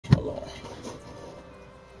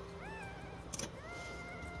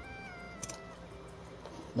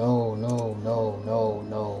No, no, no, no,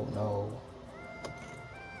 no, no.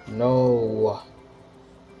 No.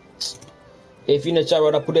 If you in the chat,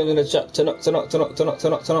 brother, put them in the chat. Turn up, turn up, turn up, turn up,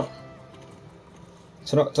 turn up, turn up.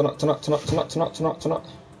 Turn up, turn up, turn up, turn up, turn up, turn up, turn up, turn up.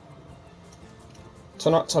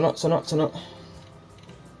 Turn up, turn up, turn up, turn up.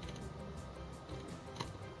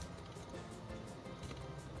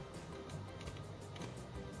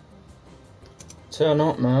 Turn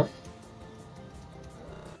up, man.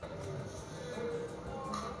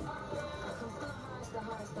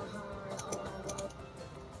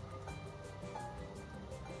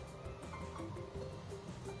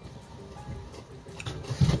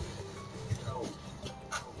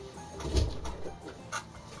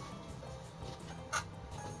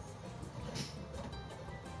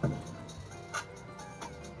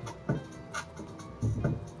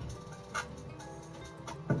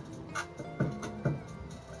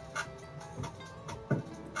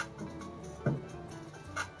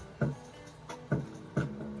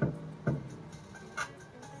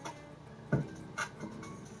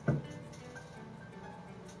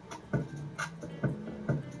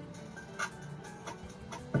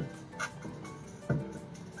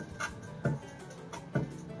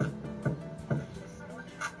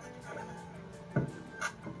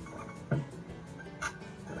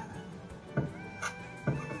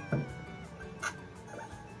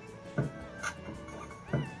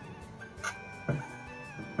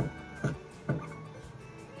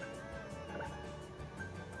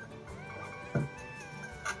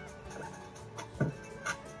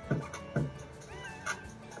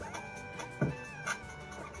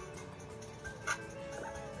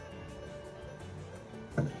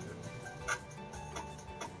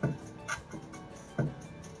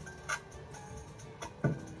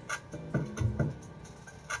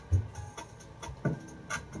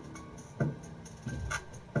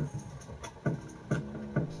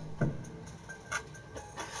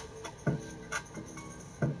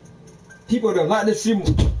 People that like the stream.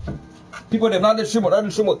 People that like the stream. Like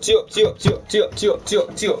the stream. Tee up, tee up, tee up, tee up, tee up, tee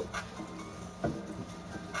up, tee up.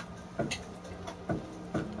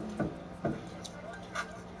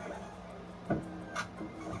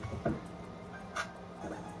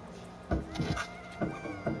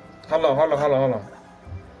 Hold on, hold on, hold on, hold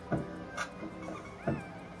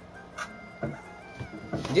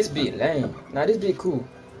on. This beat lame. Nah, this beat cool.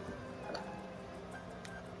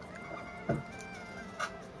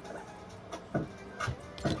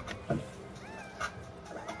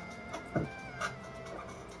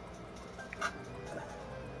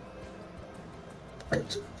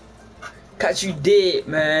 Catch you dead,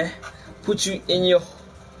 man. Put you in your.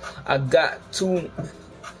 I got to.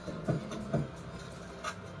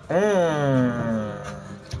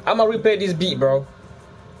 I'ma replay this beat, bro.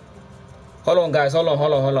 Hold on, guys. Hold on,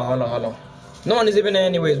 hold on, hold on, hold on, hold on. No one is even there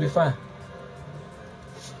anyways. We fine.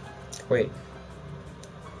 Wait.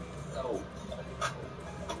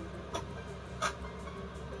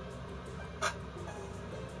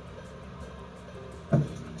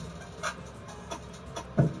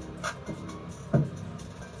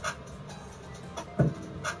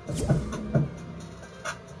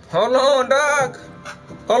 Hold on, dog.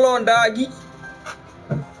 Hold on, doggy.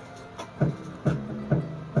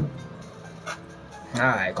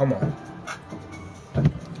 Alright, come on.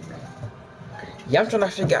 Yeah, I'm trying to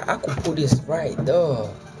figure out I could put this right there.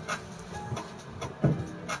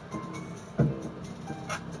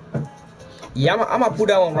 Yeah, I'm gonna put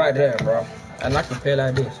that one right there, bro. And I can play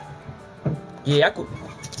like this. Yeah, I could.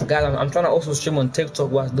 Guys, I'm trying to also stream on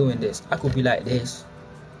TikTok whilst doing this. I could be like this.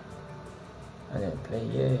 And then play,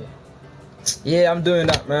 yeah. Yeah, I'm doing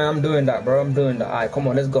that, man. I'm doing that, bro. I'm doing that. Alright, come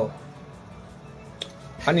on, let's go.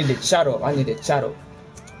 I need the chat up. I need the chat up.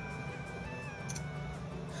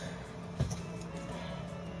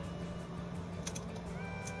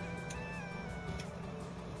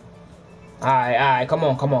 Alright, come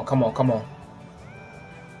on, come on, come on, come on.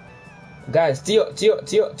 Guys, tee up, tee up,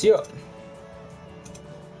 tee up, tee up.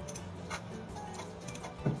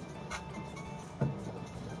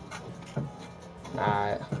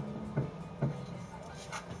 Alright.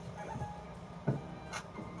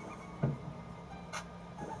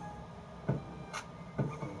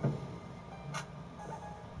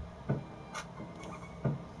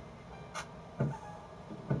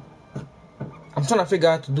 I'm trying to figure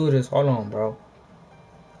out how to do this. Hold on, bro.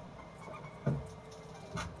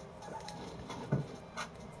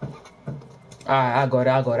 Alright, I got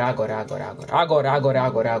it.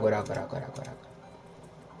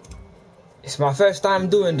 It's my first time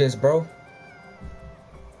doing this, bro.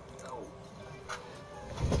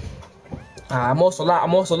 I'm also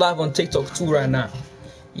live on TikTok too right now.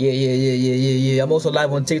 Yeah. I'm also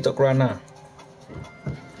live on TikTok right now.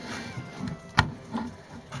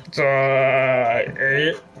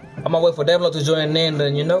 I'm gonna wait for Devlin to join in,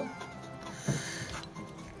 then you know.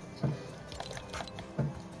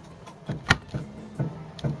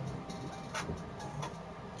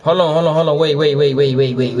 Hold on. Wait.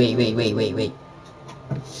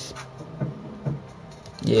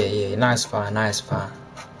 Yeah. Nice fine. Yeah.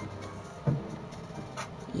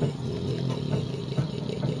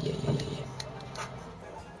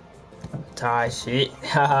 Tie shit.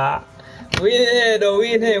 Haha. We in here though.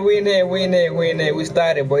 We in here. We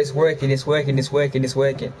started, boy. It's working. It worked.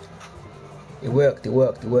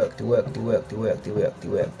 We're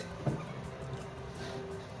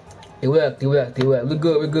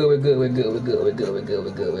good.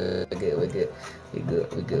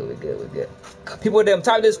 People them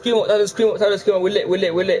type this scream. We lit.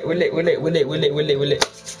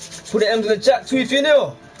 Put the M's in the chat too if you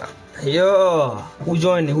know. Yo, who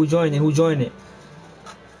joining?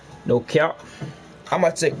 No cap. I'ma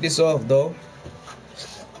take this off though.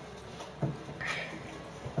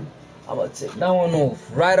 I'ma take that one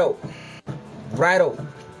off. Right out.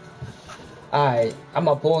 Alright,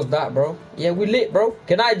 I'ma pause that, bro. Yeah, we lit, bro.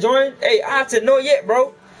 Can I join? Hey, Arton, no yet,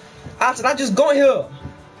 bro. Arton, I just go in here.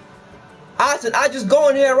 Arton, I just go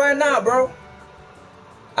in here right now, bro.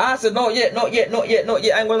 Arton, not yet. I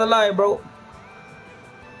ain't gonna lie, bro.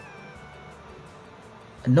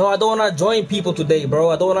 No, I don't wanna join people today, bro.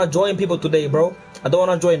 I don't wanna join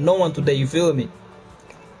no one today. You feel me?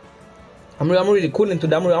 I'm really cooling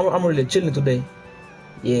today. I'm really chilling today.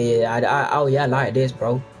 Yeah. I like this,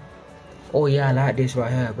 bro. Oh yeah, I like this right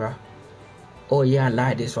here, bro.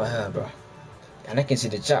 And I can see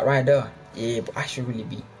the chat right there. Yeah, but I should really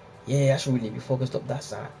be focused up that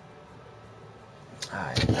side.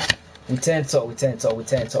 Alright. We 10 talk. I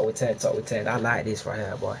like this right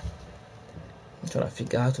here, boy. I'm trying to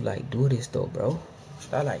figure out how to like do this though, bro.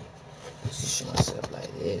 Should I like position myself like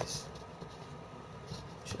this?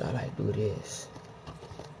 Should I like do this?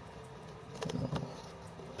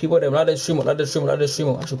 People them let the stream. I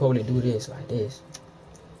should probably do this like this.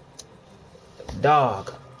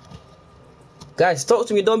 Dog. Guys, talk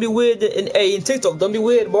to me. Don't be weird in TikTok. Don't be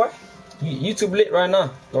weird, boy. YouTube lit right now.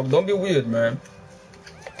 Don't be weird, man.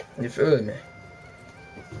 You feel me?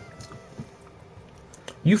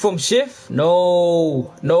 You from Shift?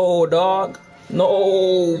 No, dog.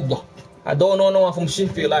 No. I don't know no one from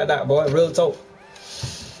Sheffield like that, boy. Real talk.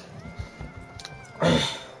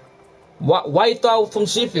 Why you thought I was from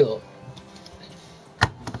Sheffield?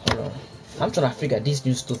 Hold on. I'm trying to figure this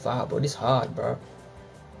new stuff out, bro. This hard, bro.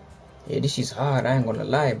 Yeah, this is hard. I ain't gonna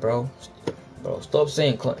lie, bro. Bro, stop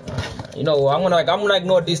saying. You know, I'm gonna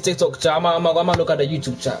ignore this TikTok chat. I'm gonna look at the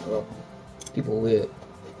YouTube chat, bro. People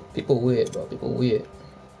weird, bro.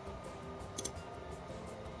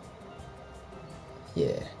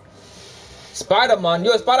 Yeah. Spider-Man,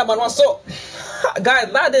 what's up?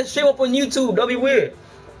 Guys, like this stream up on YouTube. Don't be weird.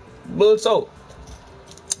 But so,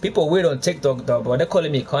 people weird on TikTok though, bro. They're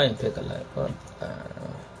calling me coin picker, like, but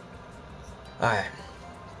I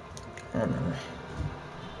don't know.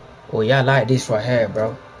 Oh yeah, I like this right here,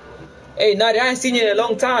 bro. Hey, Nadia, I ain't seen you in a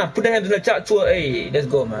long time. Put the hands in the chat too. Hey, let's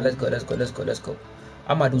go, man. Let's go.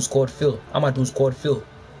 I'ma do squad fill.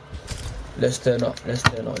 Let's turn up.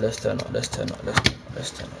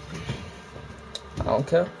 I don't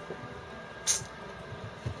care.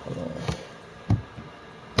 Hold on.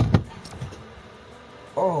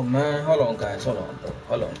 Oh man, hold on, guys. Hold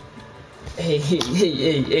on. Hey,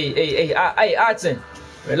 Arton.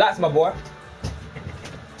 Relax, my boy.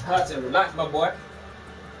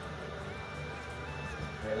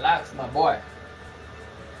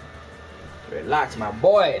 Relax, my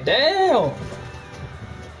boy. Damn.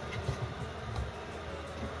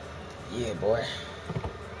 Yeah, boy.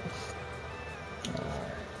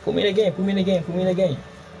 Put me in the game.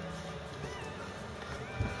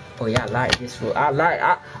 Oh yeah, I like this, bro. I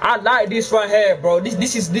like this right here, bro.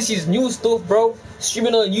 This is new stuff, bro.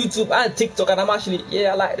 Streaming on YouTube and TikTok, and I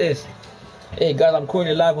like this. Hey guys, I'm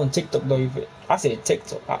currently live on TikTok though. I said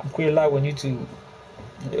TikTok. I'm currently live on YouTube.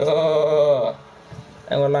 I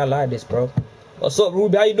ain't gonna lie, I like this, bro. What's up,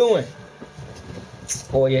 Ruby? How you doing?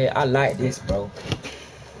 Oh yeah, I like this, bro.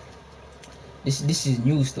 This is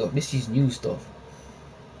new stuff.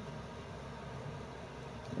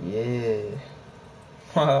 Yeah.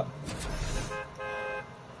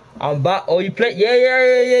 I'm back. Oh, you play?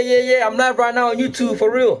 Yeah. I'm live right now on YouTube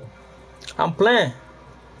for real. I'm playing,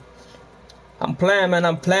 man.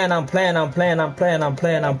 I'm playing.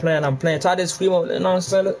 Try this free mode. You know what I'm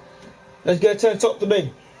saying? Let's get 10 talk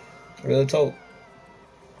today. Real talk.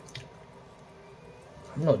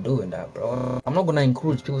 I'm not doing that, bro. I'm not gonna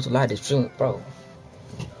encourage people to like the stream, bro.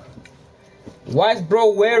 Why is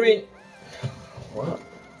bro wearing what?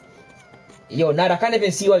 Yo, Nad, I can't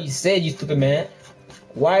even see what you said, you stupid man.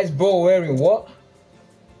 Why is bro wearing what?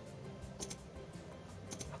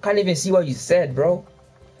 I can't even see what you said, bro.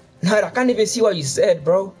 Nad, I can't even see what you said,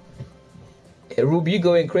 bro. Hey, Ruby, you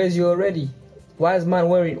going crazy already. Why is man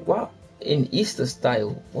wearing what? In Easter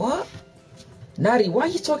style. What? Nadi, what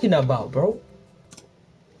are you talking about, bro?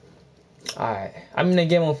 Alright, I'm in the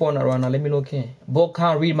game on phone right now. Let me look in. Bo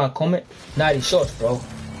can't read my comment. Nadi, short, bro.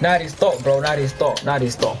 Nadi, stop, bro. Nadi, stop. Nadi,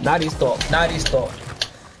 stop. Nadi, stop. Nadi, stop.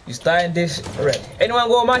 You starting this already. Anyone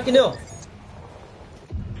go Mike now?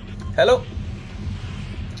 Hello?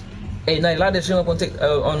 Hey, Nadi, like the stream up on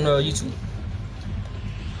YouTube.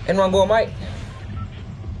 Anyone go Mike?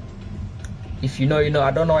 If you know, you know.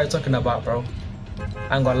 I don't know what you're talking about, bro.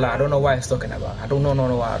 I ain't gonna lie. I don't know what he's talking about. I don't know.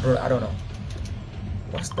 I don't know.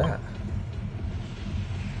 What's that?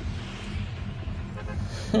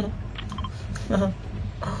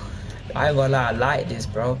 I ain't gonna lie. I like this,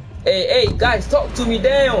 bro. Hey, guys, talk to me,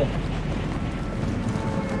 damn.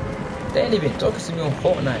 They ain't even talking to me on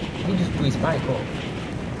Fortnite. He just put his mic on.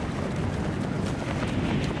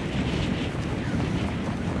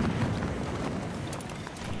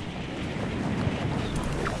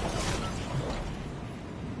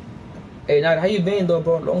 Hey, now how you been though,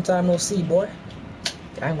 bro? Long time no see, boy.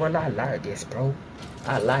 I ain't gonna lie, I like this, bro.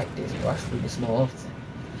 I like this, bro. I should do this more often.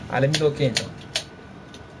 Alright, let me look in though.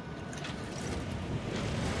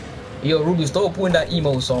 Yo, Ruby, stop putting that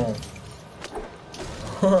emo song.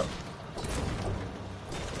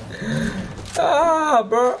 Ah,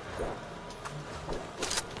 bro.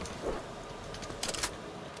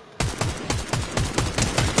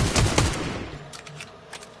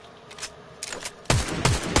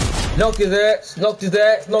 Knocked his ass, knocked his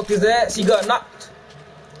ass, knocked his ass. He got knocked.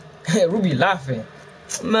 Ruby laughing.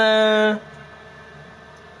 Man.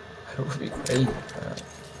 Ruby crazy, man.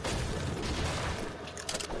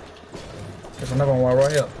 There's another one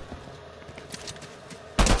right here.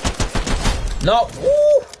 No.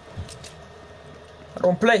 Woo. I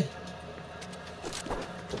don't play.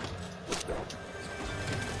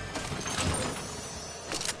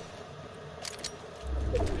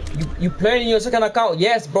 You playing your second account?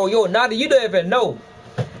 Yes, bro. Yo, Nadi, you don't even know.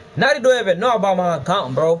 Nadi don't even know about my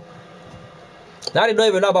account, bro. Nadi don't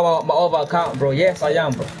even know about my other account, bro. Yes, I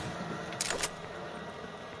am, bro.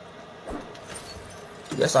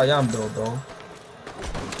 Yes, I am, though, bro.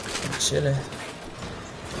 I'm chilling.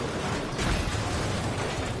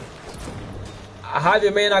 I have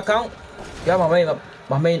your main account. You have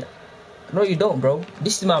my main. No, you don't, bro.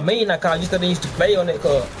 This is my main account. You still used to play on it,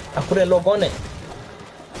 cause I couldn't log on it.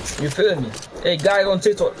 You feel me? Hey, guys on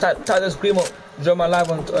TikTok, type the scream up. Join my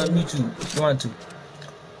live on YouTube if you want to.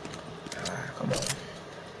 Come on.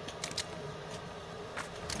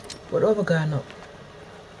 What other guy know?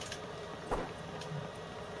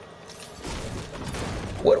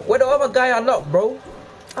 What the other guy unlocked, bro?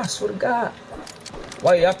 I swear to God.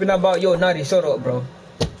 Why you yapping about yo Nadi? Shut up, bro.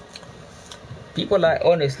 People like,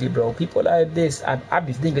 honestly, bro, people like this, I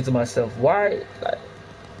be thinking to myself, why, like,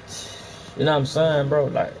 you know what I'm saying, bro?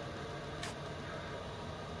 Like,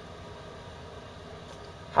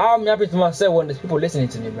 how am I happy to myself when there's people listening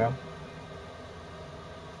to me, bro?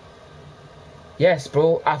 Yes,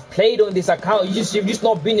 bro, I've played on this account. You've just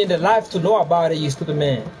not been in the live to know about it, you stupid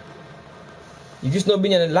man. You've just not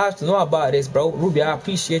been in the live to know about this, bro. Ruby, I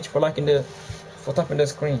appreciate you for tapping the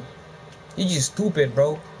screen. You just stupid,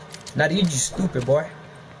 bro. Now you just stupid, boy.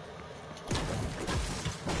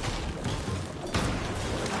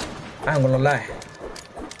 I ain't gonna lie.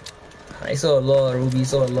 It's all love, Ruby.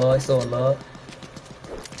 It's all love. It's all love.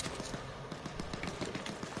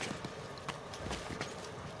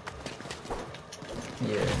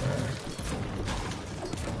 Yeah, man.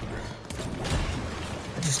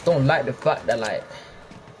 I just don't like the fact that, like,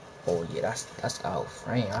 oh yeah, that's out of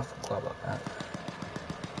frame. I forgot about that.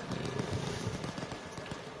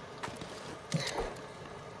 Yeah.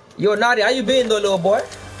 Yo, Nadia, how you been though, little boy?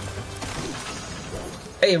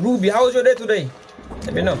 Hey, Ruby, how was your day today?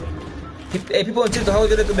 Let me know. Hey, people on TikTok, how was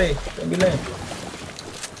your day today? Don't be lame.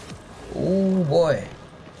 Ooh, boy.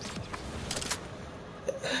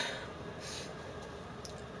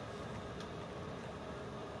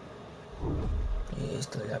 Yeah,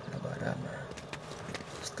 still yapping about that, man.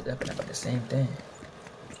 Still yapping about the same thing.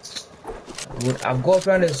 Dude, I've got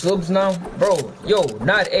 300 subs now, bro. Yo,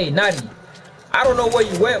 Nadi. I don't know where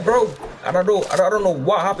you went, bro. I don't know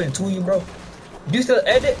what happened to you, bro. Do you still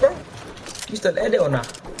edit, bro? You still edit or not?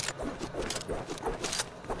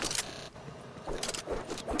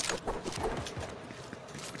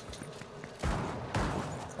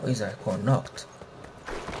 Oh, he's like got knocked.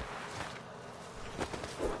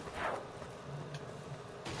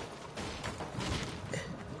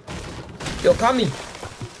 Yo, come me.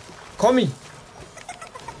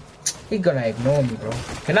 He gonna ignore me, bro.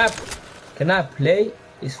 Can I play?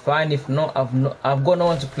 It's fine. If not, I've got no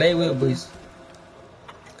one to play with. But it's...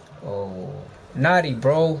 Oh, naughty,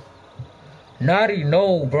 bro. Naughty,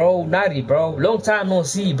 no, bro. Naughty, bro. Long time no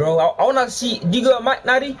see, bro. I wanna see. Do you got a mic,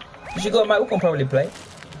 Naughty? You should go a mic. We can probably play.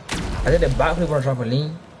 I did the backflip on a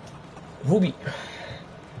trampoline. Ruby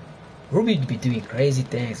be doing crazy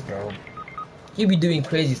things, bro. He be doing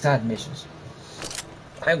crazy side missions.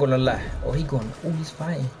 I ain't gonna lie. Oh, he's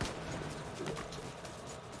fine.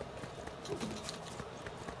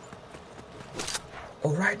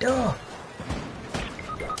 Oh, right there.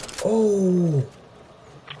 Oh,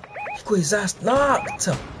 he got his ass knocked.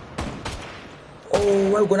 Oh,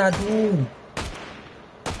 what we gonna do?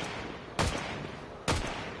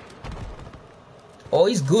 Oh,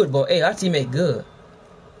 he's good, but hey, our teammate good.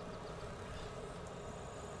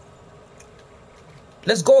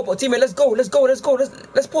 Let's go, but teammate, let's go. Let's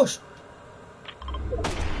push.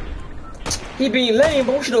 He being lame,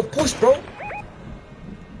 but we should have pushed, bro.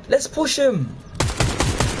 Let's push him.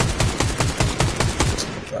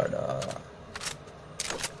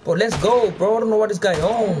 But let's go, bro. I don't know what this guy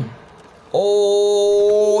on.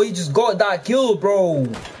 Oh, he just got that kill, bro.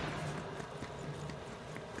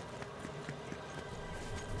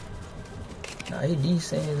 Nah, he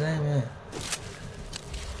decent, man.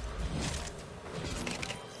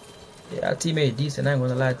 Yeah, our teammate decent. I ain't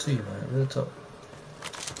gonna lie to you, man. Real talk.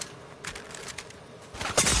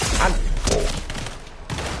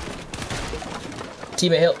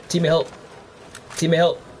 Teammate help. Team,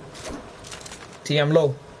 I'm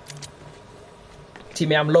low.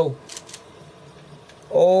 Teammate, I'm low.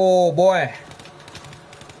 Oh boy.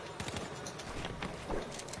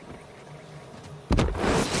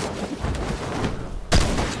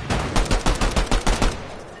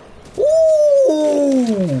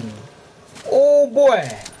 Ooh. Oh boy.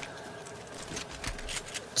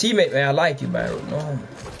 Teammate, man, I like you, man. No.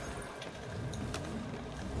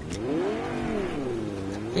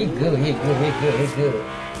 He good.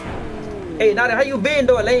 Hey, Nada, how you been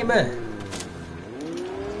though, lame man?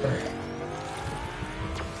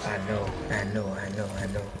 I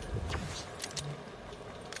know.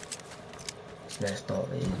 He's messed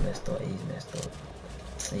up. He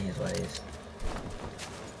is what it is.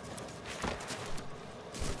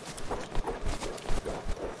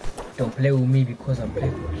 Don't play with me because I'm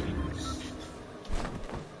playing.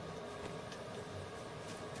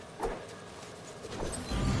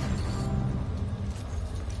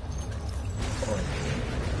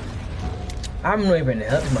 I'm not even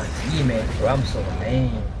helping my teammates, bro. I'm so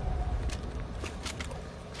lame.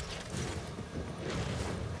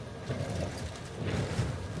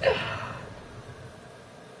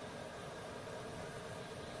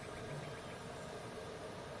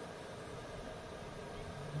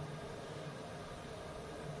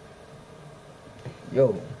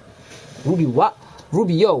 Yo, Ruby, what?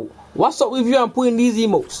 Ruby, yo, what's up with you? I'm putting these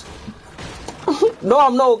emotes. No,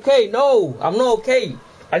 I'm not okay. No, I'm not okay.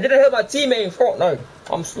 I didn't help my teammate in front. No,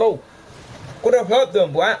 I'm slow. Could have helped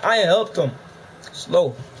them, but I ain't helped them.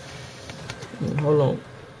 Slow. Hold on.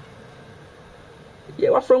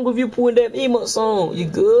 Yeah, what's wrong with you putting that emotes on? You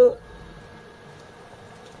good?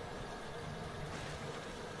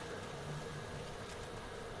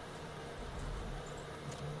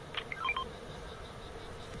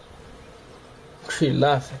 She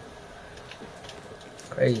laughing.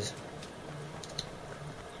 Crazy.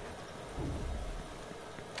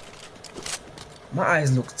 My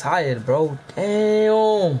eyes look tired, bro.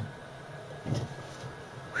 Damn.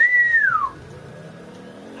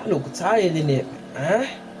 I look tired in it, huh?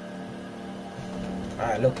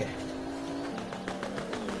 Alright, look at it.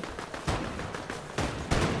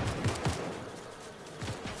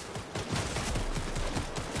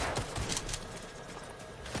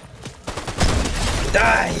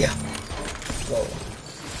 Die! Go.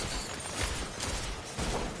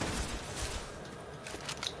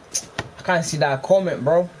 I can't see that comment,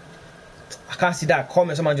 bro. I can't see that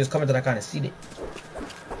comment. Someone just commented. I can't see it.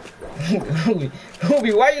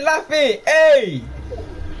 Ruby, why you laughing? Hey!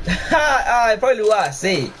 Probably what I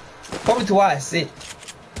say. Probably to what I say.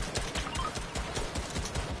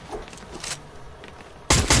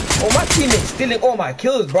 Oh, my teammate's stealing all my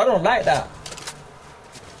kills, bro. I don't like that.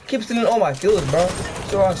 Keep stealing all my kills, bro.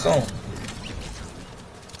 Show our song.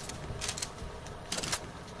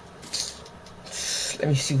 Let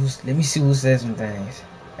me see who says some things.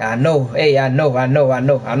 I know. Hey, I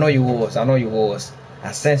know you was.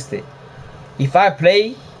 I sensed it. If I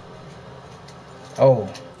play, Oh,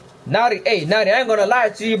 Naughty, hey, Naughty, I ain't gonna lie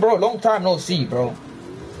to you, bro. Long time no see, bro.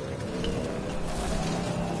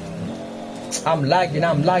 I'm lagging,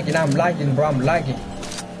 bro. I'm lagging.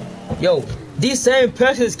 Yo, these same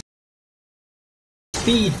persons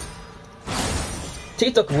feed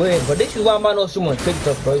TikTok weird, but this is why I'm not stream on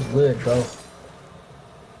TikTok, bro. It's weird, bro.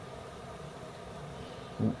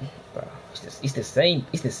 Bro, it's the same.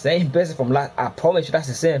 It's the same person from last. I promise you, that's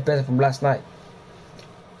the same person from last night.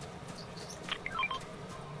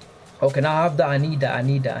 Okay, now I have that. I need that.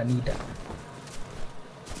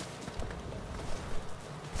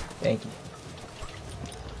 Thank you.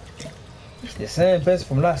 It's the same person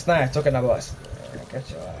from last night talking about. Get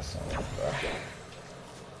your ass on, bro.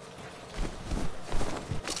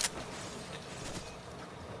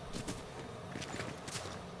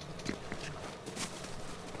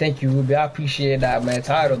 Thank you, Ruby. I appreciate that, man.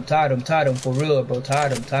 Tired him for real, bro.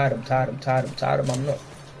 Tired him.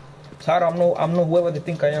 I'm not whoever they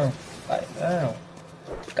think I am. Like, damn.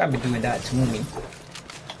 Can't be doing that to me.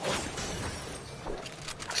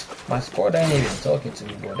 My squad ain't even talking to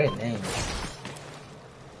me, bro. They name.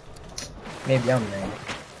 Maybe I'm named.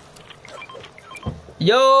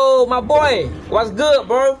 Yo, my boy, what's good,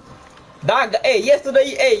 bro? That, hey,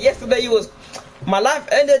 yesterday was my life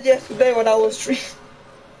ended yesterday when I was streaming.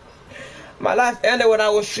 My life ended when I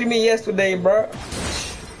was streaming yesterday, bro.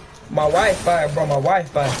 My Wi-Fi, bro. My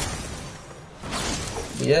Wi-Fi.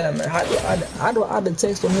 Yeah, man. How do I add the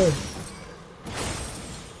text on here?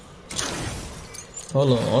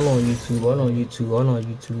 Hold on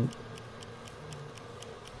YouTube.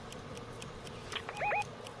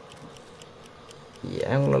 Yeah,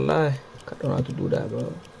 I ain't gonna lie. I don't know how to do that,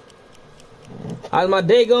 bro. How's my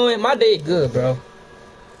day going? My day is good, bro.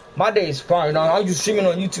 My day is fine, you know. I'm just streaming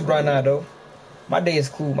on YouTube right now, though. My day is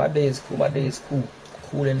cool.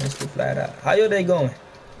 Cool and stuff like that. How your day going?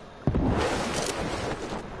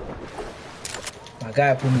 My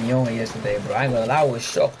guy put me on yesterday, bro. I ain't gonna lie, I was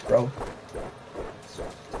shocked, bro.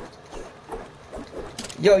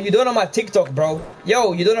 Yo, you don't know my TikTok, bro.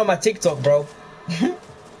 Yo, you don't know my TikTok,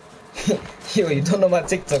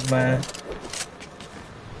 man.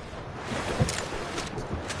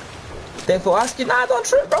 Thanks for asking. Nah, don't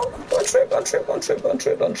trip, bro. Don't trip. What's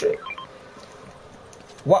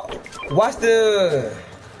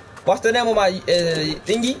the name of my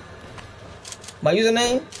thingy? My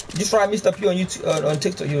username? Just try Mr. P on YouTube on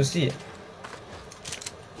TikTok, you'll see it.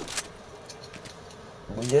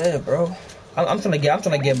 Yeah, bro. I'm trying to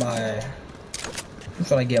get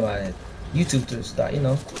my YouTube to start, you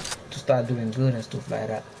know, to start doing good and stuff like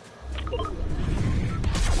that.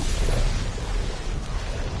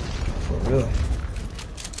 For real.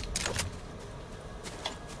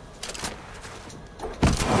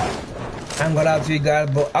 I'm gonna lie to you guys,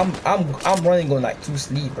 but I'm running on like 2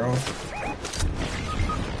 sleep, bro.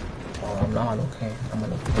 Oh, I'm not okay. I'm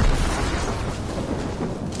not okay.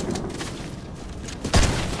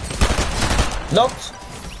 Knocked.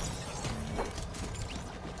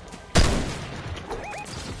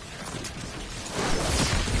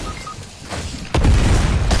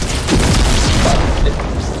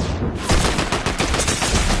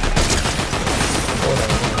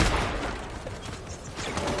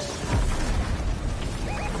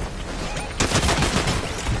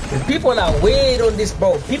 People are weird on this,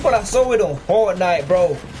 bro. People are so weird on Fortnite,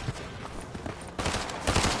 bro.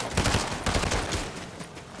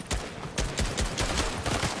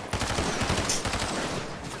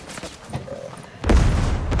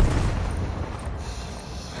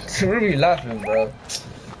 Really laughing, bro.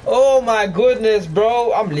 Oh my goodness,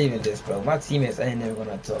 bro. I'm leaving this, bro. My teammates ain't never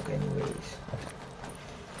gonna talk anyways.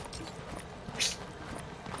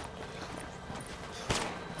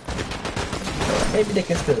 Maybe they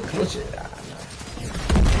can still clutch it. They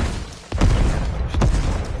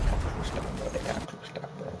gotta clutch that,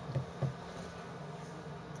 bro.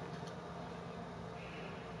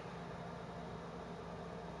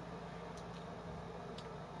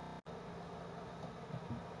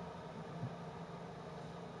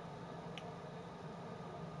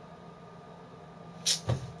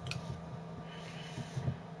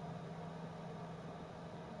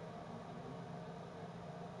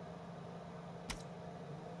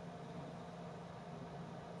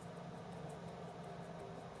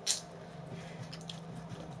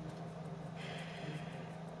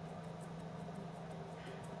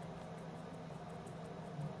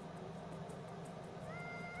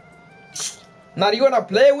 Now you wanna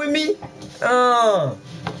play with me?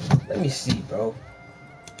 Let me see, bro.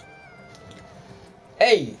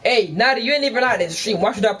 Hey, Nadi, you ain't even like this stream.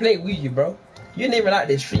 Why should I play with you, bro? You ain't even like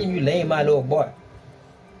this stream, you lame, my little boy.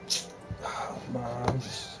 Oh,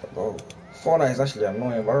 bro, Fortnite is actually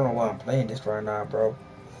annoying, but I don't know why I'm playing this right now, bro.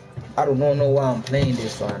 I don't know why I'm playing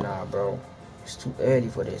this right now, bro. It's too early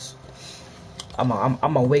for this. I'm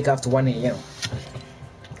awake after 1 a.m.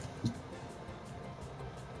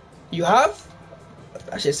 You have?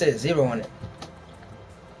 I should say 0 on it.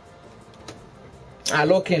 Ah,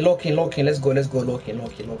 lock in. Let's go. Lock in.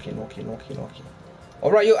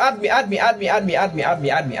 Alright, yo, add me.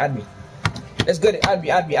 Let's get it. Add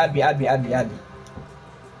me.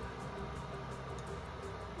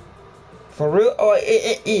 For real? Oh,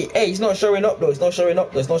 hey, it's not showing up though. It's not showing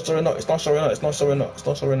up.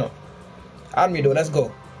 Add me though. Let's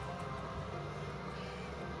go.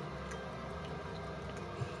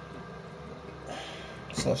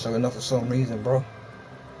 It's not showing up for some reason, bro.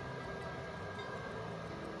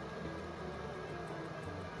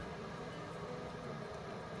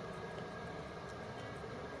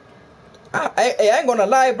 I ain't gonna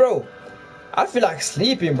lie, bro. I feel like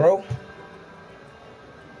sleeping, bro.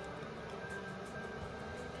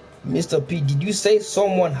 Mr. P, did you say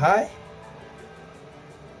someone hi?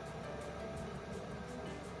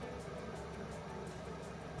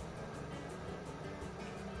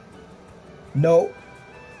 No.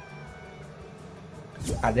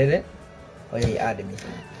 I didn't. Oh yeah, you added me.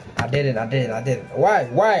 I didn't.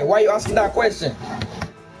 Why you asking that question?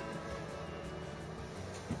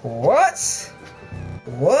 What?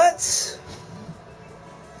 What's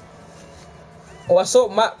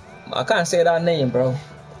up, I can't say that name, bro.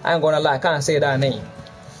 I ain't gonna lie, I can't say that name.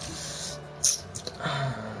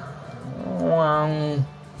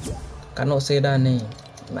 Cannot say that name.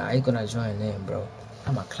 Nah, I ain't gonna join name, bro.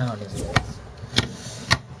 I'm a clown, is it?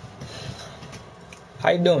 How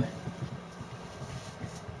you doing?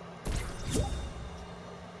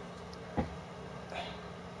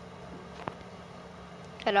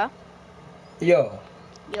 Hello? Yo,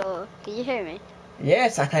 can you hear me?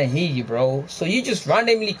 yes, I can hear you, bro. So you just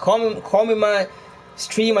randomly call me my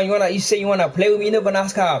stream and you say you wanna play with me, you never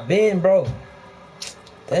ask how I've been, bro.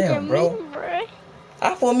 Damn, bro.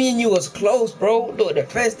 I thought me and you was close, bro. Look, the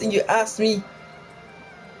first thing you asked me, you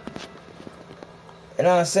know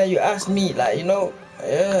what I'm saying? You asked me, like, you know,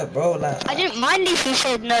 yeah, bro, like. I didn't mind if you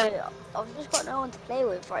said no. I've just got no one to play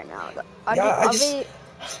with right now. I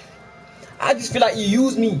just feel like you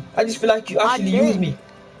use me. I just feel like you actually use me.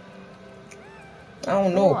 I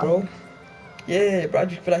don't know, bro. Yeah, bro, I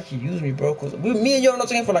just feel like you use me, bro. Cause me and you are not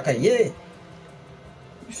talking for like a year.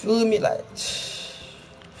 You feel me? Like,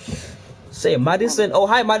 say Madison. Oh,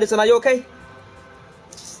 hi, Madison. Are you okay?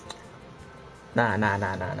 Nah.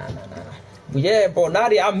 But yeah, bro,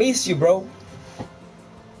 Nadia, I miss you, bro.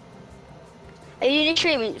 Are you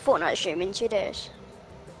streaming Fortnite stream in 2 days?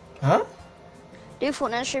 Huh? Do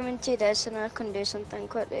Fortnite stream in 2 days and I can do something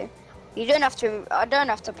quickly. You don't have to. I don't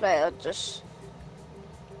have to play. I'll just.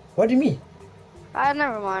 What do you mean?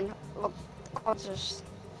 Never mind. Look, I'll just.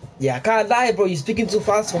 Yeah, I can't lie, bro. You're speaking too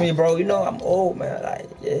fast for me, bro. You know, I'm old, man. Like,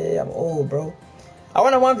 yeah, I'm old, bro. I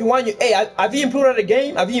wanna 1v1 you. Hey, have you improved at the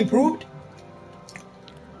game? Have you improved?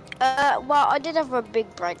 Well, I did have a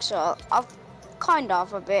big break, so I've kind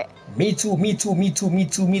of a bit. Me too.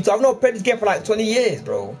 I've not played this game for like 20 years,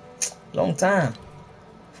 bro. Long time.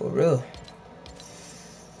 For real.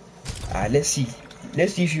 Alright, let's see.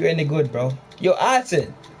 Let's see if you're any good, bro. Yo,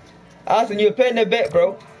 Arson, you're paying a bet,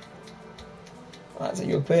 bro.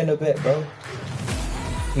 You're paying a bet, bro.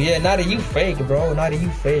 Yeah, now that you fake, bro.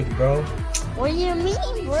 What do you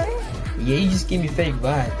mean, bro? Yeah, you just give me fake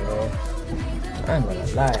vibe, bro. I ain't gonna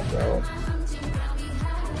lie, bro.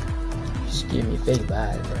 Just give me fake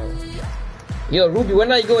vibe, bro. Yo, Ruby,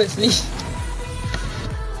 when are you going to sleep?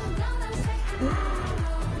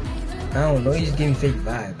 I don't know, you just give me fake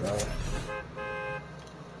vibe, bro.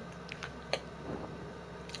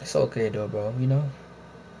 It's okay though, bro, you know?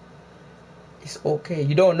 It's okay.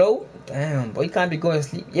 You don't know? Damn, boy, you can't be going to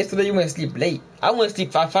sleep. Yesterday you went to sleep late. I went to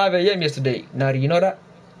sleep at 5 a.m. yesterday. Now, do you know that?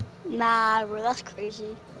 Nah, bro, that's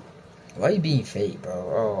crazy. Why you being fake, bro?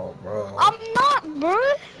 Oh, bro. I'm not, bro.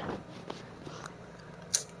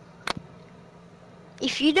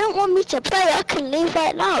 If you don't want me to play, I can leave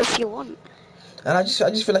right now if you want. And I just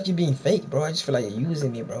feel like you're being fake, bro. I just feel like you're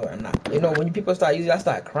using me, bro. And you know, when people start using, I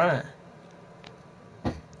start crying.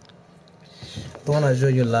 Don't wanna show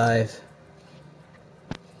you live.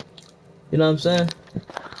 You know what I'm saying?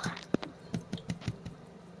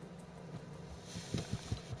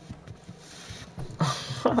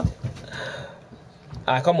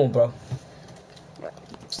 Alright, come on, bro.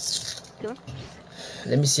 Good.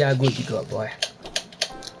 Let me see how good you got, boy.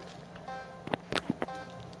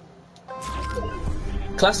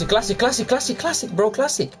 Classic, bro.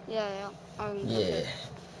 Classic. Yeah. Yeah.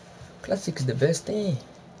 Classic is the best thing.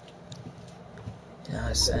 You know what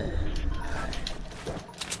I'm saying?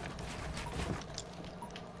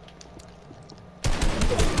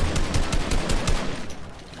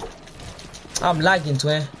 I'm lagging,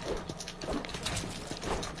 twin.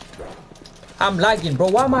 I'm lagging, bro.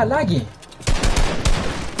 Why am I lagging?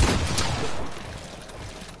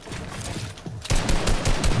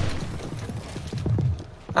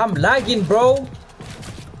 I'm lagging, bro.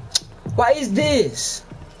 What is this?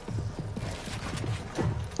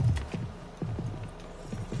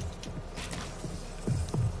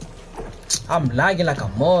 I'm lagging like a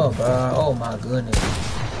mug, bro. Oh my goodness.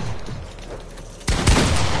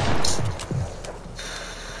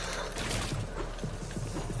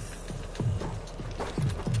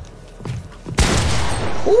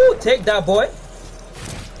 Ooh, take that, boy.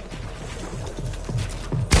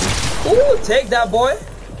 Ooh, take that, boy.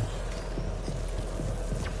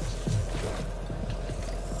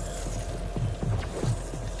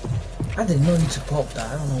 I didn't know you to pop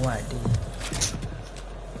that. I don't know why I did.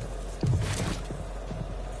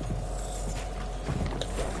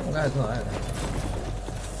 I gotta go.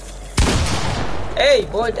 Hey,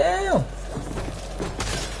 boy, damn.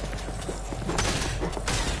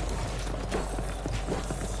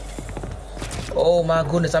 Oh my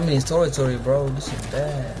goodness, I'm in his territory, bro. This is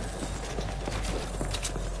bad.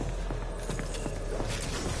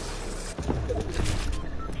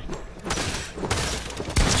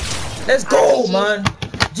 Let's go, man.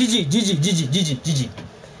 GG.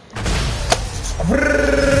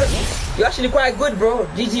 You're actually quite good, bro.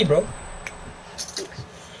 GG, bro.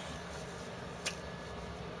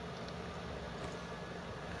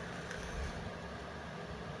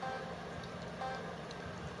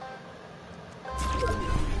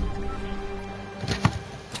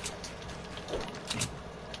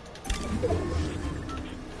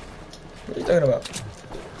 What are you talking about?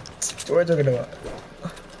 What are you talking about?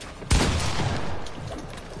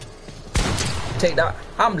 Take that.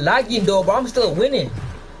 I'm lagging though, but I'm still winning.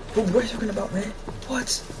 Bro, what are you talking about, man? What?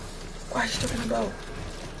 What are you talking about?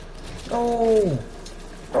 No.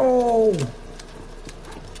 No.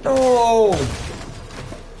 No.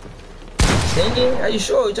 Singing? Are you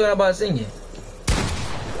sure you're talking about singing?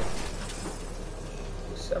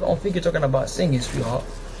 I don't think you're talking about singing, sweetheart.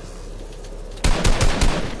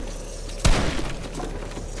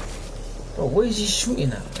 Bro, where is he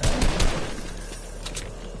shooting at, man?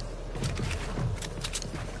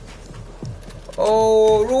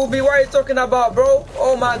 Oh, Ruby, what are you talking about, bro?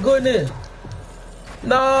 Oh my goodness.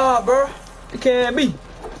 Nah, bro. It can't be.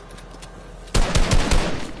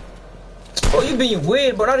 Oh, you being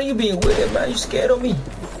weird, but not you being weird, man. You scared of me.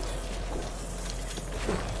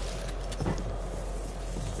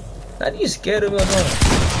 Now you scared of me or something?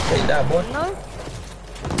 Take that, boy. No.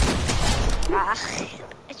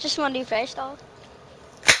 It's just my new face, dog.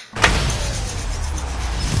 I'm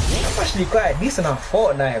actually quite decent on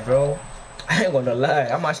Fortnite, bro. I ain't gonna lie.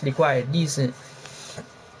 I'm actually quite decent.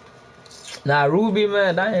 Nah, Ruby,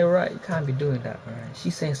 man, that ain't right. You can't be doing that, man.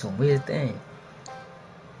 She's saying some weird thing.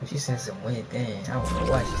 She's saying some weird thing. I don't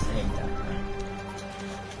know why she's saying that, man.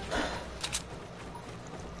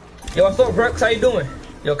 Yo, what's up, Brooks? How you doing?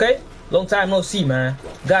 You okay? Long time no see, man.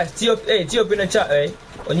 Guys, tee up in the chat,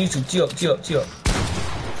 on YouTube. Tee up.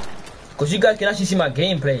 Cause you guys can actually see my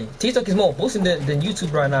gameplay. TikTok is more boosting than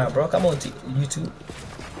YouTube right now, bro. Come on, YouTube.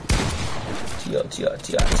 Tee up.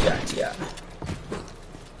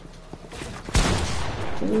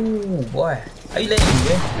 Ooh, boy. How you letting me,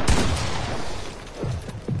 man?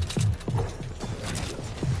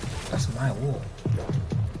 That's my wall.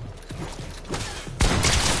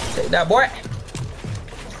 Take that, boy.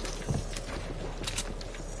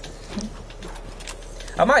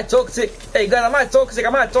 Am I toxic? Hey guys, am I toxic?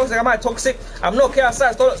 I'm not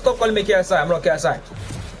KSI. Stop calling me KSI. I'm not KSI.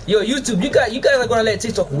 Yo, YouTube, you guys are gonna let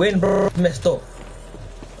TikTok win, bro. Messed up.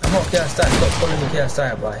 I'm not KSI. Stop calling me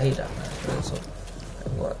KSI, bro. I hate that, man. So,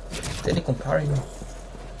 what? They comparing me.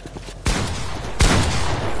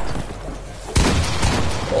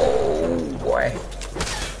 Oh boy.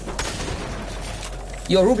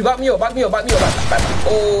 Yo, Ruby, back me up.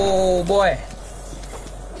 Oh boy.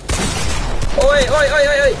 Oi.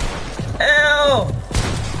 Ow.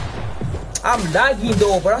 I'm lagging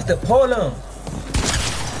though, but that's the problem.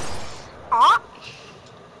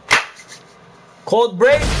 Cold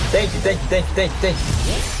break? Thank you.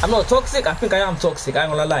 I'm not toxic. I think I am toxic. I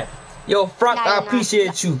ain't gonna lie. Yo, Frank, I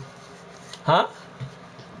appreciate you. Huh?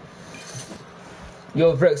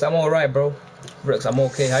 Yo, Vrex, I'm alright, bro. Vrex, I'm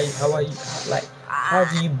okay. How are you? Like, how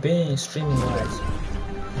have you been streaming wise?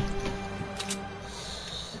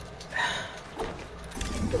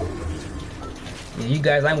 Yeah, you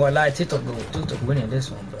guys, I'm gonna lie. TikTok winning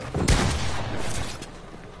this one, bro.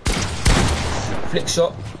 Flick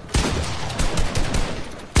shot.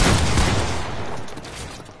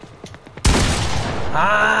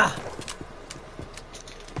 Ah!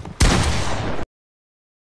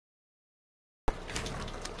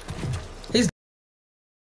 He's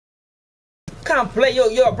can't play.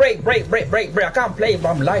 Yo, break. I can't play, but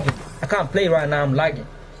I'm lagging. I can't play right now. I'm lagging.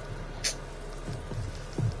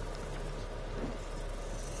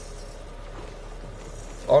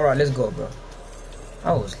 All right, let's go, bro.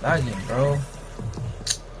 I was lagging, bro.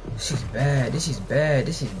 This is bad. This is bad.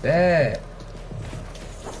 This is bad.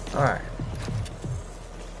 All right.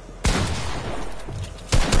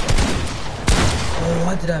 Oh,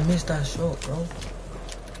 why did I miss that shot, bro?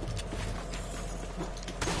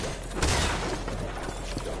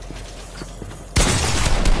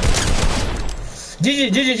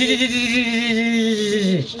 GG.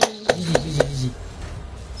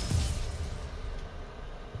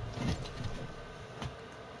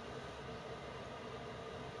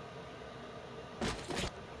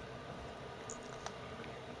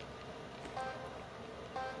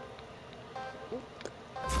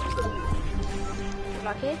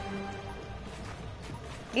 Lucky?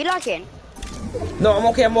 You locking? No, I'm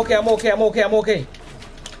okay.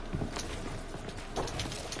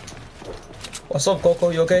 What's up, Coco?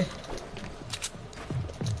 You okay?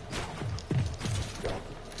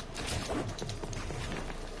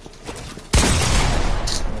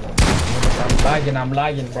 I'm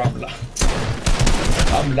lagging, bro.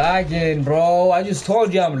 I'm lagging, bro. I just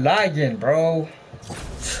told you I'm lagging, bro.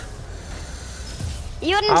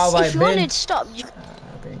 You wouldn't, if you wanted to stop,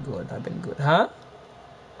 I've been good. Huh?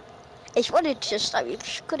 If you wanted to stop, you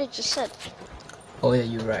could have just said. Oh yeah,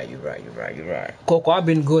 you're right. Coco, I've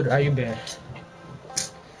been good. How you been?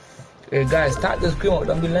 Hey guys, stop the screen up,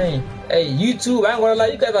 don't be lame. Hey, YouTube, I ain't gonna lie,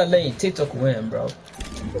 you guys are lame. TikTok win, bro.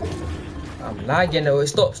 I'm lagging away.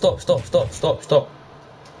 Stop.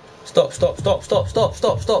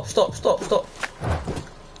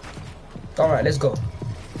 Alright, let's go.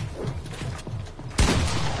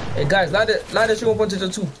 Hey guys, light the stream up on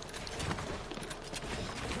TikTok too.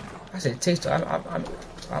 I said TikTok,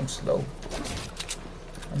 I'm slow.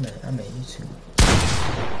 I'm at YouTube.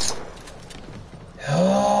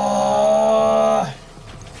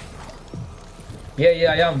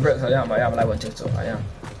 Yeah, I am, Brooks. I am live on TikTok. I am.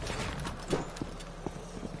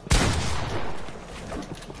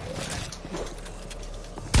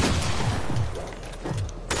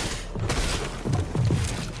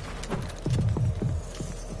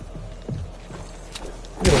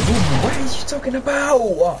 Yo, what are you talking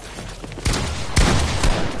about?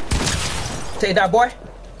 Take that, boy.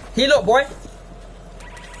 Heal up, boy.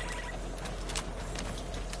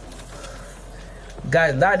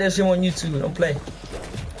 Guys, like that shit on YouTube. Don't play.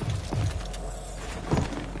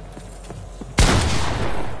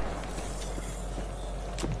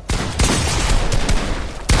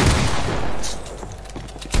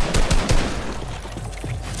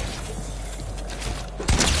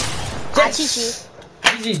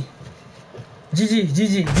 GG.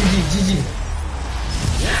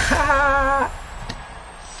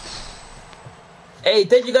 Hey,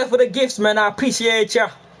 thank you guys for the gifts, man. I appreciate ya.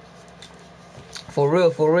 For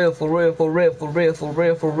real.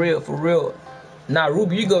 Nah,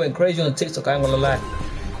 Ruby, you going crazy on TikTok, I ain't gonna lie.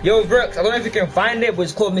 Yo, Brooks, I don't know if you can find it, but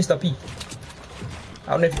it's called Mr. P.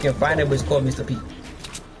 I don't know if you can find it, but it's called Mr. P.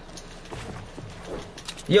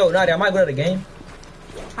 Yo, Nadia, I might go to the game.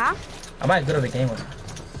 Huh? I might go to the game with her.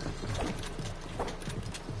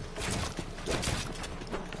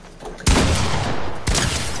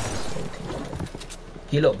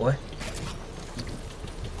 Heal up, boy.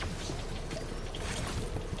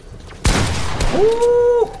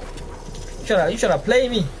 Woo! You tryna play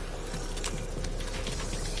me?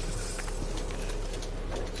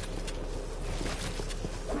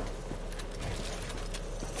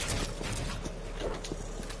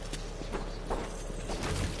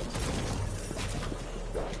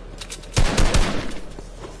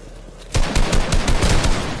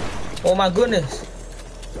 Oh my goodness.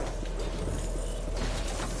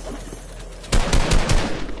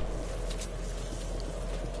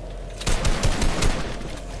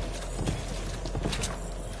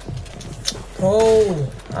 Oh,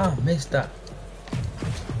 I missed that.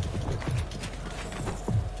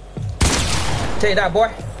 Take that,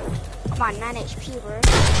 boy. I'm on 9 HP, bro.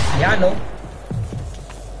 Yeah, I know.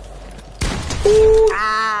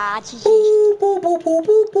 Ah, GG.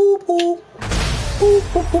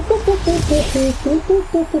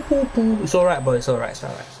 It's alright, boy. It's alright.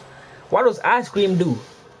 What does ice cream do?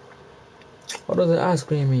 What does the ice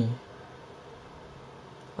cream mean?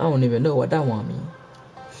 I don't even know what that one means.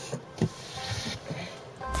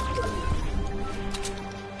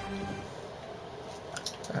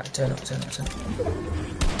 Turn up.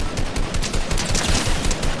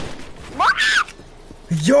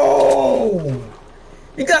 Yo!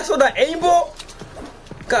 You guys saw that aimbot?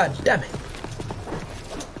 God damn it.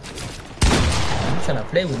 You trying to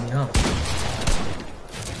play with me, huh?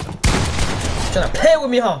 Trying to play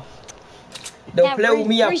with me, huh? Don't play with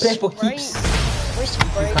me, I play for keeps.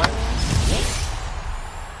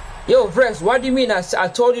 Yo, Vrex, what do you mean? I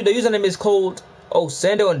told you the username is called,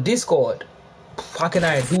 send it on Discord. How can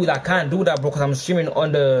I do that? I can't do that, bro, because I'm streaming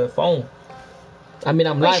on the phone. I mean,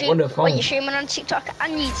 I'm live on the phone. Wait, you're streaming on TikTok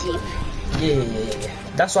and YouTube? Yeah.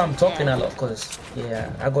 That's why I'm talking a lot, because,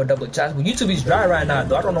 I got double chats. But YouTube is dry right now,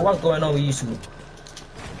 though. I don't know what's going on with YouTube.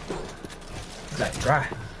 It's like dry.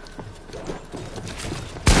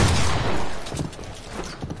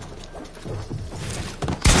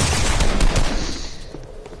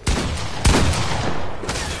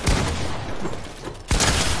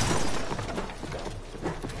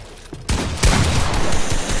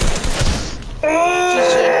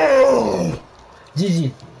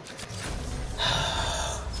 GG.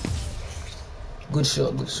 Good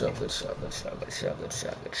shot, boy.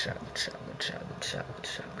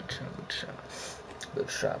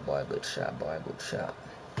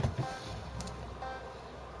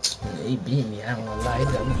 He beat me, I don't wanna lie, he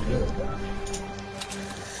got me good, bro.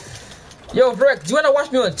 Yo, Vrex, do you wanna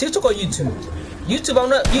watch me on TikTok or YouTube? YouTube, I'm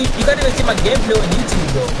not, you can't even see my gameplay on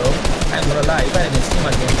YouTube, bro. I ain't gonna lie, you can't even see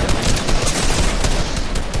my gameplay.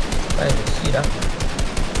 You can't even see that.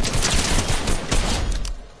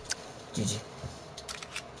 GG.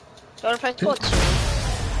 You wanna play squads?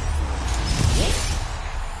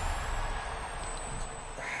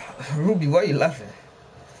 Ruby, why are you laughing?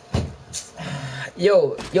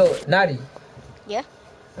 Yo, Nadi. Yeah?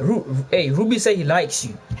 Hey, Ruby say he likes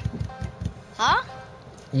you. Huh?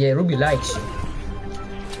 Yeah, Ruby likes you.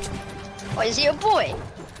 What, is he a boy?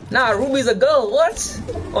 Nah, Ruby's a girl, what?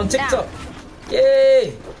 On TikTok. Nah.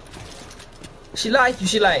 Yay! She like you,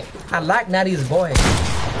 I like Nadi's voice.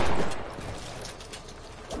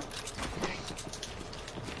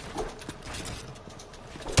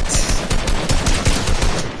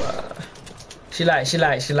 She likes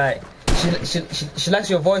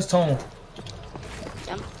your voice tone.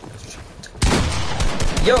 Yeah.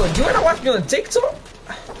 Yo, do you wanna watch me on TikTok?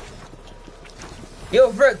 Yo,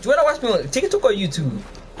 Vrex, do you wanna watch me on TikTok or YouTube?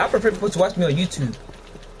 I prefer people to watch me on YouTube.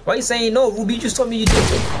 Why you saying no, Ruby? You just told me you did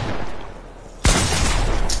it.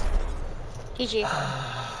 GG.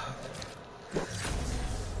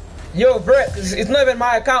 Yo, Vrex, it's not even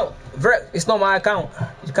my account. Vrex, it's not my account.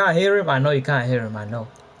 You can't hear him? I know you can't hear him, I know.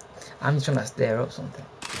 I'm just trying to stir up something.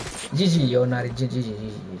 GG, yo, Nadi,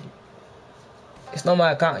 GG. It's not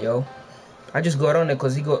my account, yo. I just got on it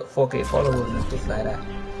because he got 4K followers and stuff like that.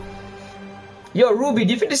 Yo, Ruby,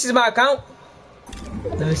 do you think this is my account?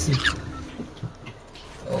 Let me see.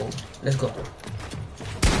 Oh, let's go.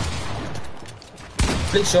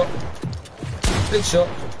 Flick shot.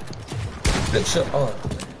 Oh.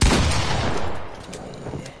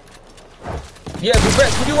 Yeah,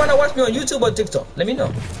 Vrex, would you want to watch me on YouTube or TikTok? Let me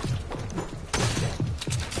know.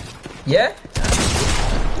 Yeah?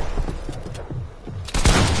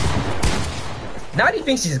 Nadi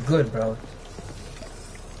thinks she's good, bro.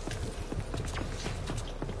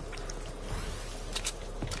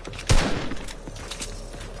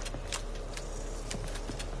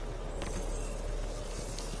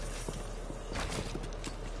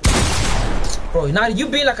 Bro, Nadi, you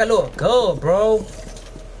being like a little girl, bro.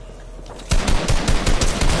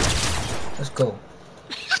 Let's go.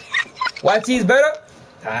 YT is better?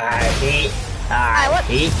 I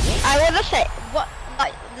wanna say what,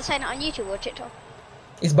 like they're saying it on YouTube or TikTok?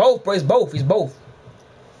 It's both, bro. It's both.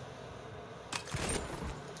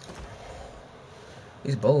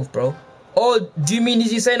 It's both, bro. Oh, do you mean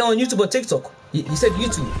is he saying it on YouTube or TikTok? He said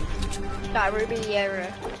YouTube. Like Ruby,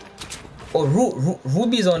 yeah. Oh,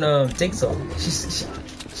 Ruby's on TikTok.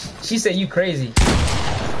 She said you crazy.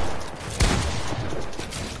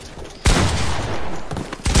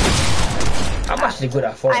 I'm actually good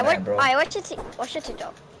at Fortnite, bro. What's your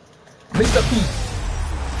TikTok? Mr. P.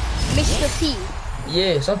 Mr. P.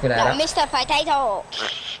 Yeah, something like that. Mr. Potato.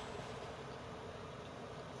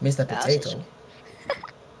 Mr. Potato.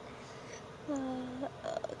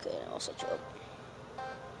 Okay, I'll search up.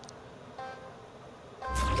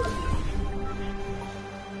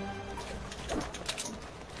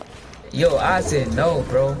 Yo, I said no,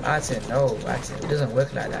 bro. I said no. It doesn't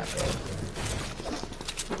work like that, bro.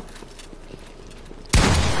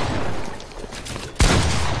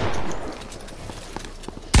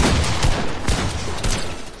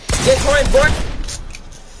 Get point, boy.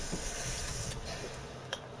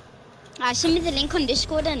 I send me the link on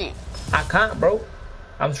Discord, innit? I can't, bro.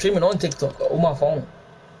 I'm streaming on TikTok on my phone.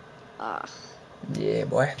 Ah. Yeah,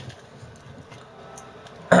 boy.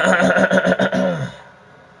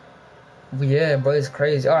 Yeah, bro, it's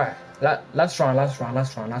crazy. Alright, last round.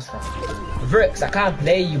 Vrex, I can't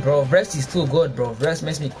play you, bro. Vrex is too good, bro. Vrex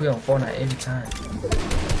makes me quit on Fortnite every time.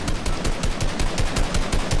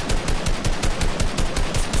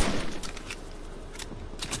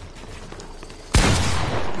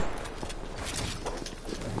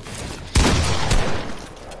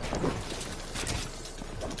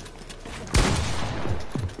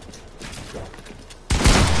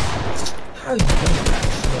 How you doing that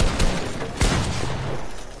shit?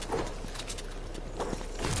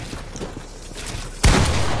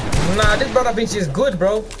 Nah, this brother thinks he's good,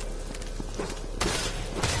 bro.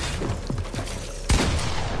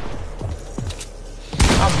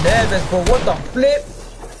 I'm nervous, bro. What the flip?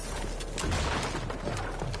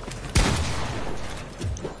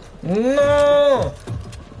 No.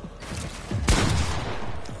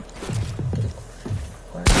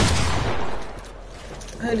 What the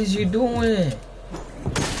hell is you doing?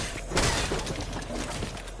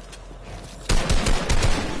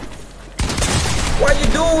 What you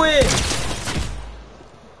doing?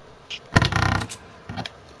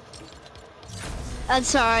 I'm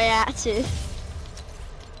sorry, I had to.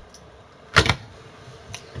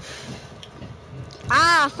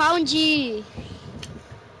 Ah, found you.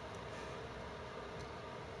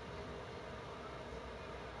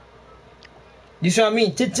 You see what I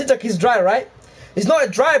mean? TikTok is dry, right? It's not a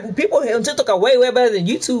dry, but people on TikTok are way better than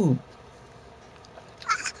YouTube.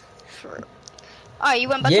 Oh, you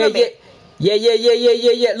went back Yeah, to lobby?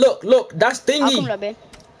 yeah. Look, that's I'll come thingy. lobby.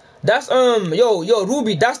 That's yo,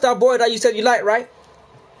 Ruby, that's that boy that you said you like, right?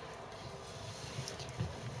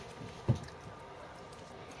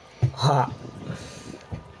 Ha.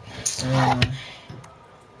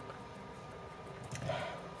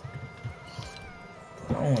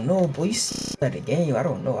 I don't know, boy. You see that the game? I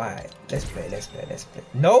don't know. Alright, let's play.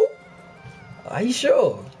 No? Are you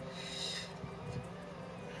sure?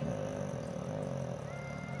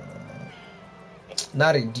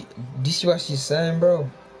 Nari, do you see what she's saying, bro?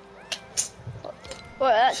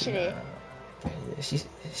 What actually? Yeah, she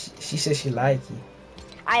said she like you.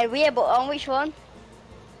 I read, but on which one?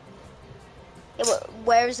 Yeah, but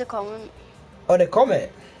where is the comment? Oh, the comment?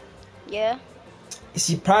 Yeah.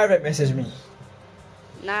 She private message me.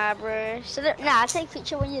 Nah, bro. So nah, I take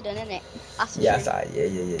picture when you're done, innit? Yes, yeah.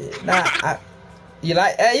 Nah, you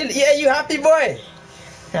like? You happy, boy?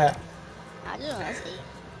 I don't know. I see.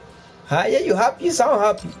 Huh? Yeah, you happy? You sound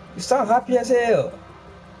happy. You sound happy as hell.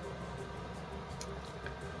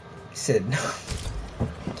 He said no.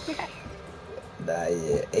 Nah,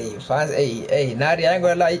 yeah. Hey, fast. Hey, Nadia, I ain't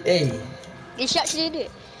gonna lie. Hey. Did she actually do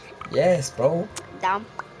it? Yes, bro. Damn.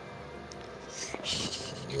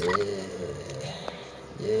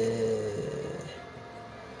 Yeah.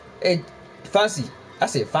 Hey, fancy. I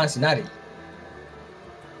said fancy, Nari.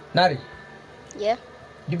 Yeah.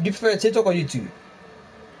 Do you prefer TikTok or YouTube?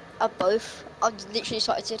 Both. I literally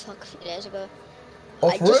started TikTok a few days ago. Oh,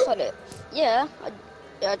 I for just real? followed. Yeah.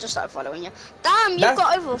 I just started following you. Damn, you've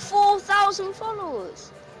got over 4,000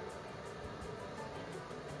 followers.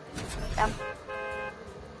 Damn.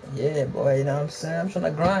 Yeah, boy, you know what I'm saying? I'm trying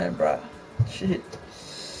to grind, bro. Shit.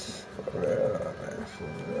 For real,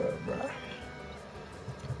 bro.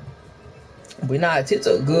 But nah,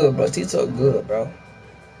 TikTok good, bro.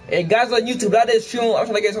 Hey, guys on YouTube, that is true. I'm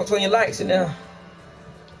trying to get some 20 likes in there.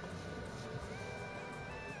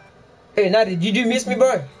 Hey, Natty, did you miss me,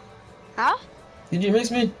 bro? Huh? Did you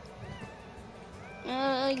miss me?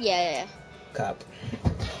 Yeah. Cop.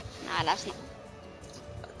 Nah, that's not.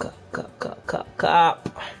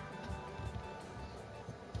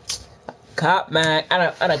 Cop, man. I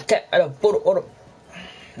don't photo.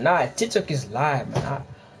 Nah, TikTok is live, man.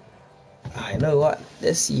 I know what.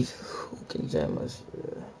 Let's see who can jam us.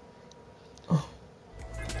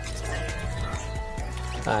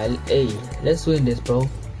 Alright, hey, let's win this, bro.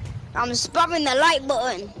 I'm spamming the like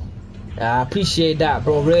button. I appreciate that,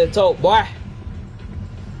 bro. Real talk, boy.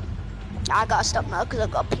 I gotta stop now because I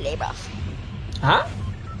gotta play, bro. Huh?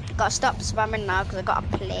 Gotta stop spamming now because I gotta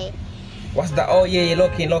play. What's that? Oh yeah,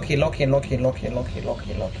 lock in. Alright,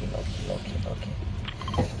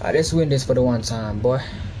 let's win this for the one time, boy.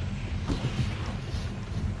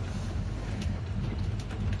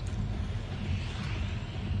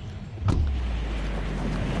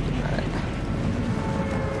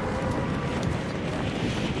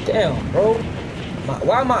 Damn, bro.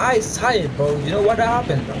 Why are my eyes tired, bro? You know what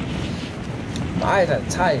happened, bro? My eyes are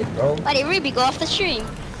tired, bro. Why did Ruby go off the stream?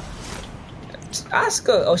 Ask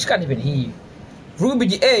her. Oh, she can't even hear you.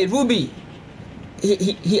 Ruby, hey, Ruby.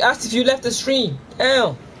 He asked if you left the stream.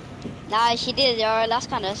 Damn. Nah, she did, yo. That's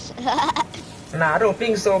kind of... Nah, I don't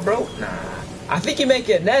think so, bro. Nah. I think you make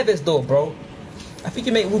it nervous, though, bro. I think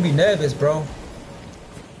you make Ruby nervous, bro.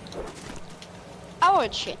 How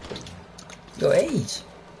old is she? Your age.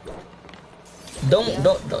 Don't.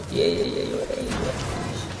 Yeah, your age.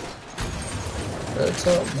 What's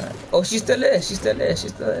up, man? Oh, she's still there. She's still there.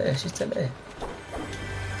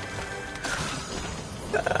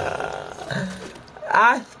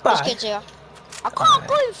 High five. Let's get to her. I can't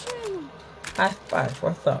go through. High five.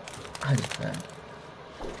 What's up? I just, man.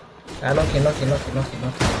 Lucky.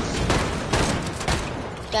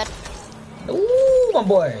 Dead. Ooh, my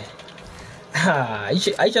boy. Are you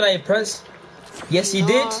trying to impress? Yes, he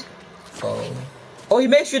did. Oh, he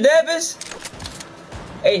makes you nervous?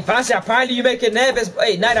 Hey, Fancy, apparently you make it nervous.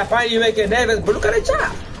 Hey, Night, apparently you make it nervous. But look at the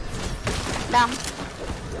chat. Damn.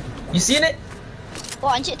 You seen it?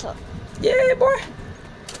 What, on TikTok? Yeah, boy.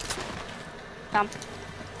 Damn.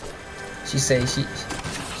 She say,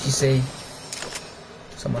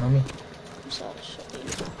 someone on me. I'm sorry.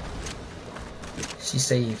 She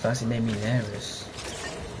say Fancy made me nervous.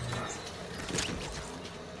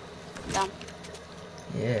 Damn.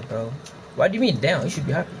 Yeah, bro. Why do you mean down? You should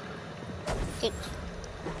be happy. Good.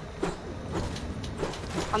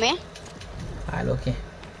 I'm here. Alright, okay.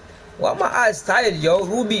 Why my eyes tired, yo?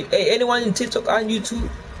 Ruby, hey, anyone in TikTok on YouTube?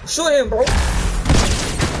 Shoot him, bro.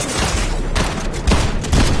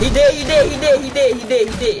 He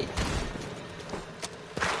dead.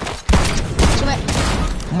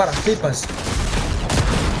 Mother flippers.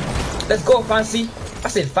 Let's go, Fancy. I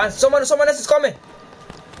said Fancy. Someone else is coming.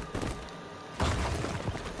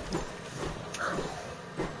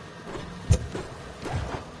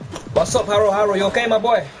 What's up, Haro? You okay, my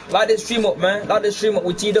boy? Lock this stream up, man. Lock this stream up.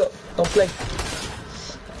 We teed up. Don't play.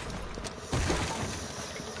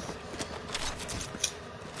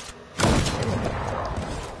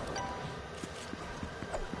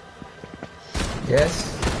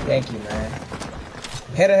 Yes. Thank you, man.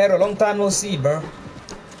 Hero. Long time no see, bro.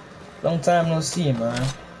 Long time no see, man.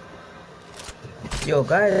 Yo,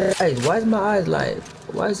 guys, why is my eyes like?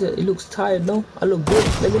 Why is it? It looks tired, no? I look good.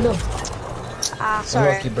 Let me know. Sorry.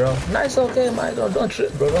 I'm lucky, bro. Nah, it's okay, man. Don't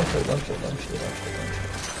trip, bro. Don't trip. Don't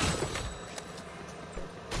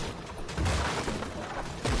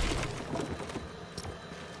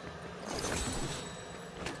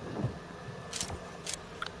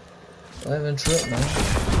even trip, man.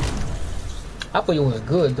 I thought you was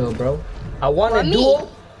good, though, bro. I wanted to duo.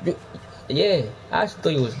 Yeah, I actually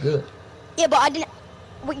thought you was good. Yeah, but I didn't.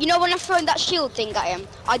 You know when I thrown that shield thing at him,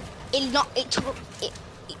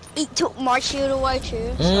 it took my shield away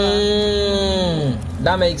too. So.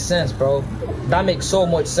 That makes sense, bro. That makes so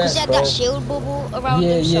much sense, bro. Because he had that shield bubble around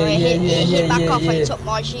him, so it hit back off and it took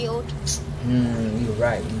my shield. You're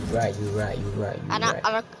right. And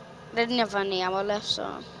I didn't have any ammo left,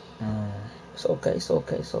 so. It's okay, bro.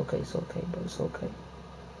 It's okay.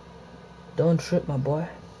 Don't trip, my boy.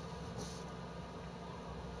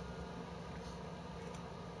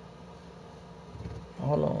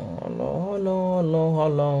 Hold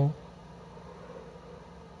on.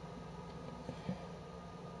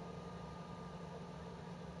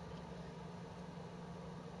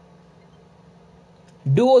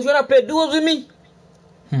 Duos, you wanna play duos with me?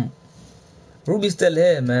 Ruby's still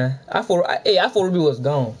here, man. I thought Ruby was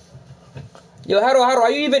gone. Yo, Haro,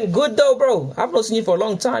 are you even good though, bro? I've not seen you for a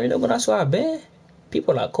long time. You know, when that's why I've been.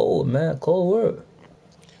 People are cold, man. Cold word.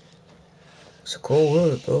 It's a cold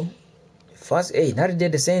word, bro. First, Natty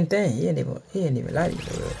did the same thing. He ain't even like you,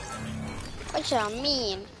 bro. What you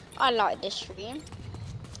mean? I like this stream.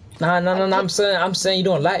 Nah. I'm saying you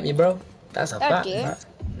don't like me, bro. That's a fact. Nah,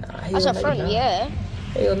 that's a friend, yeah.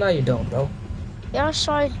 Hell no, you don't, bro. Yes,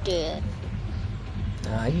 I did.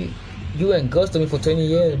 Nah, you ain't ghosted me for 20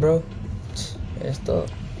 years, bro. Messed up.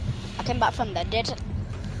 I came back from the dead.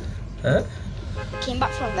 Huh? Came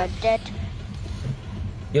back from the dead.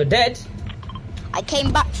 You're dead? I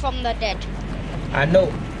came back from the dead. I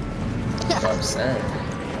know. That's what I'm saying.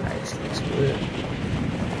 It's good.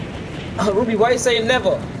 Ruby, why you saying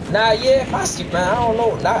never? Nah, yeah, Fancy, man. I don't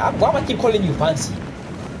know. Nah, why am I keep calling you Fancy?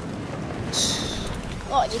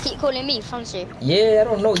 What, you keep calling me Fancy? Yeah, I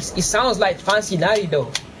don't know. It sounds like Fancy Natty,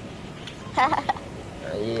 though.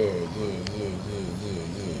 Yeah.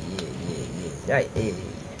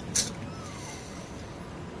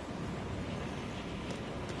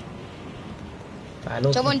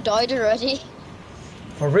 Someone died already.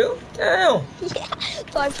 For real? Damn. Yeah,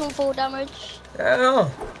 5 from 4 damage. Damn.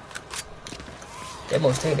 They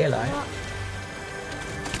must take their life.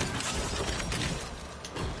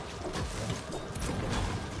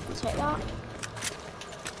 that.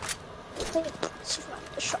 Let's find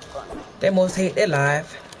the shotgun. They must hate their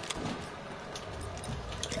life.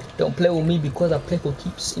 Don't play with me because I play for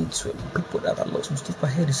keeps into people that I lost some stuff I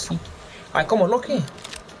had to see. Alright, come on, lock in.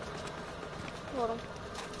 Hold on.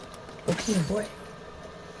 Lock in, boy.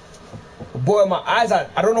 Boy, my eyes are,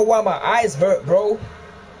 I don't know why my eyes hurt, bro.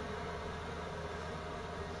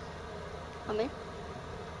 Come in.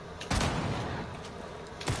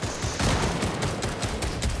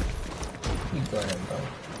 Keep going, bro.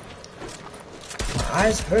 My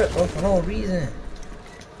eyes hurt, bro, for no reason.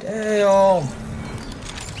 Damn.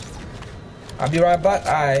 I'll be right back.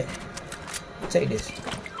 Alright. Take this.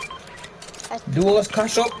 Duos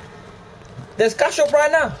cash up. There's cash up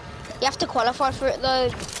right now. You have to qualify for it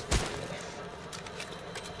though.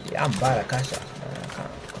 Yeah, I'm bad at cash up, man. I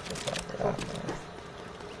can't qualify for that, man.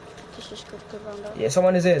 This is good round up. Yeah,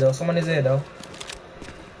 someone is here though. Someone is here though.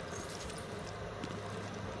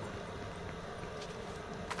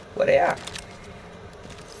 Where they at?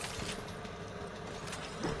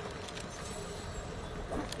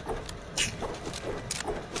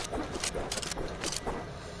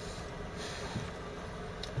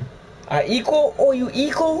 Equal? Oh, you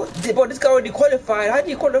equal? But this guy already qualified. How do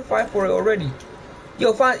you qualify for it already?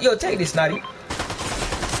 Yo, fine. Yo, take this, Natty.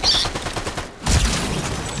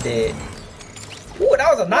 Dead. Ooh,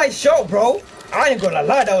 that was a nice show, bro. I ain't gonna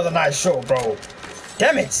lie, that was a nice show, bro.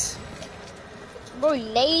 Damn it. Bro, you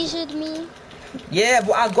lasered me. Yeah,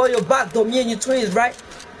 but I got your back though. Me and your twins, right?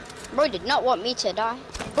 Bro did not want me to die.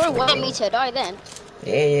 Bro wanted me to die then.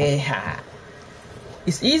 Yeah.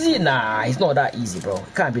 It's easy? Nah, it's not that easy, bro.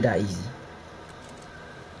 It can't be that easy.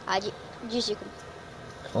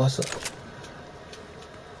 What's up?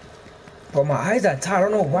 But my eyes are tired. I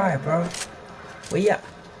don't know why, bro. Where you at?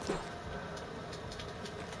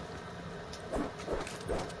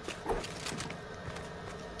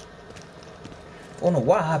 I don't know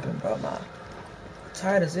what happened, bro, man.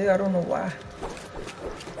 Tired as hell. I don't know why.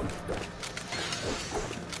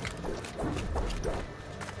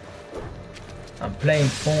 I'm playing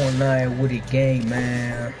Fortnite with the gang,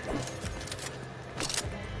 man.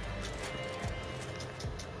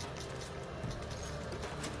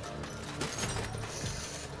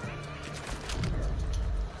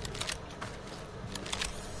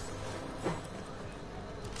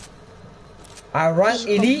 I rank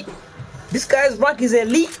elite. This guy's rank is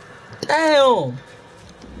elite. Damn.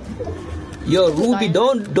 Yo, Ruby,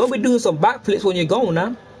 don't be doing some backflips when you're going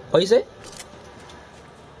now. What you say?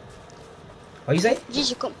 What you say?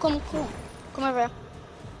 Gigi, come over here.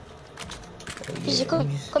 Gigi, come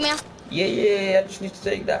here. Yeah, I just need to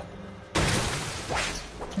take that.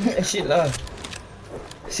 Shit, love.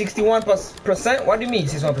 61%? What do you mean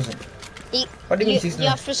 61%? What do you mean 61%? You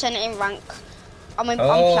have percent in rank. I'm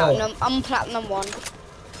platinum. I'm platinum 1.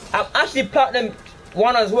 I'm actually platinum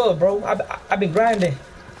 1 as well, bro. I've been grinding.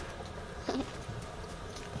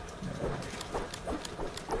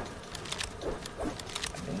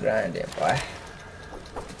 Grinding, boy.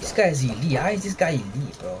 This guy's elite. How is this guy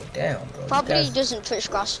elite, bro? Damn, bro. Probably doesn't Twitch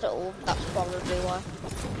grass at all. That's probably why.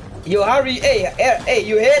 Yo, Harry, hey,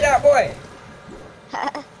 you hear that, boy?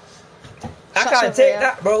 I can't take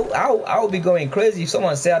that, bro. I would be going crazy if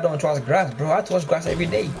someone said I don't trust grass, bro. I touch grass every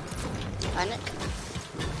day. Panic.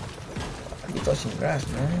 You touching grass,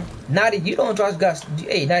 man? Natty, you don't trust grass.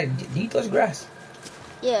 Hey, Natty, do you touch grass?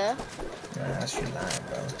 Yeah. Nah, that's your line,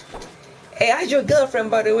 bro. Hey, how's your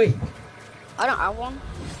girlfriend, by the way? I don't have one.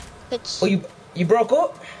 It's... Oh, you broke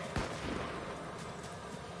up?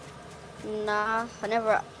 Nah, I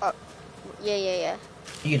never... Yeah.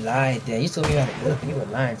 You lied then. You told me you had a girlfriend. You were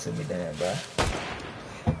lying to me then, bro.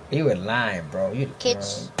 You were lying, bro.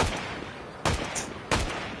 Kids.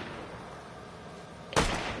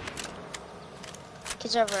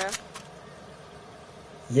 Kids over here.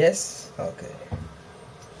 Yes? Okay.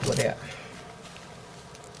 What they at?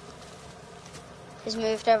 He's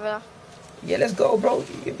moved over there. Yeah, let's go, bro.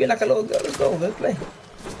 You feel like a little girl. Let's go. Let's play.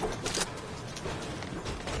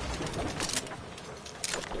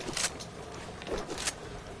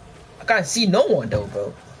 I can't see no one though,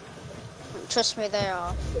 bro. Trust me, they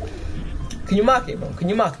are. Can you mark it, bro? Can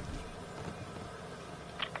you mark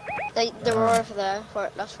it? They were over there.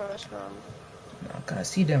 That's where it's from. No, I can't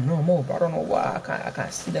see them no more, bro. I don't know why. I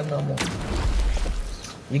can't see them no more.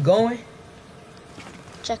 You going?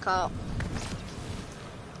 Check out.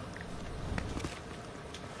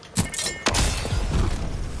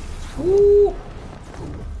 Woo!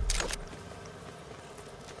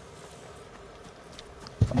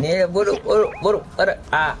 Yeah, what He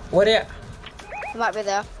might be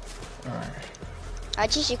there. Alright.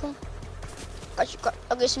 Gigi, come.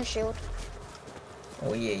 I'll get some shield.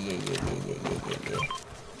 Oh yeah.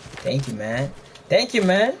 Thank you, man. Thank you,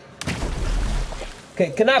 man.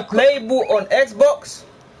 Okay, can I play Boo on Xbox?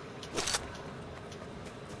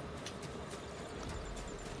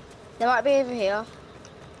 They might be over here.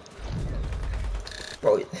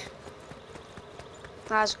 Bro.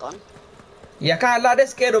 That's gone. Yeah, I can't lie, they're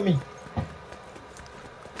scared of me.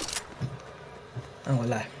 I won't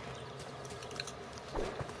lie.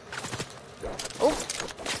 Oh,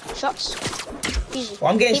 shots. Easy. Oh,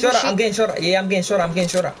 I'm getting People shot at. shoot. I'm getting shot at. Yeah, I'm getting shot at. I'm getting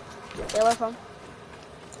shot at. Yeah, where from?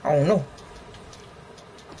 I don't know.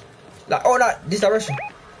 Like, oh, that this direction.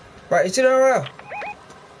 Right, you see that right there?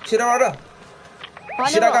 See that right there?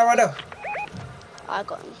 See that guy right there? I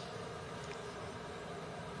got him.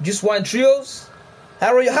 Just one trios?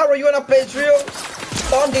 How are you wanna play trios?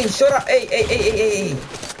 Oh, I'm getting shot at. Hey.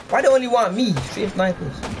 Why they only want me? 3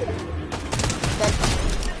 snipers.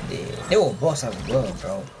 They will boss as well,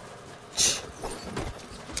 bro.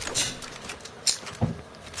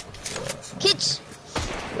 Kids!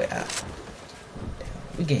 Where at?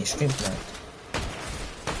 We getting stream sniped.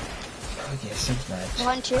 We getting stream sniped.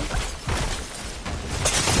 Behind you.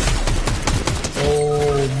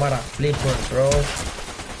 Oh, mother flipper, bro.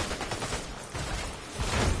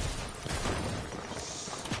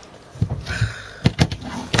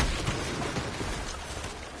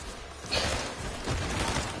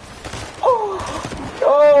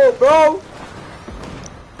 Oh, bro.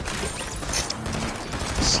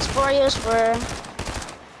 Sprayers were...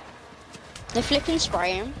 They're flipping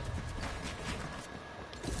spraying.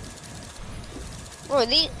 Bro,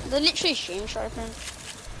 they're literally stream sharpening.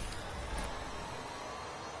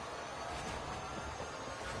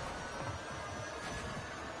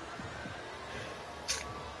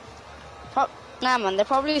 Nah, man, they're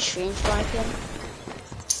probably stream sniping.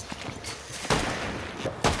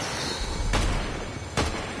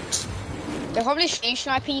 They're probably stream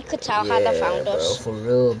sniping. You could tell how they found us.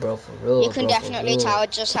 Bro, for real. You can definitely tell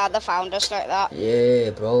just how they found us like that. Yeah,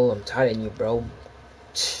 bro, I'm telling you, bro.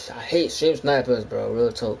 I hate stream snipers, bro.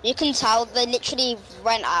 Real talk. You can tell they literally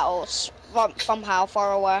went at us from how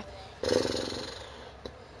far away.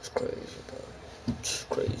 It's crazy, bro. It's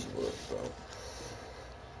crazy work, bro.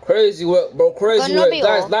 Crazy work, bro. Crazy work.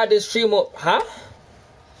 Guys, like this stream up. Huh?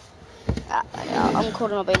 I'm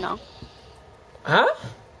calling lobby now. Huh?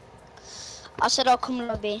 I said I'll come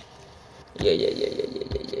lobby. Yeah.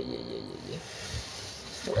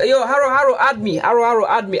 Yo, Haro, add me. Haro,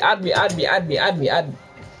 add me.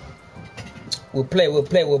 We'll play.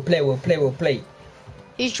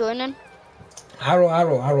 Who's joining? Haro.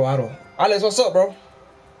 Alex, what's up, bro?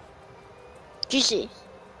 GC.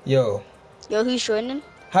 Yo, who's joining?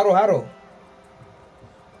 Haro.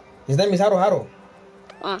 His name is Haro.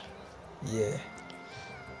 Yeah.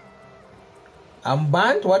 I'm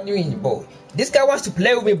banned? What do you mean, bro? This guy wants to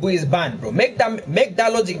play with me, but he's banned, bro. Make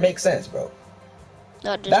that logic make sense, bro.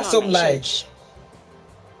 That's some like.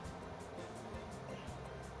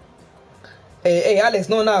 Hey, Alex,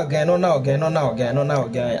 no now again.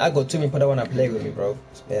 I got 2 people that wanna play with me, bro.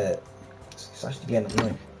 Yeah, it's actually getting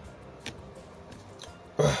annoying.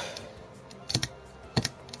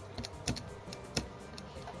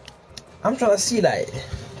 I'm trying to see like.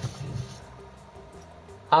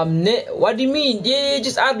 What do you mean? Yeah,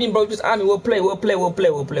 just add me, bro. Just add me. We'll play.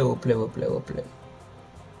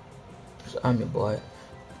 Just add me, boy.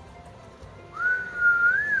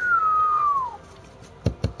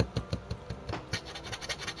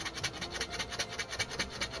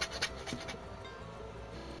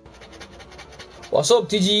 What's up,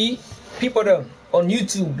 TG? People on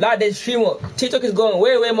YouTube, like that stream up. TikTok is going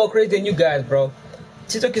way more crazy than you guys, bro.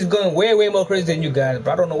 TikTok is going way more crazy than you guys,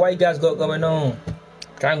 bro. I don't know why you guys got going on.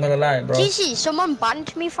 I'm gonna lie, bro. GC, someone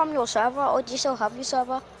banned me from your server, or do you still have your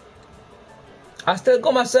server? I still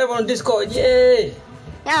got my server on Discord, yeah.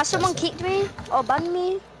 Yeah, someone kicked me or banned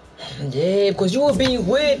me. Yeah, because you were being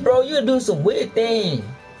weird, bro. You were doing some weird thing.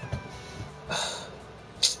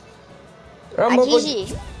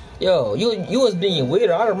 GC. Yo, you was being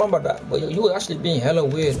weird. I remember that, but you were actually being hella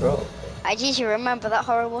weird, bro. GC, remember that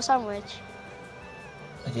horrible sandwich?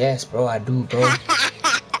 Yes, bro, I do, bro.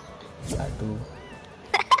 I do.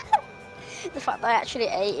 The fact that I actually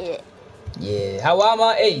ate it. Yeah, how am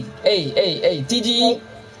I? Hey, TG.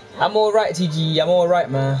 I'm alright, TG. I'm alright,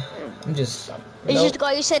 man. I'm just. It's just the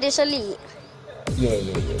guy who said it's elite. Yeah.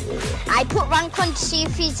 I put rank on to see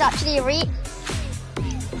if he's actually elite.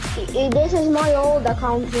 This is my old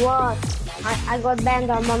account. What? I got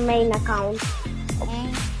banned on my main account.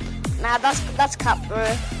 Nah, that's cap, bro.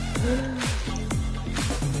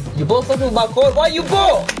 You both talking about code? Why you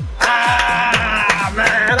bought? Ah,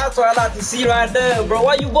 man, that's what I like to see right there, bro.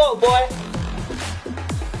 Why you bought, boy?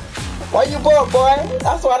 Why you broke, boy?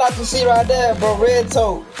 That's what I like to see right there, bro. Red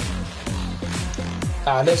toe.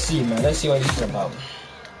 Let's see, man. Let's see what he's about.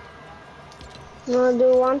 Do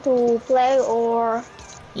you want to play or?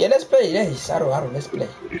 Yeah, let's play. Yes, I don't. Let's play.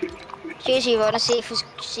 Seriously, wanna see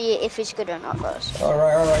if it's good or not first. All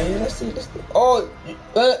right. Yeah, let's see. Oh,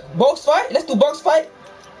 box fight. Let's do box fight.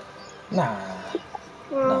 Nah.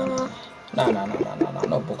 No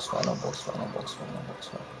box fight.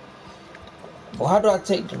 But how do I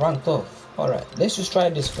take the rank off? All right, let's just try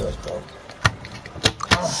this first, bro.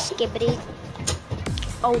 Skibbity.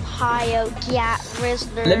 Ohio, Gat,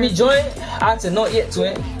 Rizzler. Let me join. I said not yet,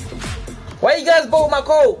 twin. Why you guys vote my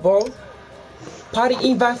code, bro? Party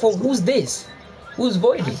invite for who's this? Who's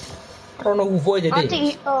voided? I don't know who voided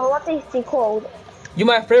is. What is the code? You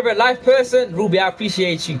my favorite live person, Ruby. I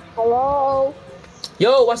appreciate you. Hello.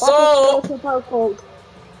 Yo, what's up? What is the support code?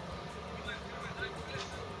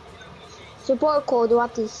 Support code.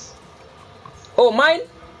 What is? Oh, mine?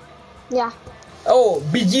 Yeah. Oh,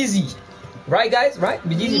 BGZ. Right, guys? Right?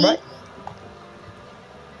 BGZ, right?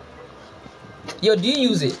 Yo, do you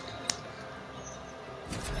use it?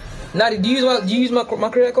 Nadi, do you use my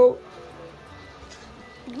creator code?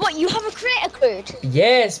 What, you have a creator code?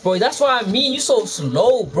 Yes, boy. That's what I mean. You so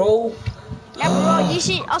slow, bro. Yeah, bro.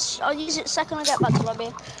 I'll use it second I get back to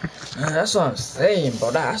lobby. That's what I'm saying, bro.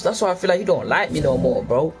 That's why I feel like you don't like me no more,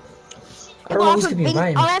 bro. I don't know who's keeping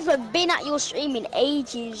inviting me. I haven't been at your stream in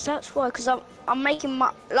ages. That's why, because I'm making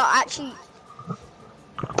my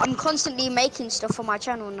I'm constantly making stuff for my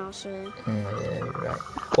channel now. So. Yeah, right.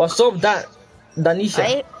 What's up, Danisha?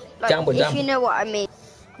 Right? Jambo. If you know what I mean.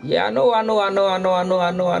 Yeah, I know.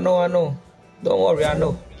 Don't worry, I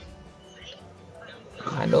know.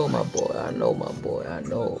 I know, my boy. I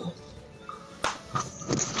know.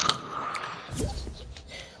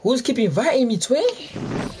 Who's keep inviting me, twin?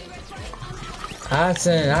 I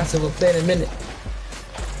said we'll play in a minute.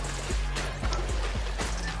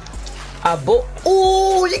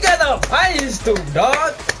 Ooh, you got the finest too,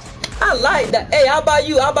 dog. I like that. Hey, how about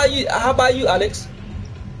you, Alex?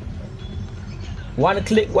 One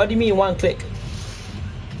click. What do you mean one click?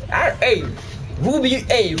 Hey, Ruby,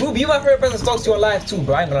 you my favorite person to talk to your life too,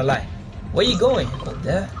 bro. I ain't gonna lie. Where you going? Oh,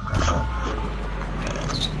 there.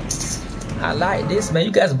 I like this, man.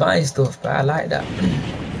 You guys buying stuff, bro. I like that.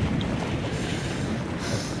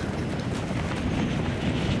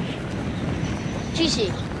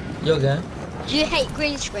 Juicy. Yo, guy. Do you hate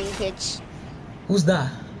green screen kids? Who's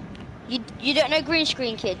that? You don't know green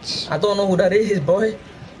screen kids? I don't know who that is, boy.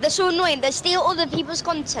 They're so annoying. They steal other people's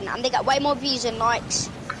content and they get way more views and likes.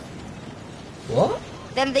 What?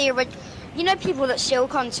 Than the original. You know people that steal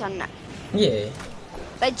content? Yeah.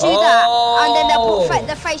 They do that and then they'll put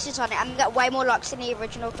their faces on it and get way more likes than the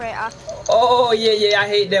original creator. Oh, yeah. I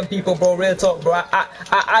hate them people, bro. Real talk, bro. I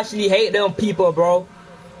actually hate them people, bro.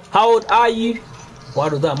 How old are you?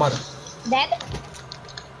 What does that matter? That.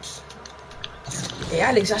 Hey,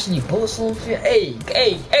 Alex actually bought something. Hey,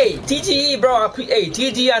 TGE, bro. Hey,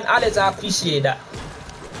 TGE and Alex, I appreciate that.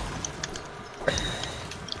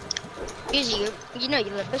 Easy, you know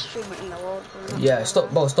you're the best streamer in the world. Bro. Yeah,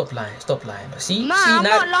 stop lying. But see, I'm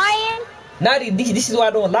not lying. Nadi, this is what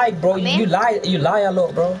I don't like, bro. You lie a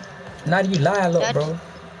lot, bro. Nadi, you lie a lot, bro.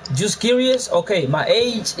 Just curious. Okay, my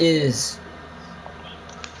age is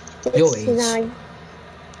your age.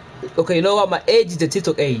 Okay, you know what? My age is the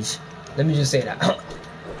TikTok age. Let me just say that.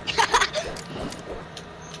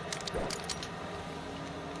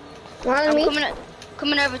 I'm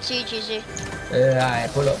coming over to you, Gizzy.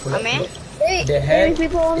 Alright, pull up. Hey, the head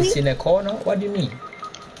people is in the corner. What do you mean?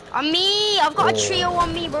 On me, I've got a trio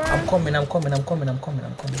on me, bro. I'm coming. It's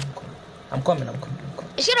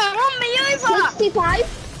gonna run me over. 65.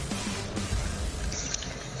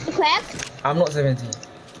 Correct. I'm not 17.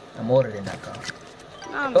 I'm older than that, girl.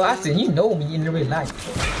 Oh, Oh, Austin, you know me in real life.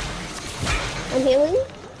 I'm healing.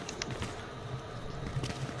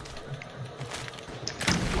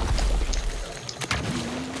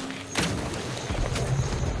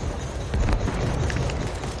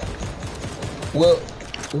 Well,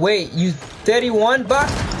 wait, you 31 back?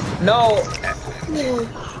 No.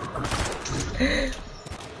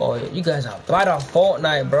 Oh, you guys are bad at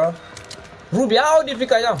Fortnite, bro. Ruby, how old do you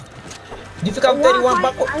think I am? Do you think I'm 31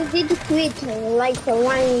 back? I did quit like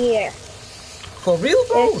 1 year. For real,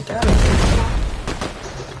 bro? Yes.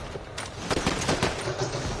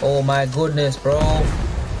 Oh my goodness, bro.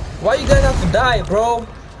 Why you guys have to die, bro?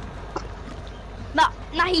 Nah,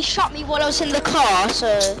 he shot me while I was in the car, so...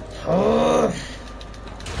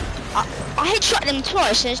 I headshot him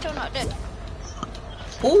twice and he's still not dead.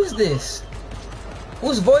 Who's this?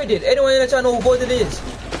 Who's voided? Anyone in the channel who voided is?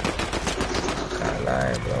 Can't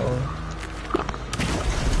lie, bro.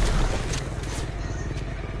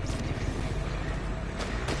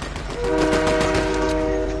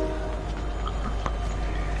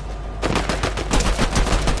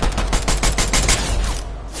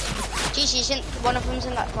 One of them's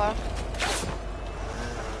in that car.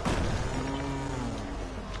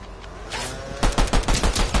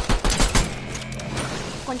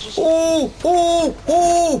 Punches. Ooh, ooh,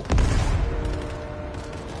 ooh.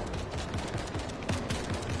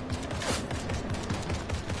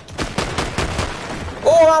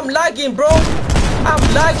 Oh, I'm lagging, bro.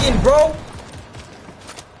 I'm lagging, bro.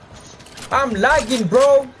 I'm lagging,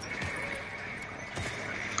 bro.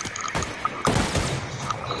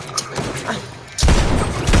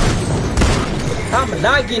 I'm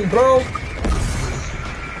lagging, bro.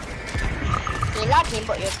 You're lagging,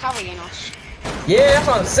 but you're carrying us. Yeah, that's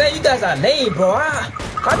what I'm saying. You guys are lame, bro.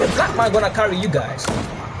 How the black man gonna carry you guys?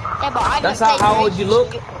 Yeah, but I That's don't play how old you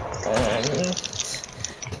look. races.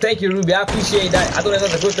 Thank you, Ruby. I appreciate that. I don't know if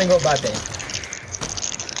that's a good thing or a bad thing.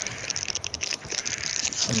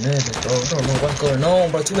 I'm nervous, bro. I don't know what's going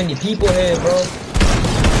on, bro. Too many people here, bro.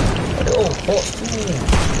 Oh, boss,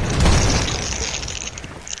 too.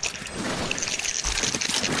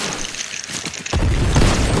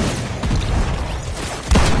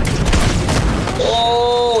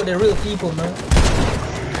 Oh, they're real people, man.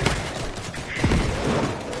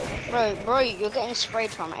 Bro, you're getting sprayed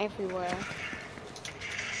from everywhere.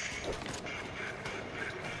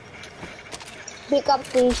 Pick up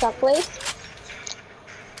the shockwave.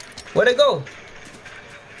 Where'd they go?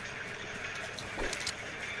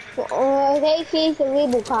 They chase the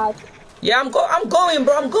Reebok card. Yeah, I'm going,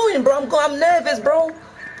 bro. I'm nervous, bro.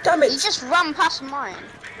 Damn You it. just run past mine.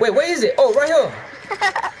 Wait, where is it? Oh, right here.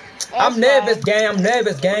 I'm nervous, gang. I'm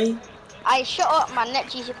nervous, gang. I shut up, man. Let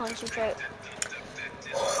Jesus concentrate.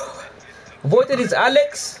 Voted is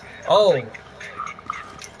Alex. Oh.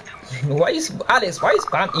 Alex, why is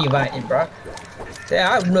spam inviting, bro? Say,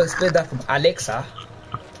 I have not expected that from Alexa.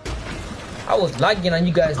 I was lagging and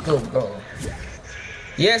you guys go, bro.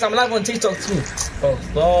 Yes, I'm live on TikTok too. Oh,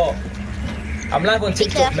 stop. I'm live on Be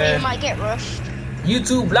TikTok, careful, man. you might get rushed.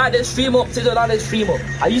 YouTube, live the stream up. TikTok, live the stream up.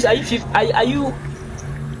 Are you?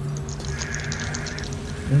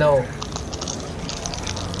 No.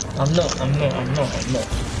 I'm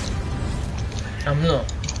not.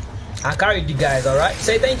 I carried you guys, alright?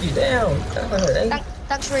 Say thank you. Damn.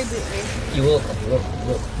 Thanks for rebooting me. You're welcome.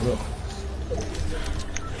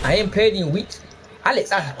 I ain't played in weeks.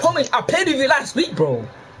 Alex, I promise I played with you last week, bro.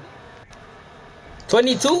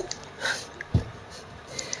 22?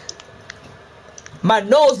 My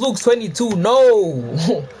nose looks 22.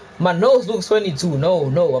 No. My nose looks 22. No,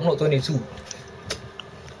 I'm not 22.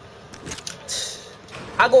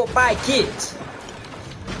 I got 5 kids.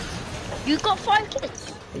 You got 5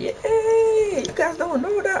 kids? Yeah, you guys don't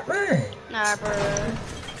know that, man. Nah, bro.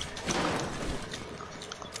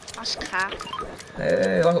 That's cap.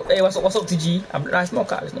 Hey, what's up, TG? It's not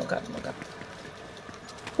cap.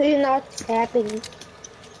 So you're not happy.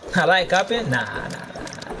 I like capping? Nah.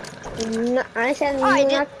 No, I said you're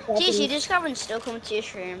Alright, not TC, happy. does Gavin still come to your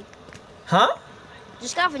stream? Huh?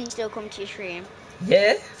 Does Gavin still come to your stream?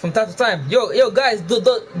 Yeah, from time to time. Yo, guys,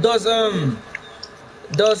 does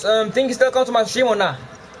things still come to my stream or not?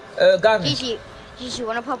 Gavin. TC,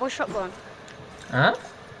 want a purple shotgun? Huh?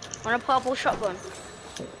 Want a purple shotgun?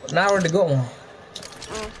 Now I already got one.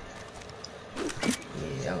 Oh.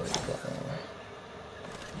 Yeah, I already got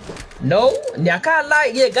one. No, I can't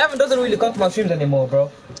lie. Yeah, Gavin doesn't really come to my streams anymore,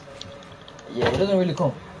 bro. Yeah, he doesn't really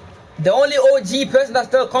come. The only OG person that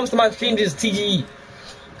still comes to my streams is TGE.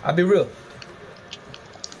 I'll be real.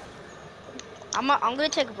 I'm gonna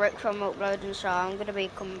take a break from uploading, so I'm gonna be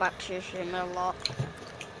coming back to your stream a lot.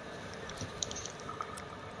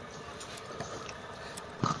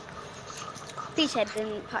 Please head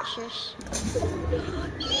in patches.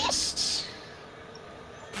 Yes!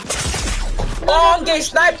 Oh, I'm getting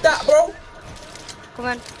sniped at, bro. Come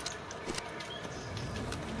on.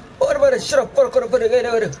 What about it? Shut up. Put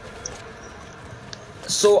it.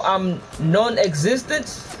 So I'm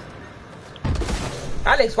non-existent?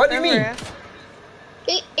 Alex, what do you mean?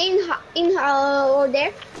 In over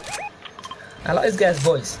there. I like this guy's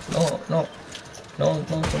voice. No, don't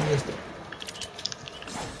waste it.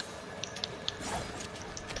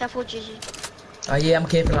 Careful, Gigi. Oh yeah, I'm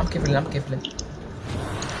careful.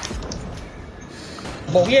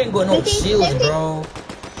 But we ain't got no shields, bro.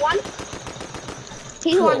 One.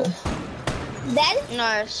 He's one. Then?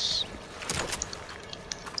 Nice.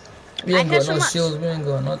 We ain't I got got no so shields, we ain't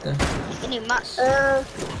got nothing. You need mats. Here.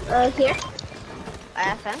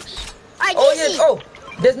 Thanks. Alright, Oh Gigi. yes, oh!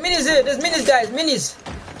 There's minis here, guys, minis!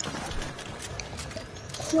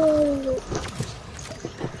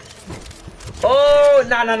 Oh,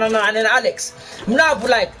 no, and then Alex. Now,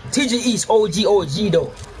 like, TGE is OG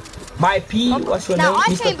though. My P, what's your name? Now,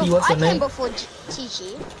 Mr. P, what's your name?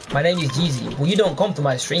 TG. My name is Jeezy. Well, you don't come to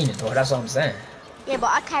my streaming, bro. That's what I'm saying. Yeah, but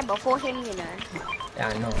I came before him, you know. Yeah,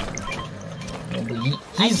 I know. But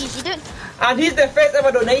and he's the first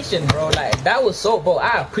ever donation, bro. Like, that was so, bro.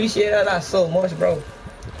 I appreciate that so much, bro.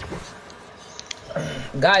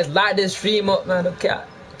 Guys, like this stream up, man. Okay.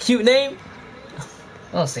 Cute name?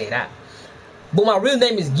 Don't say that. But my real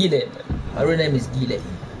name is Gile, man. My real name is Gile.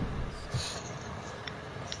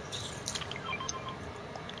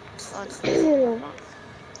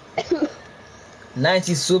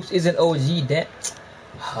 90 Soups isn't OG, that.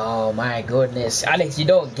 Oh my goodness. Alex, you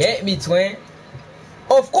don't get me, twin.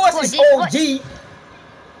 Of course it's OG.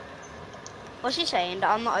 What's she saying? That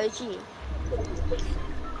I'm not OG?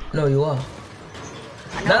 No, you are.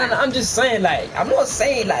 No, I'm just saying, like, I'm not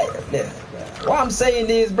saying, like, what I'm saying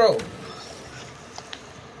is, bro.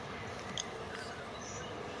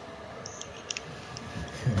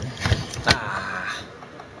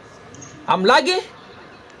 I'm lagging?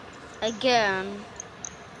 Again.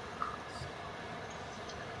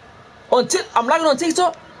 I'm lagging on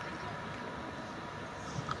TikTok?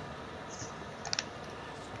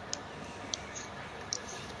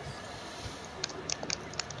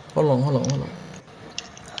 Hold on.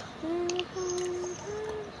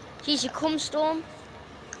 Jeez, you come, Storm.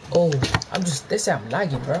 Oh, they say I'm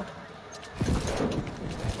lagging, bro.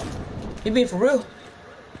 You being for real?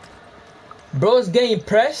 Bro's getting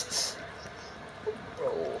pressed?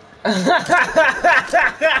 Hey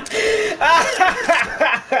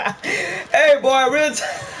boy, real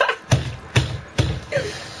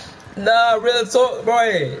nah, real talk,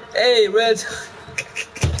 boy. Hey, real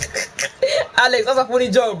Alex, that's a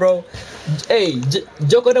funny joke, bro. Hey,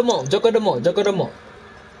 joke of the month.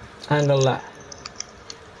 I ain't gonna lie.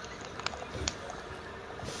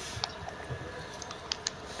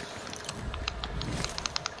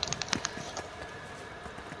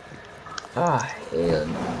 Ah, hell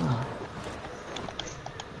no.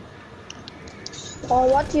 Or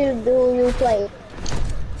what do you play?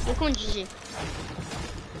 You come, Gigi.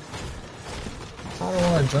 I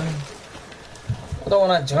don't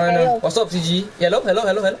wanna join. Hello. What's up, TG? Hello.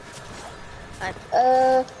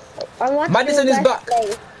 On what Madison is back.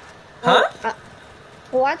 Play? Huh?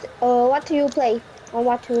 What do you play? On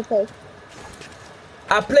what do you play?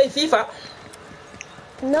 I play FIFA.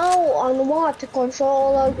 No, on what?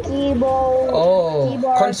 Controller, keyboard. Oh,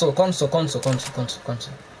 keyboard. Console.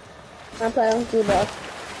 I play on keyboard.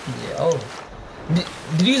 Yeah. Oh.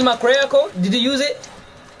 Did you use my career code? Did you use it?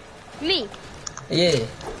 Me? Yeah.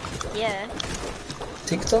 Yeah.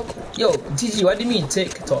 TikTok? Yo, TG, what do you mean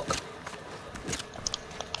TikTok?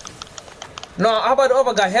 No, how about the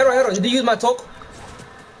other guy? Hero, did you use my talk?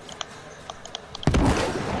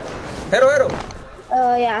 Hero.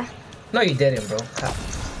 Yeah. No, you didn't, bro.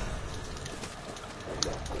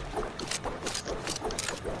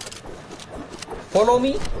 Follow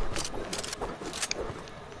me?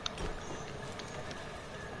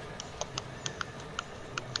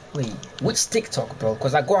 Wait, which TikTok, bro?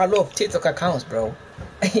 Because I got a lot of TikTok accounts, bro.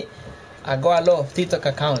 I got a lot of TikTok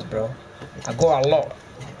accounts, bro. I got a lot.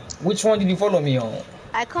 Which one did you follow me on?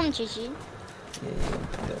 I come, Gigi.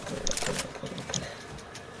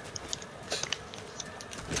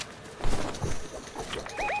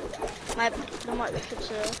 There might be a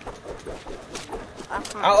picture.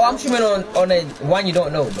 I'm streaming on the one you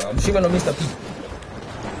don't know, bro. I'm streaming on Mr. P.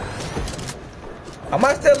 Am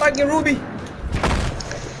I still lagging, Ruby?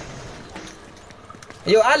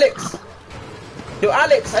 Yo, Alex,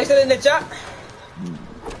 are you still in the chat?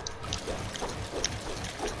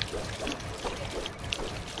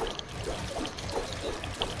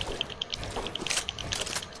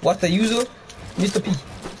 What's the user? Mr. P.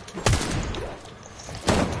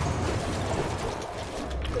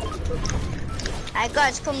 Alright,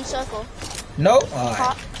 guys, come in circle. No?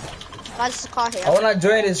 Alright. Guys, the car here. I wanna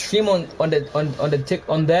join the stream on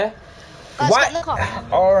there. Guys, Why? get in the car.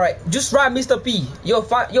 Alright, just write Mr. P. Yo,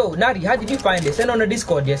 Nadi, how did you find it? Send on the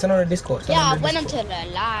Discord, yeah. Send on the Discord. I went onto the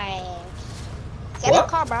live. Get in the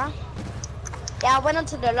car, bro. Yeah, I went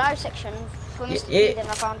onto the live section for Mr. P, then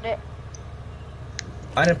I found it.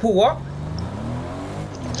 And then put what?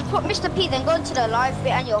 Just put Mr. P, then go into the live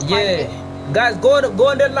bit and you'll find it. Guys, go on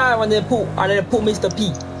the live and then put Mr.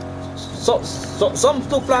 P. So some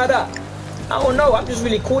stuff like that. I don't know. I'm just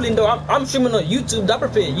really cooling though. I'm streaming on YouTube. I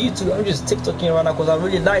prefer YouTube. I'm just TikToking right now because I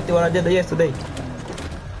really liked it when I did it yesterday.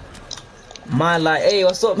 Man, like, hey,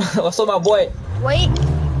 what's up? What's up, my boy? Wait.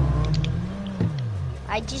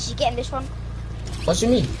 Did you get in this one? What you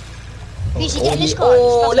mean? Did you get in this car?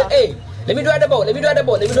 Oh, let me drive the boat.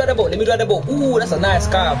 Ooh, that's a nice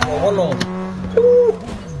car, bro. Hold on. Ooh.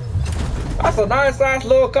 That's a nice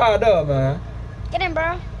little car there, man. Get in,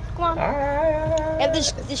 bro. Come on. Alright. If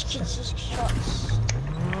this kid's just shots.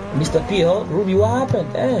 Mr. P, huh? Ruby, what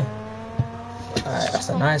happened? Damn. Alright, that's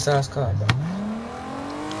a nice ass car, bro.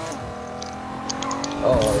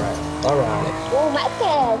 Oh, alright. Oh, my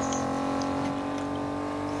kids.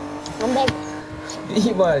 I'm back.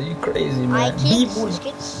 Man, you crazy, man. Kids.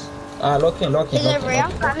 Lock in. He's over here.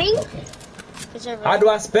 Coming? He's over How here. do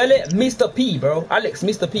I spell it? Mr. P, bro. Alex,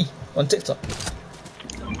 Mr. P on TikTok.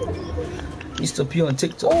 Mr. P on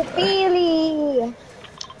TikTok. Oh, Billy.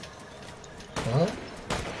 What?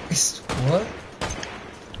 What?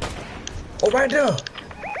 Oh, right there.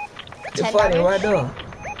 They're fighting right there.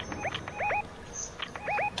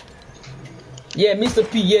 Yeah, Mr.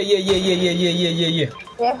 P. Yeah.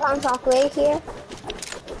 There's some chocolate here.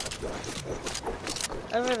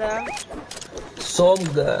 Over there. Some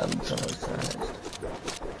gum.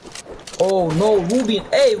 Oh no, Ruby.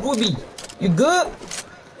 Hey, Ruby. You good?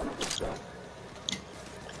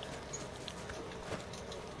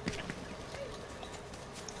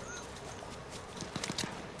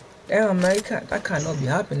 Damn, man, that cannot be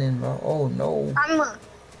happening, bro. Oh no.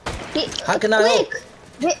 How can I help?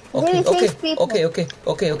 Okay.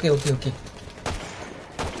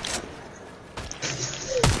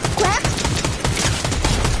 Crack.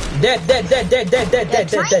 Dead.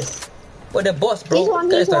 What the boss, bro?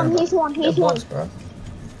 He's one. Boss, bro.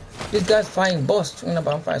 This guy's fighting boss. Talking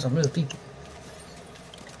about I'm fighting some real people.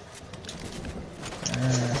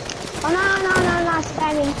 Oh no.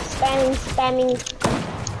 Spamming.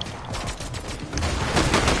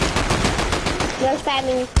 You're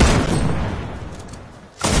spamming.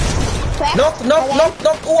 Crack. Knock.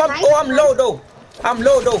 Oh, I'm low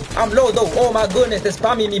though. Oh my goodness, they're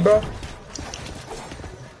spamming me, bro.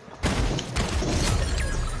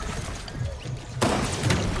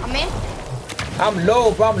 I'm in. I'm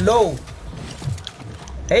low.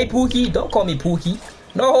 Hey Pookie, don't call me Pookie.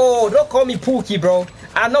 No, don't call me Pookie, bro.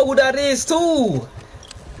 I know who that is too.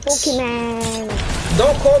 Pokemon.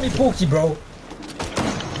 Don't call me Pookie, bro.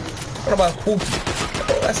 What about Pookie?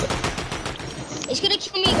 Oh, that's a... It's gonna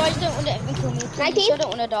kill me, guys. Don't want to even kill me. Please. I don't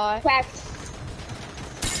want to die. Cracked.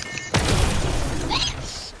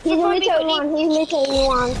 He's literally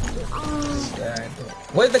one.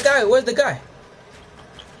 Where's the guy?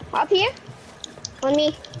 Up here? On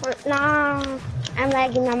me. No. I'm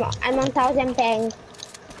lagging. I'm on 1000 ping.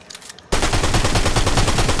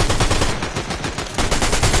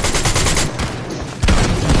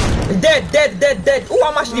 Dead. Oh,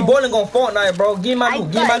 I'm actually balling on Fortnite, bro. Give me my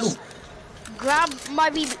loot. Grab my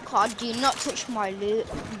BB card. Do not touch my loot.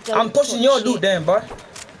 I'm touching your loot then, bro.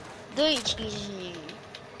 Don't cheese me.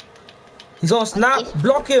 He's on snap. Okay.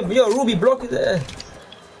 Block him. Yo, Ruby, block it there.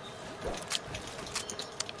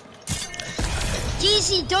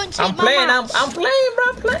 GC, don't take I'm playing, bro. I'm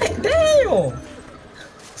playing. Damn.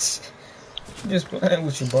 I'm just playing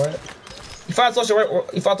with you, boy. If I touch it,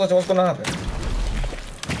 what's gonna happen?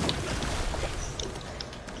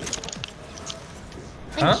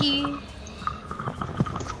 Thank you.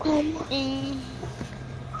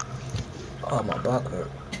 Oh, my back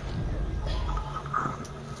hurt.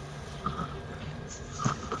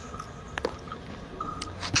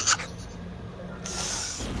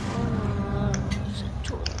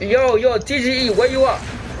 Yo, TGE, where you at?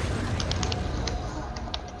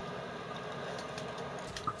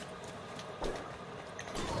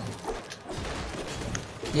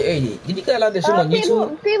 Yeah, hey, did you guys like this on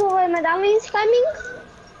YouTube? People with medallions coming?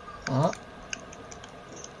 Huh?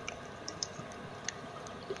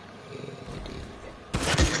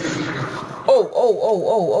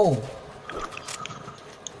 Oh.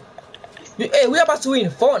 Hey, we about to win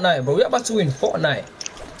Fortnite, bro.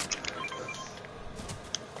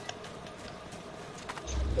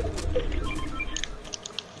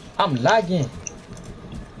 I'm lagging.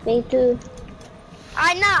 Me too.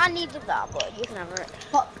 I know I needed that, but you can have it.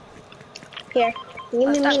 Here, give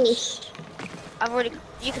me minis.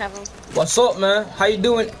 You can have them. What's up, man? How you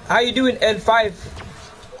doing, L5?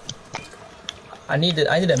 I need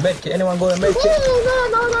a med kit. Anyone got a med kit?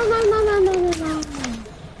 No.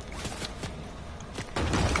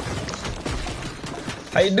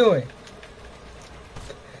 How you doing?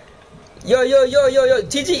 Yo,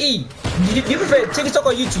 TGE. Do you prefer TikTok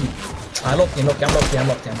or YouTube? I'm locked.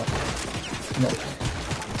 No.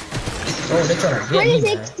 Oh, they're trying to get me,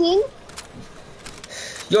 2016. man.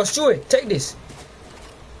 Yo, Stuart, take this.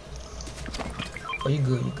 Oh, you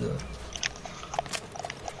good.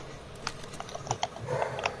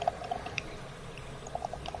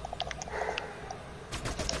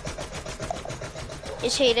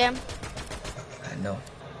 Just hit him. I know.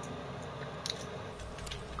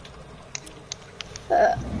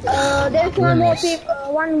 There's one more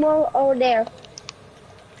people, one more over there.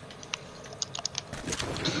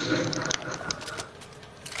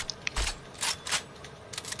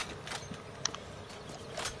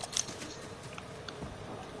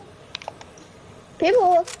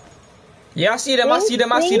 People. Yeah, I see them. I see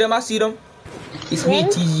them. I see them. I see them. It's me,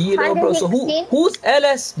 TG, though, bro. So who's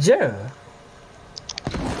LS Jer?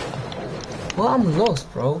 Well, I'm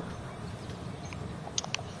lost, bro.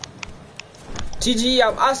 TG,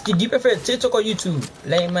 I'm asking, do you prefer TikTok or YouTube?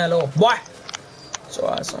 Lame man, little boy. So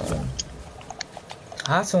I saw him.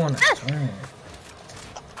 I saw him.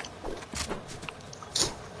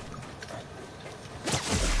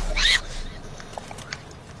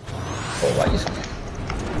 Oh, why you?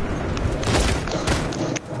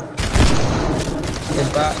 It's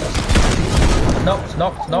back. No.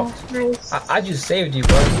 Nice. I just saved you,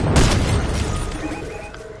 bro.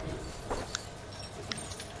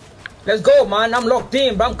 Let's go, man. I'm locked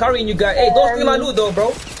in, bro. I'm carrying you guys. Hey, don't steal my loot, though,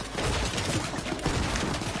 bro.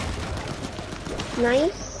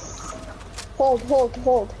 Nice. Hold.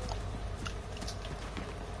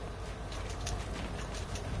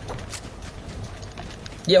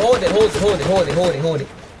 Yeah, hold it.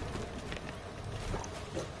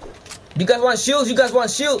 You guys want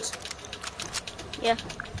shields? Yeah.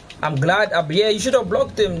 I'm glad. Yeah, you should have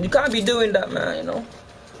blocked him. You can't be doing that, man, you know.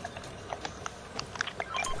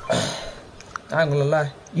 I ain't gonna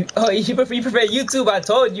lie. You prefer YouTube, I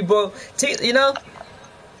told you, bro. You know?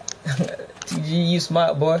 TG, you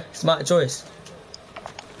smart, boy. Smart choice.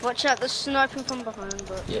 Watch out, there's sniping from behind,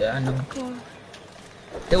 but... Yeah, I know. Cool.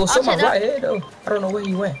 There was someone right here, though. I don't know where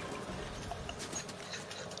he went.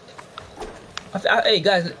 Hey,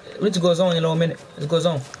 guys, we need to go zone in a little minute. Let's go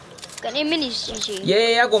zone. Got any minis, GG?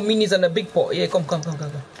 Yeah, I got minis and a big pot. Yeah, come. I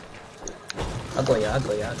got ya.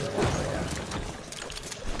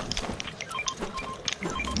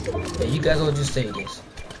 Yeah, you guys all just say this.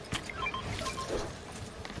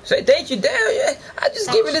 Say thank you, damn, yeah. I just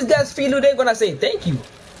giving this guy's feel who they gonna say thank you.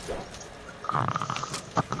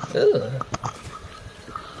 Ugh.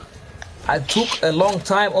 I took a long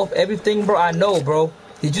time off everything, bro. I know, bro.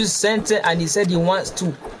 He just sent it and he said he wants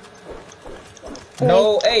to.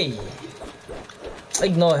 No, hey.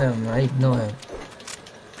 Ignore him, man. Ignore him.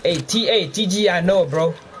 Hey, TG, I know,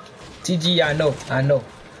 bro. TG, I know.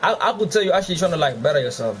 I could tell you actually trying to like better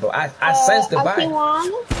yourself, bro. I sense the vibe.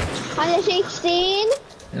 116.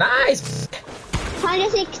 Nice.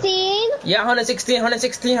 116. Yeah, 116.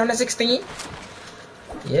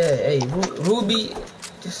 Yeah, hey, Ruby,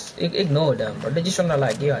 just ignore them, bro. They're just trying to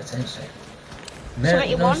like give attention. Man,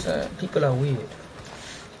 you know what I'm saying? People are weird.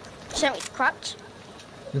 70 cracked.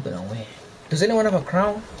 People are weird. Does anyone have a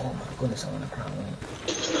crown? Oh my goodness, I want a crown.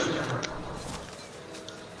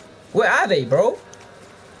 Where are they, bro?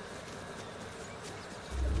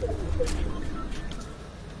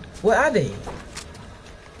 Where are they?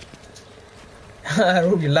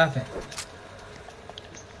 Ruby laughing.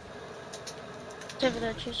 Over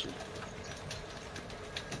there, Trisha.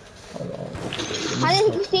 Hold on.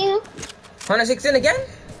 116. 116 again?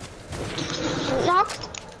 Knocked.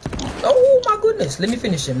 Oh my goodness. Let me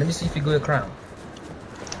finish him. Let me see if he got a crown.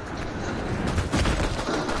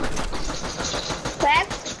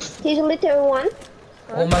 Cracked. He's a little one.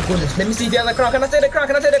 Oh my goodness. Let me see if he has a crown. Can I say the crown?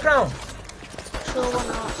 Sure, why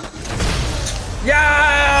not?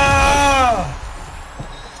 Yeah!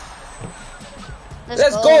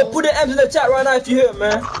 Let's go. Put the M's in the chat right now if you hear,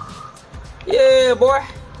 man. Yeah, boy.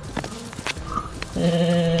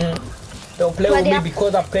 Don't play with me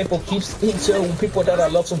because that paper keeps hitting people that I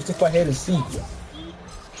love some stuff I had to see.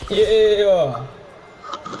 Yeah.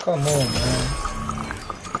 Come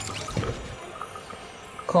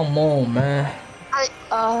on, man.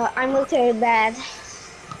 I'm literally bad.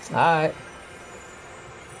 Alright.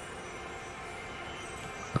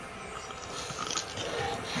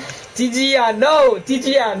 TG, I know.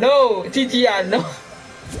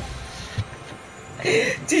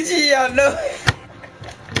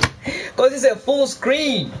 Cause it's a full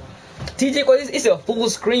screen. TG, cause it's a full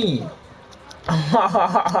screen.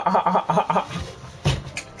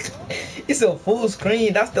 It's a full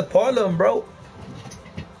screen. That's the problem, bro.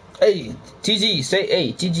 Hey, TG,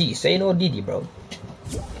 say no Diddy, bro.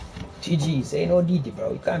 TG, say no Diddy,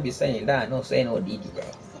 bro. You can't be saying that. No, say no Diddy, bro.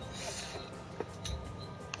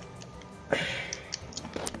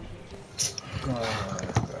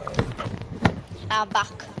 I'm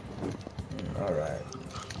back. Alright.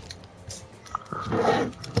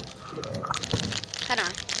 Can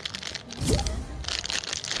I?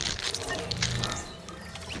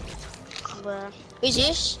 Who's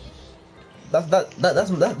this?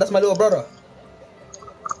 That's my little brother.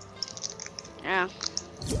 Yeah.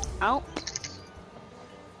 Oh.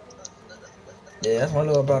 Yeah, that's my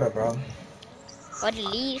little brother, bro. Why'd you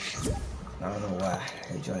leave? I don't know why.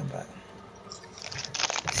 He joined back.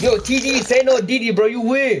 Yo, TG, say no Didi, bro. You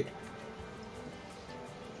weird.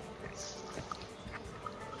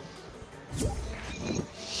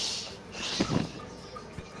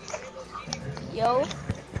 Yo.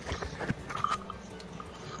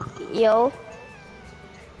 Yo.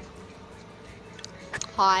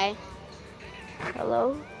 Hi.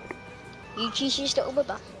 Hello. You choose to Uber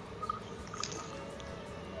back.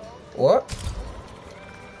 What?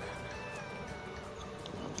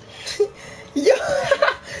 Yo,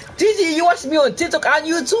 TG, you watch me on TikTok and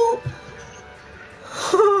YouTube?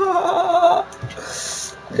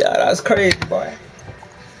 Yeah, that's crazy, boy.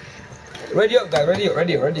 Ready up, guys. Ready up,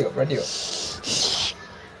 ready up, ready up, ready up.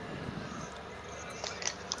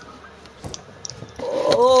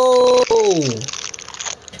 Oh!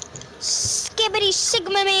 Skibbity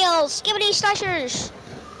Sigma meals! Skibbity slashers!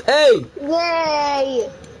 Hey! Yay!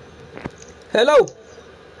 Hello!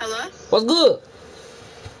 Hello? What's good?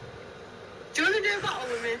 Do you want to do a battle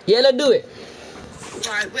with me? Yeah, let's do it.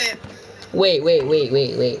 Right, wait.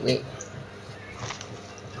 Wait.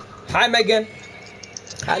 Hi, Megan.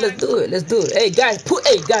 Hi, let's do it. Let's do it. Hey, guys,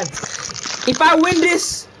 if I win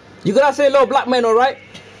this, you gotta say little black man, alright?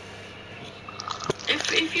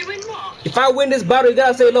 If you win what? If I win this battle, you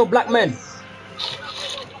gotta say little black man.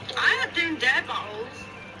 I ain't doing their battles.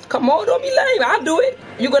 Come on, don't be lame. I'll do it.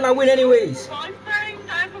 You're gonna win anyways. Boyfriend,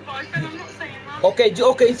 I have a boyfriend, I'm not saying that. Okay,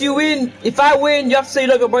 if I win, you have to say you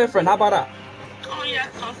love your boyfriend. How about that? Oh yeah,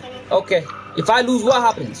 possible. Okay. If I lose, what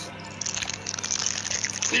happens?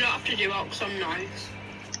 You don't have to do that because I'm nice.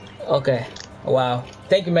 Okay. Wow.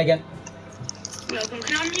 Thank you, Megan. Welcome.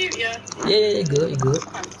 Can I mute you? Yeah, you're good.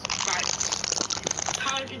 Right.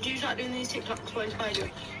 How did you start doing these TikToks? What inspired you?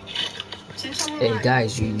 Hey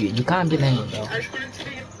guys, you can't be lame, bro. I just wanted to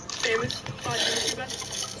be a famous YouTuber.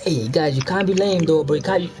 Hey guys, you can't be lame though, bro. You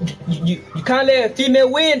can't let a female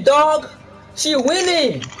win, dog. She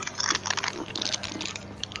winning.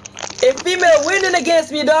 A female winning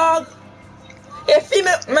against me, dog. A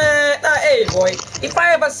female, man. Hey boy, if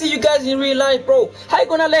I ever see you guys in real life, bro, how you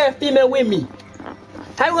gonna let a female win me?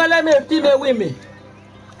 How you gonna let a female win me?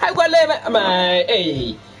 How you gonna let me, man?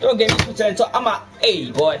 Hey, don't get me put talk. Hey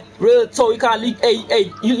boy, real talk. You can't leave.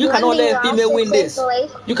 Hey, you cannot let a female win this.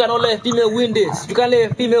 You cannot let a female win this. You can't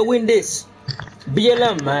let a female win this.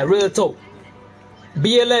 BLM, man, real talk.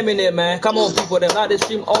 BLM in it, man. Come on, people, them not this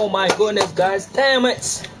stream. Oh my goodness, guys, damn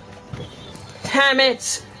it.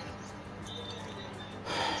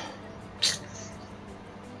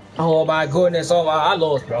 Oh my goodness, I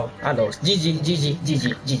lost, bro. I lost. GG.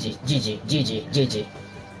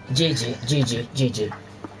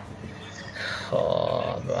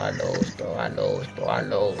 Oh,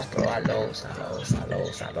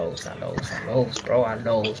 bro, I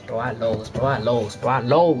lost, bro. I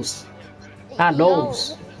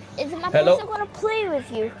lost. Is my Hello? person gonna play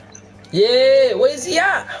with you? Yeah, where is he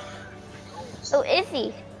at? Oh, is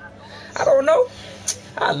he? I don't know.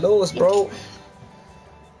 I lost, bro.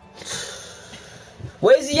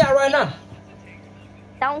 Where is he at right now?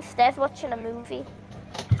 Downstairs watching a movie.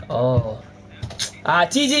 Oh.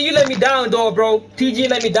 TG, you let me down, though, bro. TG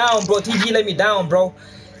let me down, bro.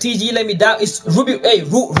 It's Ruby. Hey,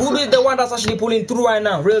 Ruby is the one that's actually pulling through right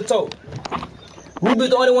now. Real talk. Ruby is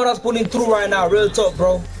the only one that's pulling through right now. Real talk,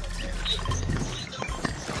 bro.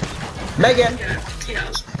 Megan. Yeah, he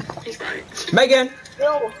does. He's right. Megan.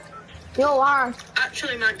 Yo, are.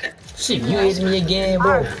 Actually, Megan. Shit, you hit me again,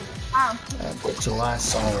 bro. Ah. I bet your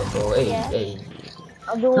ass on, bro. Hey.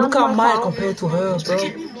 Look Look how mine compared to hers, bro.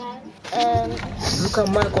 Look how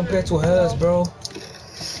mine compared to hers, bro.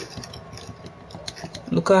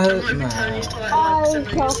 Look at her, man.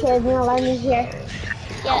 Okay, no, let me hear.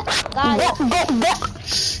 Yeah,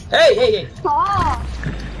 guys. Hey. Oh.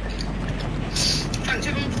 Thanks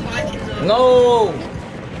everyone for liking though. No.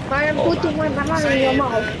 I'm putting my banana in your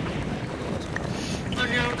mouth. On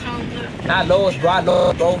your account, look. I lost, bro. I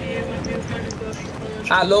lost.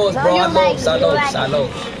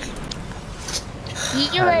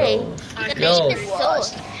 Yo.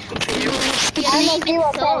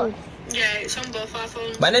 Yeah, it's on both our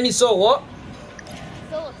phones. My name is So what?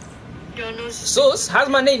 Your nose is Sus? How's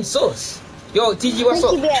my name? Sus? Yo, TG, what's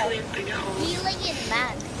up? really big at all. Feeling is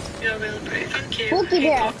mad. You're really pretty. Thank you. Cookie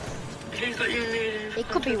Bear. Who's got your name? It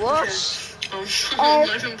could be worse. Oh,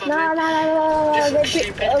 No.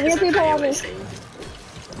 Real people on me.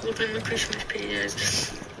 Loving the Christmas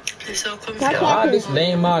pages. They're so comfy. How this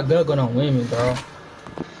lame my girl gonna win me, bro?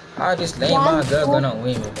 How this lame my girl gonna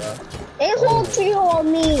win me, bro? It's all three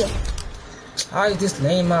on me. How is this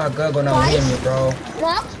lame ass girl gonna win me, bro?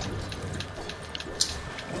 What?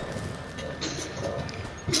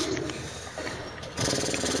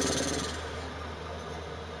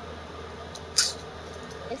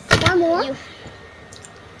 One more? You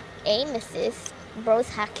aim assist. Bro's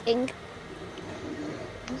hacking.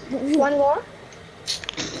 One more?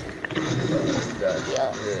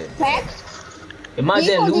 Yo. Text?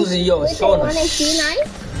 Imagine losing your shoulder.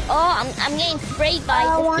 Oh, I'm getting sprayed by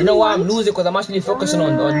You know why I'm losing? Because I'm actually focusing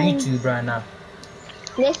on YouTube right now.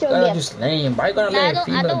 This will Girl, be just lame, bro. You gonna let a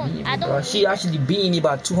female beat me, bro? She actually beat me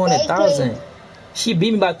by 200,000. She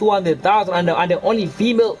beat me by 200,000, and the only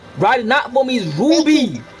female riding not for me is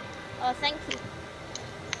Ruby. Oh, thank you.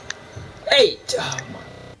 Hey, oh my.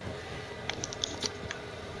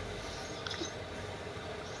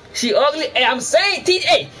 She ugly. Hey, I'm saying,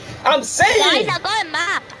 TJ. I'm saying. Guys, I got a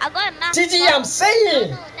map. TJ, I'm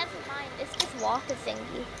saying. No, never mind. It's this water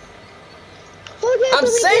thingy. I'm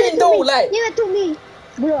saying though, like. Give it to me,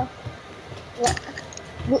 bro.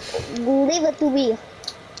 Leave it to me.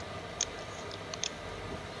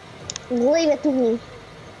 Leave it to me.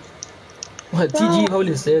 What, TG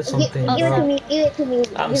Holy said something, Give it to bro. me. Give it to me.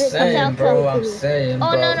 I'm saying, bro. I'm saying, bro.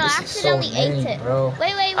 Oh no, I this accidentally is so ate lame, it. Bro.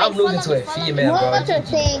 Wait. I'm losing to a female, bro. Water GG,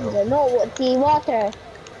 thing. bro. No, the water.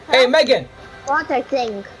 Huh? Hey, Megan. Water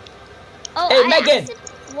thing. Oh, Hey, Megan.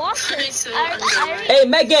 Water. Hey,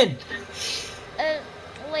 Megan.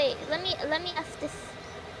 Wait. Let me ask this.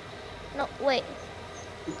 No, wait.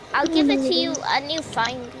 I'll give it to you and you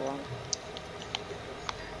find one.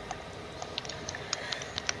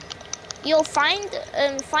 You'll find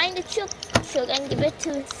a chug and give it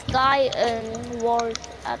to Sky and Ward.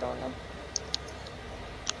 I don't know.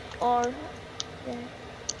 Or yeah.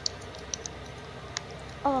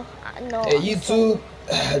 Oh no. Hey, YouTube.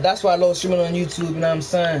 That's why I love streaming on YouTube. You know what I'm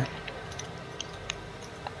saying?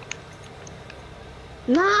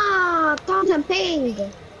 Nah, Thompson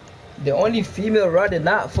ping. The only female riding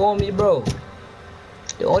out for me, bro.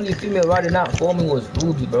 The only female riding out for me was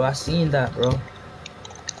Ruby, bro. I seen that, bro.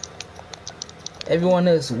 Everyone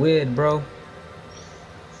else weird, bro.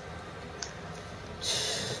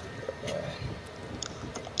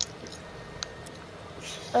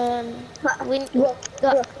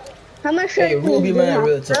 How much? Hey, Ruby, man,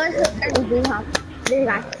 real talk.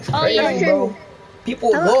 Oh yeah, bro.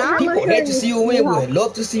 People hate to see you win, but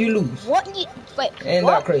love to see you lose. What? Wait. Ain't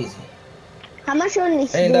that crazy? How much only?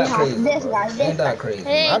 Ain't that crazy? This guy. Ain't that crazy?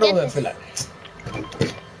 Hey, I don't even feel like.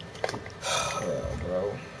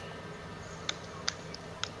 Bro.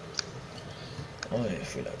 I don't even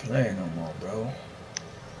feel like playing no more, bro.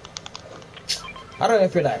 I don't even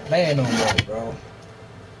feel like playing no more, bro.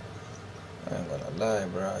 I ain't gonna lie,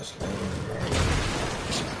 bro. It's lame, bro.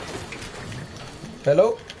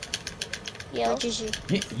 Hello? Yo.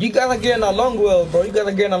 You gotta get in a long wheel, bro. You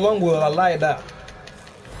gotta get in a long wheel. I like that.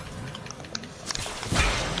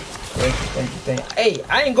 Thank you. Hey,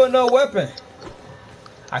 I ain't got no weapon.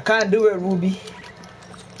 I can't do it, Ruby.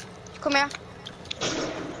 Come here.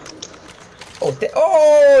 Oh,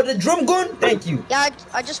 the drum gun. Thank you. Yeah,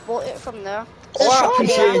 I just bought it from there. Oh, I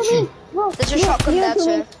appreciate you. There's a shotgun there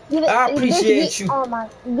too. I appreciate you. Oh my.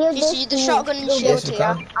 You see the shotgun and shield Yes, you here.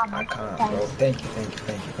 can. I can't, bro. Thank you.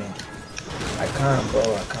 I can't, bro.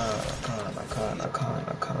 I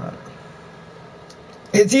can't.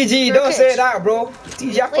 Hey, TG, don't say that, bro.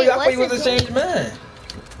 TG, I thought you was a changed man.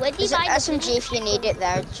 Where do you buy the SMG if you need it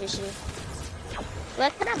there, GG?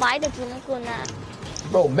 Where can I buy the drum gun at?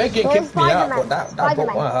 Bro, Megan kicked me out, but that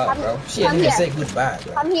broke my heart, bro. She didn't even say goodbye,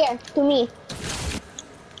 bro. Come here to me.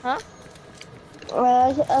 Huh?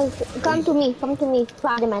 Come to me,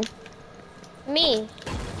 Spider-Man. Me?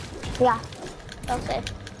 Yeah. Okay.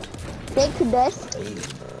 Take this.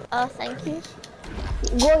 Oh, thank you.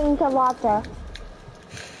 Go into water.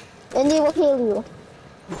 And they will kill you.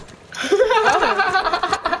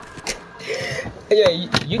 Yeah,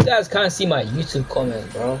 you guys can't see my YouTube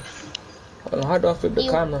comments, bro. Hold on, how do I flip the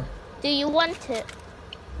camera? Do you want it?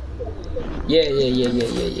 Yeah.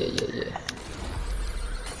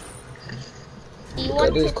 Do you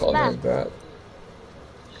want it comments, back? bro.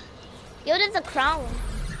 Yo, there's a crown.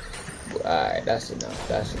 Alright, that's enough.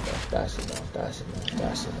 There's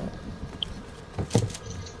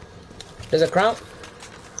a crown?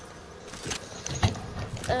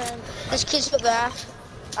 There's kids up there,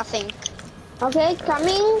 I think. Okay,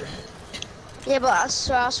 coming. Yeah, but that's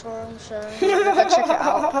where I'm sure. Let's check it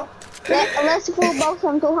out. Let's full box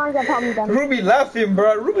some 200 from them. Ruby laughing,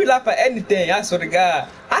 bro. Ruby laugh at anything. I swear to God.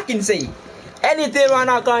 I can say anything right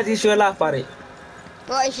now. Can't see she laugh at it.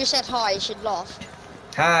 Well, if you said hi, you should laugh.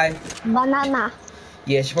 Hi. Banana.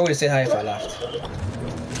 Yeah, she probably said hi if I laughed.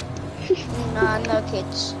 Nah, no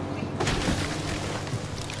kids.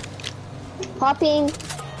 Hopping.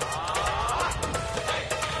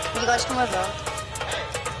 You guys come over.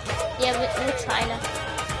 Yeah, we're trying to.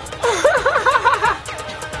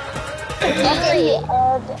 Okay,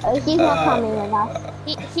 he's not coming enough.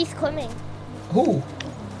 He's coming. Who?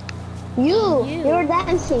 You're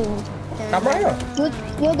dancing. I'm right here.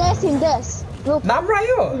 You're dancing this. Look, No, I'm right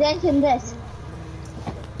you're here. dancing this.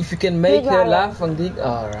 If you can make Good her guy. laugh and dig,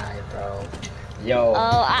 alright, bro. Yo.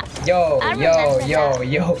 Oh, I Yo.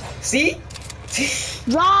 remember See?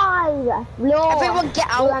 Drive. Blow. Everyone get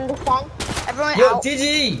You out. understand? Everyone Yo, out.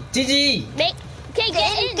 TG. Make. Okay,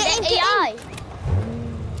 get in. Get in, The get AI.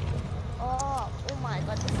 Oh my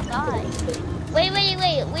God, this guy.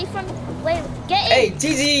 Wait. Get in. Hey,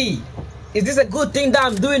 TG. Is this a good thing that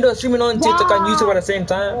I'm doing the streaming on TikTok and YouTube at the same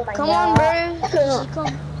time? Come on, bro.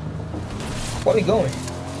 Come. Where we going?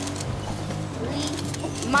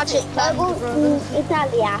 Magic plan, Go bro. to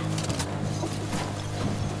Italia.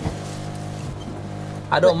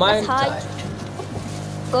 I don't mind. Let's hide.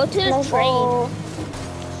 Go to the Let's train. go.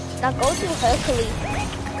 Now go to Hercules.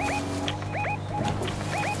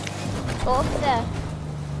 Go up there.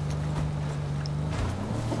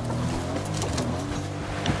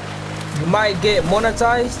 You might get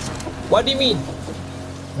monetized. What do you mean?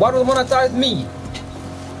 What does monetized mean?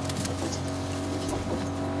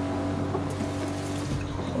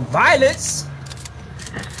 Violence?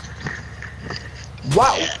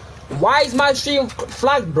 Wow. Why is my stream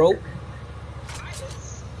flagged, bro?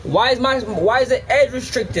 Why is it age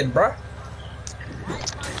restricted, bro?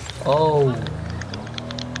 Oh.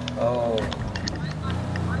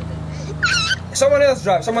 Someone else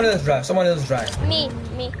drive. Me.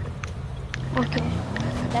 Okay.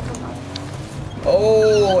 Never mind.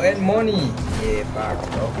 Oh, and money. Yeah,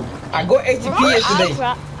 fuck, bro. I got ATP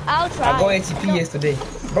yesterday. I'll try. I got ATP yesterday.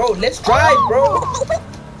 Bro, let's drive, bro.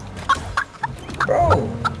 Bro,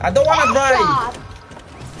 I don't want to drive.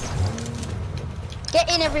 Get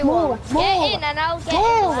in, everyone. Get in and I'll get in.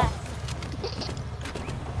 last.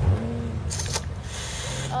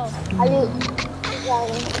 Oh, Are you?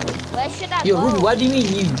 where should I Yo, go? Ruby, what do you mean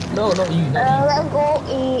you? No, not you. Let's go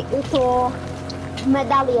into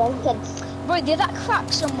Medallion Kids. Bro, did that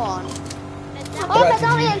crack someone? Oh, Alright,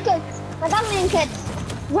 Medallion Kids. Medallion Kids.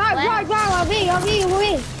 Drive. I'll be.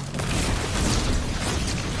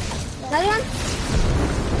 Another one?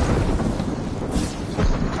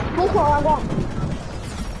 Who's one?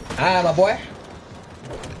 Ah, my boy.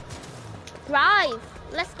 Drive.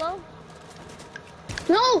 Let's go.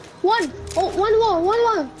 No, one. Oh, one more.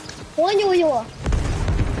 One you.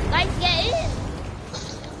 Guys, get in.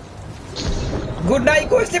 Good night.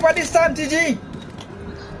 Go sleep at this time, TG.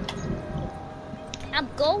 I'm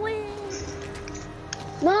going.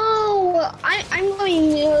 No, I'm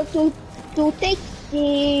going to take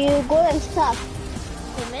the golden stuff.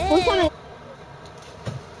 Come Who's in. coming?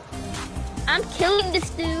 I'm killing this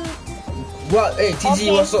dude. Well, hey, TG,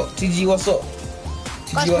 Okay. what's up? TG, what's up? Guys,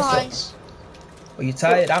 TG, what's up? guys. Are you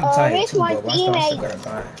tired? I'm tired where's too, my bro. I still teammate? gotta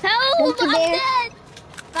die. Help! Don't you I'm dare. dead.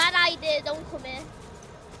 Bad idea. Don't come in.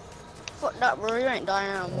 Fuck that, bro. You ain't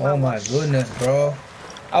dying now. Oh my goodness, bro.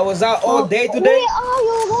 I was out all day today. Where are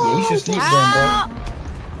you? Yeah, you should sleep then, bro.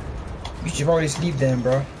 You should probably sleep then,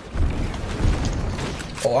 bro.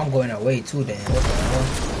 Oh, I'm going away too then. What the hell?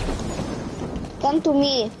 Come to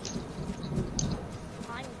me.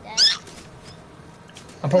 I'm dead.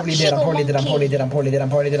 I'm probably dead.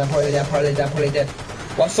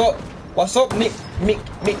 What's up, Nick?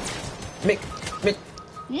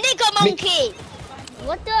 Nigga monkey!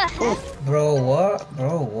 What the hell? Bro, what?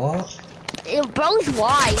 Bro's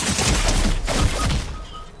wide.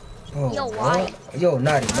 Bro, Yo, what? why? Yo,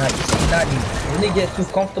 Naughty. When you get too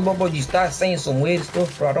comfortable, bro, you start saying some weird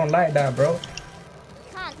stuff, bro. I don't like that, bro.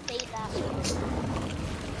 Can't say that.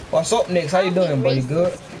 What's up, Nick? How you doing, bro? You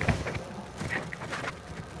good?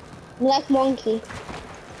 Black monkey.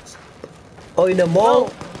 Oh, in the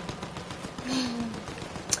mall?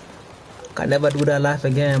 Can never do that life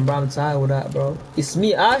again, bro. I'm tired with that, bro. It's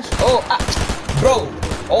me, Ash. Oh, bro.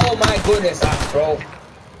 Oh my goodness, Ash, bro.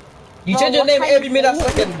 You change your name every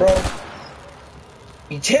millisecond, bro.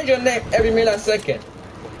 You change your name every millisecond.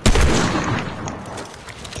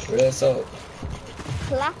 Real so.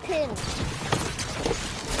 Clapping.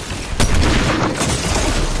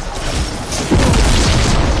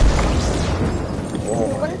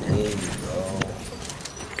 Oh my days, bro.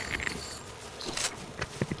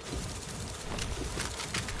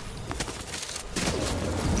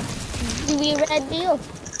 Do we ready?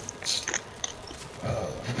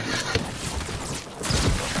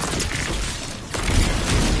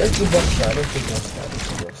 Let's do boss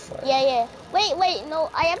fight. Yeah. Wait, no.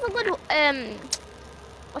 I have a good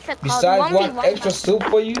what's it called? Besides 1v1 one extra soup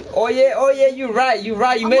for you? Oh yeah, you right. You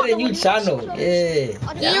made a new channel. Yeah.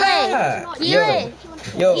 Ah, Gile.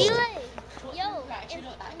 yo. Yo,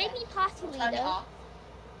 make me party leader.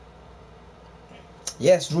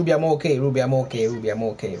 Yes, Ruby, I'm okay. I'm okay. Gile,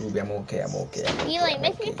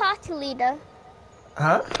 make me party leader.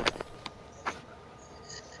 Huh?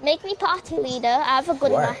 Make me party leader. I have a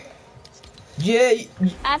good Why? map. Yeah,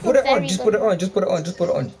 I have put a it on. very Just good put it on. map. Just put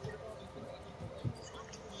it on.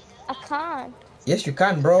 I can't. Yes, you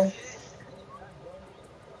can, bro.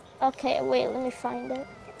 Okay, wait, let me find it.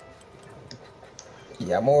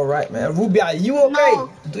 Yeah, I'm all right, man. Ruby, are you okay? No.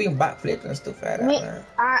 Doing backflips and stuff like that, Me, man.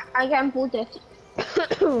 I can put it.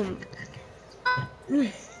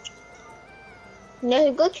 There's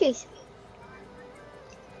a good cheese.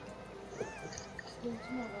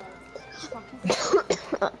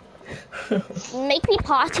 Make me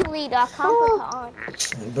party leader. I can't put it on.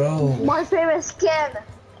 Bro. My favorite skin.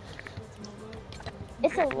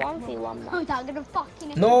 It's a 1v1 map. I'm not gonna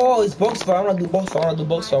fucking. No, it's box fight. I wanna do box fight.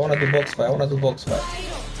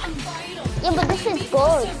 Yeah, but this is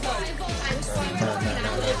good.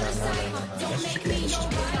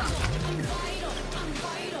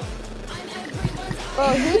 Bro,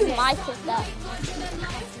 whose mic is that?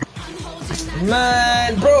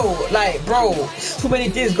 Man, bro, too many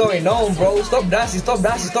things going on, bro. Stop dancing.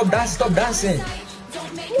 Why?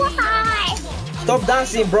 Stop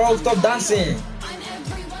dancing, bro. Stop dancing.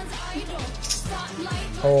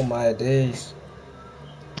 Oh my days.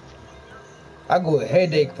 I got a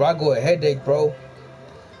headache, bro.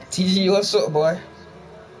 TG, what's up, boy?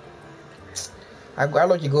 I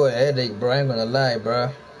look you got a headache, bro. I ain't gonna lie, bro.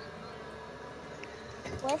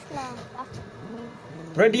 Where's my...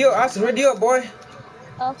 Radio, boy.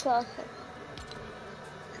 Okay.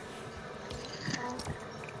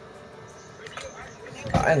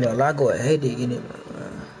 I ain't gonna lie, I got a headache in it, man.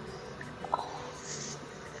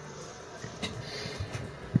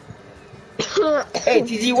 Hey,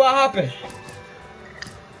 TG, what happened?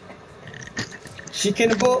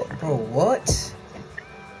 Chicken boat? Bro, what?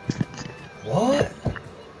 What?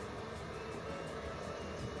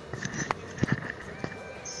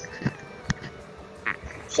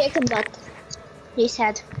 Chicken butt. He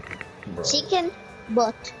said. Bro, Chicken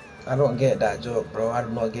butt. I don't get that joke, bro. I do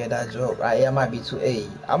not get that joke. I might be too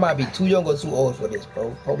young or too old for this,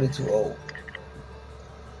 bro. Probably too old.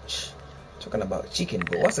 Talking about chicken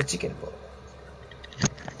boat. What's a chicken boat?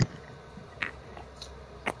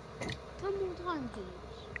 One more time, please.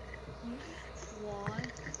 Why?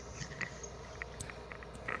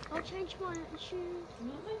 I'll change my attitude. Oh,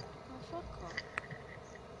 fuck off.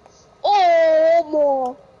 Oh,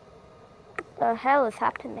 more. The hell is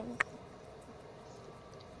happening?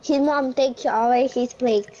 His mom takes away his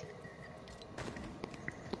plate.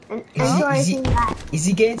 And encouraging that. Is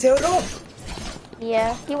he getting tailed off?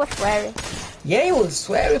 Yeah, he was swearing. Yeah, he was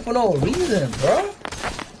swearing for no reason, bro.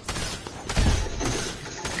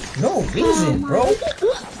 No reason, bro.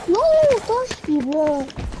 No, don't be bro.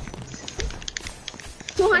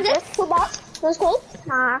 200 for box. Let's go.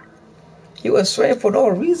 Nah. He was swearing for no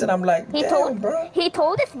reason. I'm like, He damn, bro.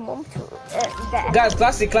 told his mom to that. Guys,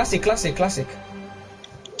 classic.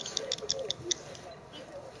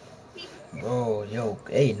 Bro, yo,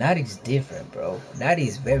 hey, Natty's different, bro.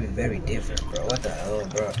 Natty's very, very different, bro. What the hell,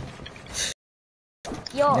 bro?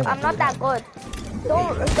 Yo, Never I'm do not that good.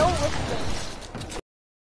 Don't listen.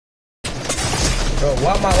 Bro,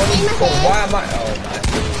 why am I only? Oh, why am I? Oh my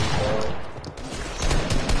God, bro.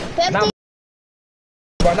 50.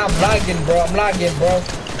 But I'm lagging,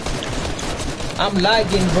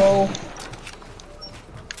 bro.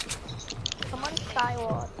 Come on,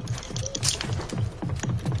 Skyward.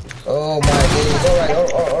 Oh my days.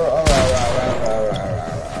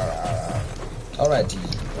 Alright, T.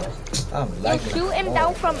 I'm You lagging. shoot him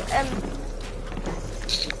down from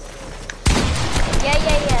Yeah.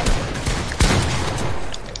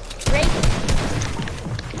 Break him.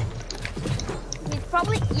 He's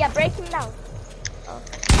probably break him down. Oh.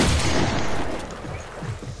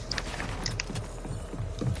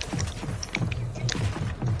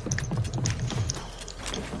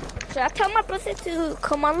 Should I tell my brother to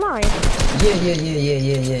come online? Yeah.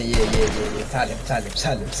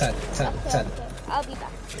 Tell him. Okay. I'll be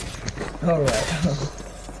back. Alright.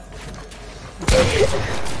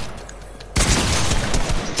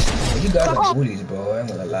 You guys are bullies, bro. I'm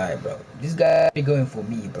gonna lie, bro. This guy be going for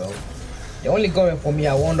me, bro. They're only going for me.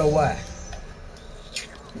 I wonder why.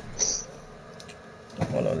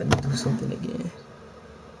 Hold on, let me do something again.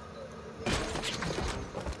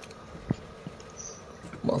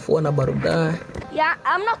 My phone about to die. Yeah,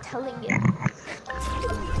 I'm not telling you.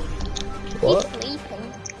 What? He's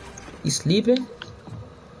sleeping. You sleeping?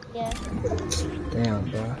 Yeah. Damn,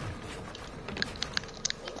 bro.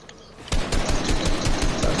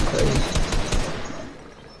 That's crazy.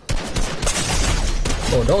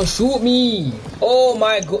 Oh, don't shoot me. Oh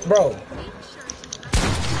my god, bro.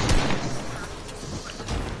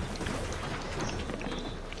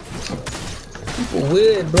 People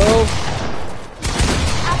weird, bro.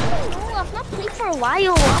 I don't know. I've not played for a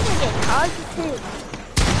while. I'm gonna get targeted.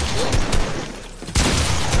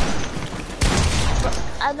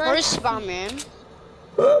 I don't. Where's spamming?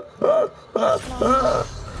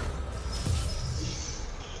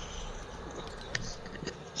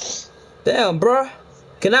 Damn, bro.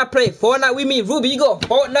 Can I play Fortnite with me? Ruby, you go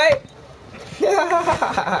Fortnite?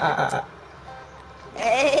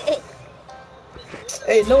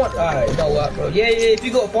 Hey, no one. Alright, you know what, bro? Yeah, if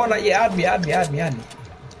you go Fortnite, yeah, add me.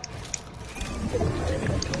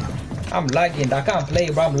 I'm lagging. I can't play,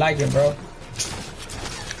 bro. I'm lagging, bro.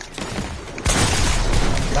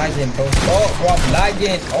 Lagging, bro. Oh, bro, I'm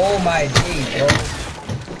lagging. Oh my days, bro.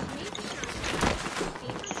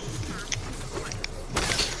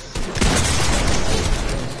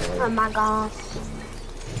 Oh my god.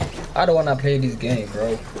 I don't wanna play this game,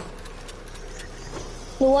 bro.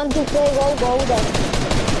 You want to play Go Golden?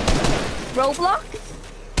 Roblox?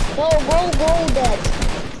 No, Go Golden.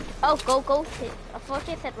 Oh, go. I thought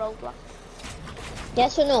you said Roblox.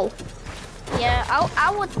 Yes or no? Yeah,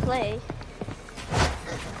 I would play.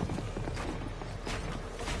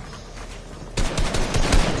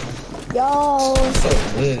 Yo. So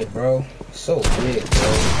weird, bro. So weird,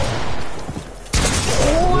 bro.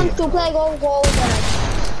 Who wants to play Go Golden?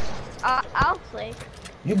 I'll play.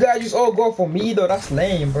 You guys just all go for me, though. That's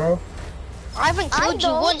lame, bro. I haven't killed you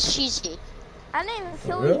don't. once, Cheesy. I didn't even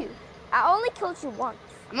kill real? you. I only killed you once.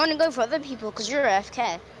 I'm only going for other people because you're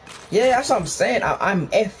AFK. Yeah, that's what I'm saying. I'm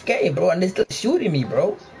FK, bro, and they're still shooting me,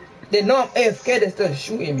 bro. They know I'm AFK, they're still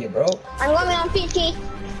shooting me, bro. I'm going on PT.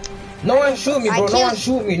 No one shoot me, bro. I No one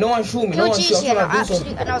shoot me. No one shoot me. No Kill one shoot. Cheesy I'm and trying I'll to do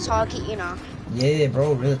something. absolutely target you now. Yeah,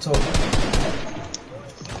 bro. Real talk.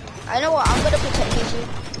 I know what, I'm gonna protect Cheesy.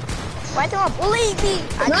 Why don't I bully me?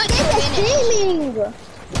 I Not need to in win it. streaming.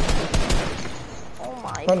 Oh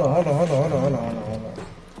my Hold god. on.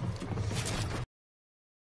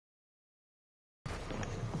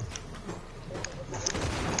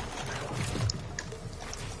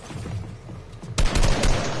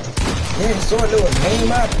 Yeah, so little name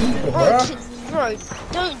my people, bro. Bro,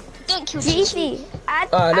 don't kill Cheesy. GC,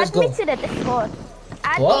 add let's me go. to the Discord.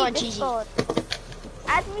 Add What? me to Discord.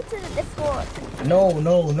 Add me to the Discord.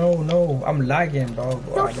 No. I'm lagging, dog.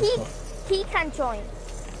 So Alright, let's go. he can join.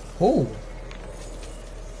 Who?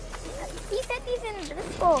 He said he's in the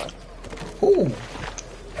Discord. Who?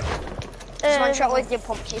 Just one shot with your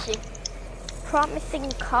pump, Cheesy.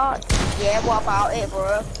 Promising cards. Yeah, what about it,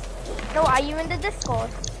 bro? No, are you in the Discord?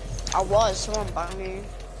 I was, someone banned me.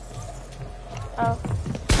 Oh.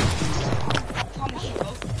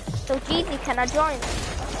 So GC, can I join?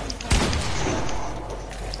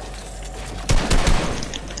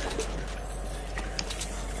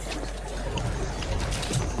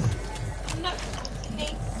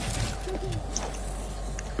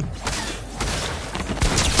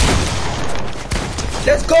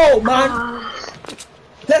 Let's go, man.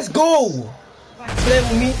 Let's go. Play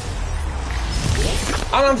with me.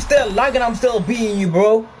 And I'm still lagging. I'm still beating you,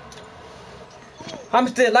 bro. I'm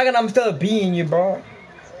still lagging. I'm still beating you, bro.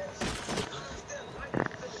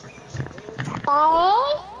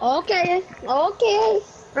 Oh, okay.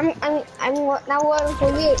 I'm now working for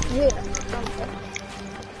you.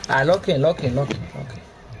 Alright, lock in.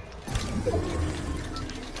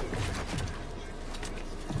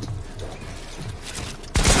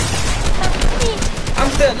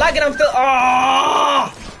 I'm still lagging.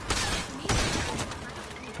 Ah!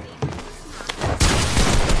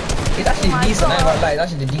 It's actually decent. I ain't gonna lie. It's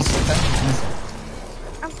actually decent.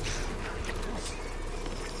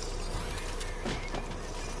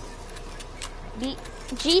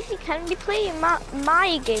 GC, can we play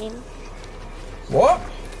my game? What?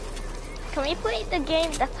 Can we play the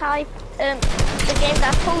game that the game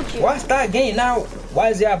that I told you? What's that game now?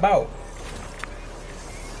 What is it about?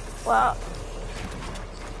 Well,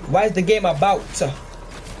 What is the game about?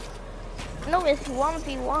 no, it's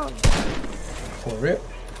 1v1. For real?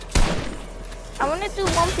 I wanna do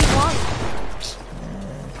 1v1.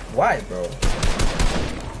 Why, bro?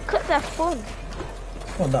 Cause they're fun.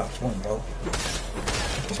 It's not that fun, bro.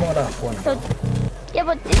 It's not that fun. So, yeah,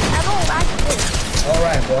 but this, I don't like this.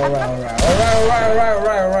 Alright, bro.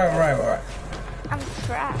 Alright. I'm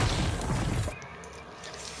trash.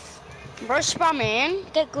 Bro, spamming.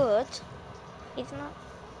 Get good. He's not.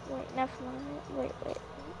 Wait, never mind. Wait.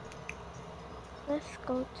 Let's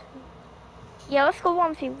go to. Yeah, let's go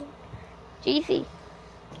 1v1. GC.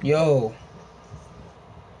 Yo.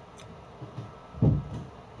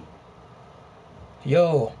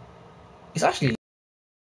 It's actually.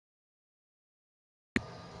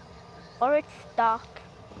 Or it's dark.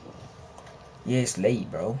 Yeah, it's late,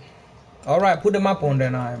 bro. Alright, put the map on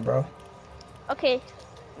there now, bro. Okay,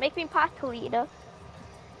 make me party leader.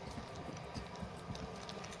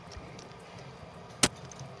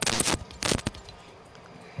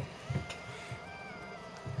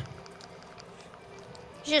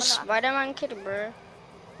 Just Spider-Man kid, bro.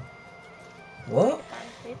 What?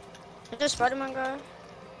 Just Spider-Man guy.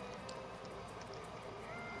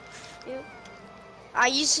 You. Are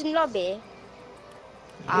you in lobby?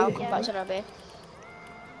 I'll come back to lobby.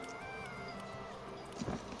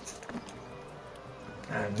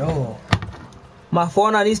 I know. My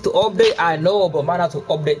phone needs to update. I know, but mine has to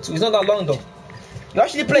update too. It's not that long though. You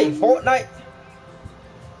actually play Fortnite?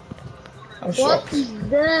 I'm shocked. What is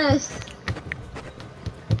this?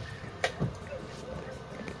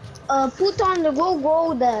 Put on the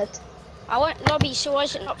go that. I went lobby, so why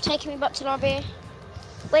is it not taking me back to lobby?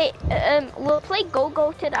 Wait, we'll play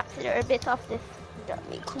go-goated after a bit of this. Let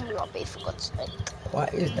me come lobby for God's sake.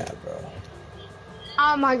 What is that, bro?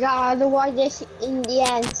 Oh my god, why this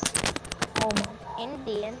Indians? Oh my god.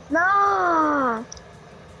 Indian. No!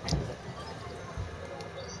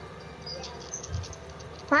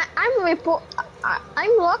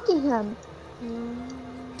 I'm locking him.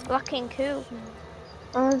 Locking who?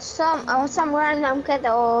 Some random kid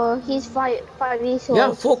or he's 5 years old.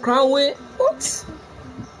 Yeah, 4 crown win.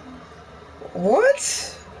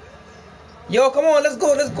 What? Yo, come on, let's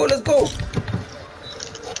go. I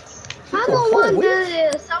don't want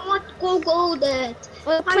this. I want go that.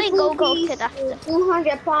 We'll play go-goated after.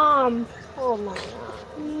 200 pounds. Oh my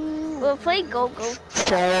god. We'll play go-go. Who's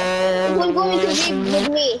going to be with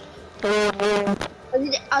me?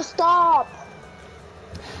 Stop.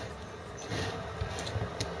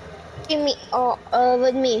 Give me,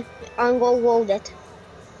 with me. I'm go that.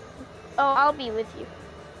 Oh, I'll be with you.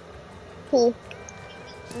 Who?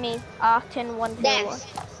 Me, Artin 101.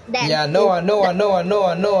 Yeah, I know.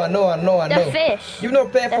 The fish. You've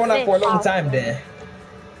not played The Fortnite for a fish. long time there.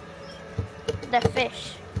 The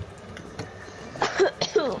fish.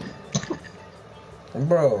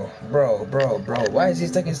 Bro. Why is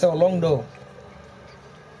this taking so long though?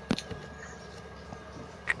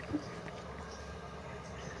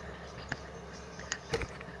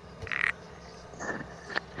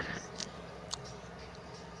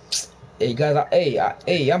 Hey guys,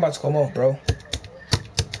 I'm about to come off, bro.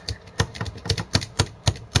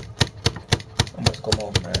 I'm about to come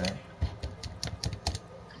off, man.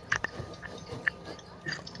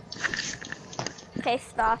 Okay,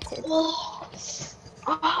 started. Oh.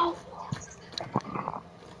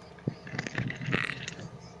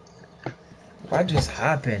 What just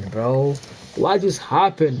happened, bro? What just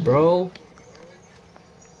happened, bro?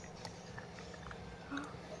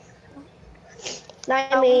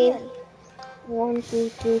 I mean, 1, 2,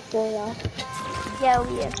 3, 4. Yeah,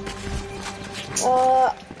 we are.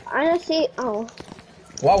 I don't see. Oh.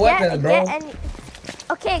 What weapons, bro?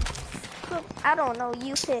 Okay, I don't know.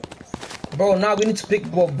 You pick. Bro, now we need to pick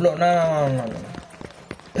blow. No.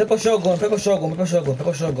 Pepper shotgun. Purple shotgun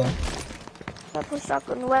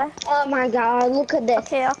where? Oh my god, look at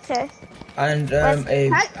this. Okay. And I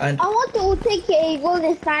want to take a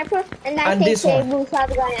golden sniper and I take this a one. blue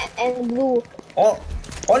shotgun and blue. Oh,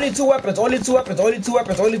 only two weapons, okay?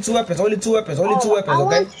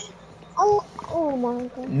 Oh my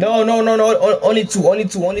god. No, only two.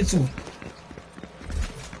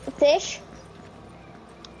 Fish?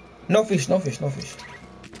 No fish. Okay.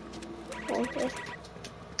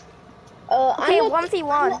 Okay,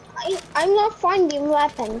 1v1. I'm not finding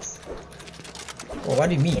weapons. Well, what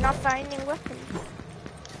do you mean? You're not finding weapons.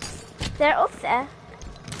 They're up there.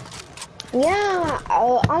 Yeah,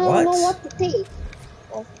 I don't know what to take.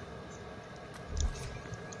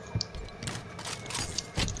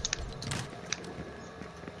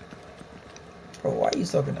 Bro, what are you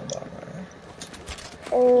talking about, man?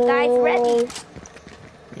 You guys ready?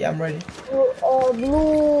 Yeah, I'm ready.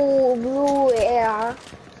 Blue air.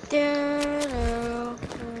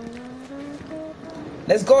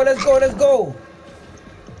 Let's go.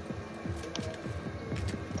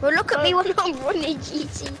 Well, look at me when I'm running,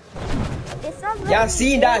 GT. It's not Yeah, ready.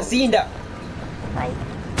 seen that. Like,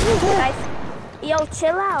 guys, yo,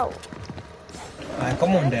 chill out. Alright,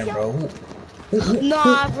 come on then, bro.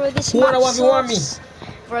 Nah, bro, this Who wanna map 1v1 me? sucks.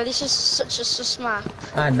 Bro, this is such a sus map.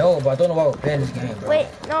 I know, but I don't know why we're playing this game, bro. Wait,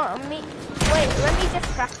 no, me. Wait, let me just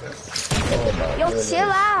practice. Oh my Yo, goodness. chill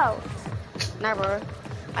out. Nah, bro.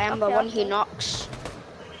 I am the Okay, one okay. who knocks.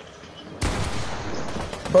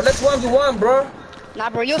 Bro, let's 1v1, bro. Nah,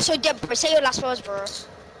 bro, you're so dead, bro. Say your last words, bro.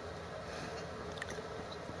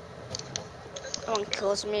 No one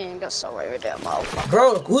kills me and gets away with it, motherfucker.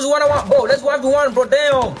 Bro, who's 1v1? Bro, let's 1v1, bro.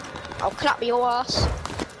 Damn. I'll clap your ass.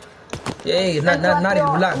 Yeah, not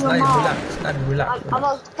even relax, not even relax, not even relax. I'm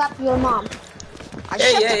about to slap your mom.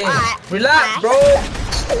 Hey, relax, bro.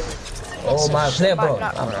 Oh my, play, bro.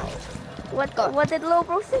 What did little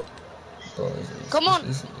bro say? Come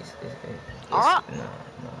on. Alright.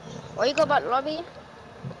 Where you go back lobby?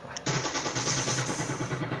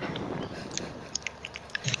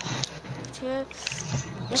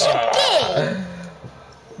 It's okay.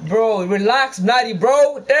 Bro, relax, Natty,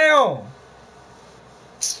 bro. Damn.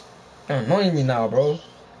 I'm annoying me now, bro.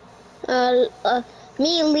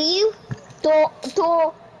 Me leave.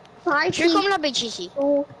 To. Five. Should we come lobby, Cheesy?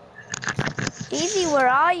 Easy, where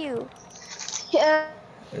are you? Hey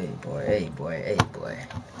boy, hey boy, hey boy.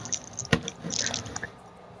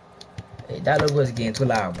 Hey, that look was getting too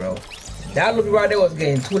loud, bro. That look right there was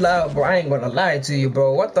getting too loud, bro. I ain't gonna lie to you,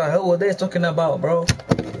 bro. What the hell were they talking about, bro?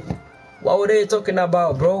 What were they talking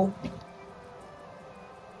about, bro?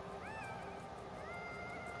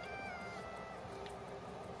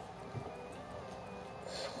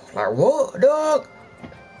 Like what, dog?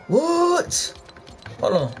 What?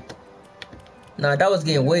 Hold on. Nah, that was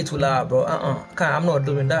getting way too loud, bro. I'm not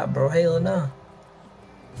doing that, bro. Hell nah.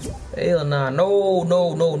 Hell nah. No.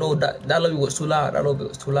 That lobby was too loud. That lobby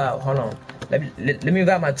was too loud. Hold on. Let me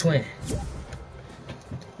invite my twin.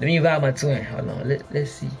 Let me invite my twin. Hold on.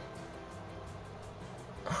 Let's see.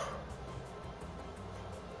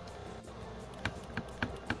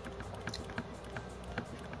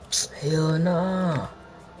 Hell nah.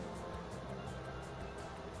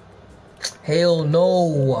 Hell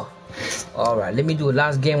no. Alright, let me do a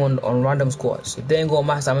last game on random squads. If they ain't go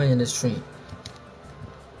max, I'm in the stream.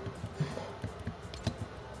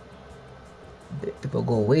 People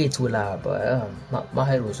go way too loud, but my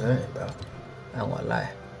head was hurting, bro. I ain't gonna lie.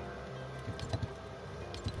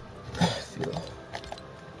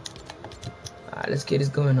 Alright, let's get this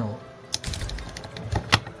going on.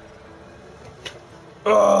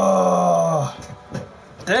 Oh,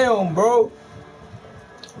 damn, bro.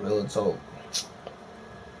 Real talk.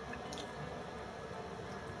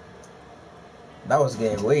 That was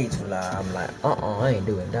getting way too loud. I'm like, I ain't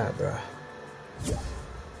doing that, bro.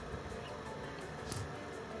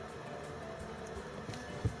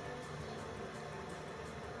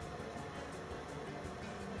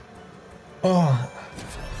 Oh.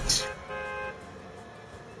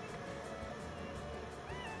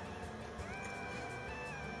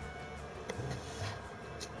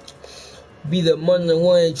 Be the money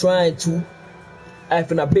one trying to. I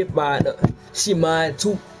finna beat mine up. She mine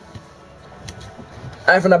too.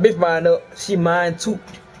 I finna beat mine up. She mine too.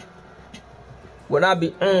 When I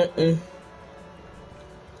be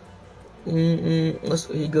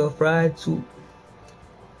so he go fried too.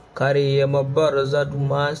 Carry my brothers, I do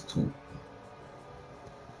mine too.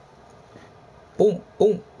 Boom,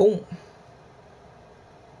 boom, boom.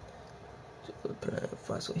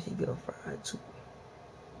 So he go fried too.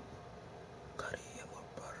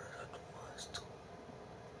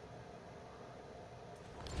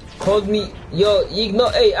 Called me, yo,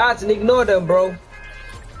 ignore, hey, Artin, ignore them, bro.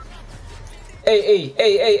 Hey,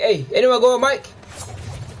 anyone go on mic?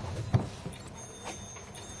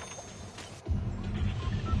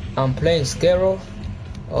 I'm playing Scaro.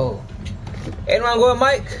 Oh. Anyone go on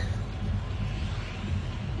mic?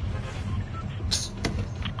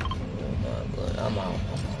 Oh my god, I'm out.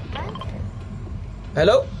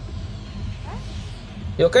 Hello?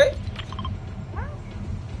 You okay?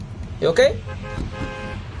 You okay?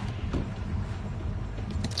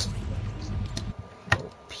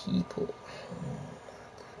 People.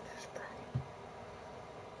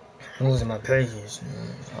 I'm losing my patience.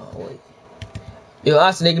 Oh, wait. Yo,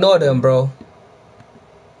 Austin, ignore them, bro.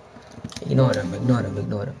 Ignore them.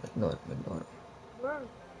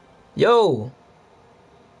 Yo.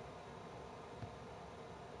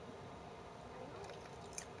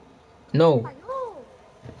 No.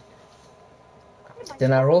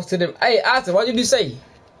 Then I roasted him. Hey, Austin, what did you say?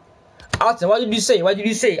 Austin, what did you say?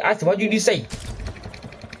 Austin, what did you say?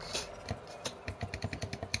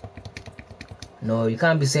 No, you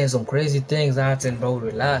can't be saying some crazy things, Austin, bro.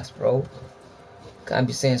 Relax, bro. Can't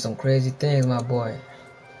be saying some crazy things, my boy.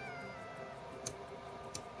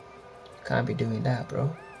 Can't be doing that, bro.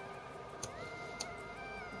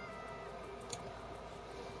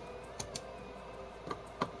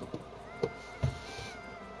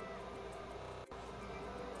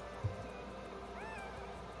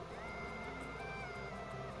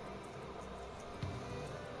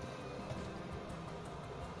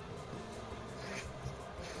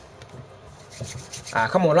 Ah,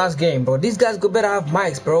 come on, last game, bro. These guys go better have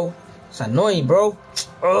mics, bro. It's annoying, bro.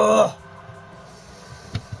 Ugh.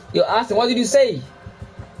 Yo, Austin, what did you say?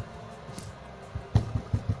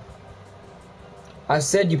 I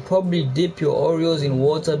said you probably dip your Oreos in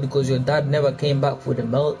water because your dad never came back for the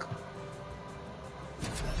milk.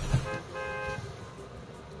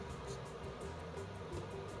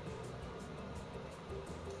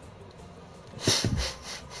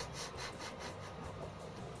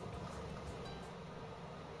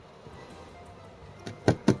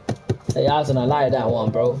 Hey, Austin, I like that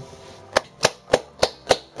one, bro.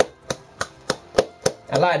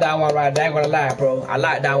 I like that one right there. I ain't gonna lie, bro. I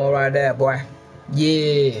like that one right there, boy.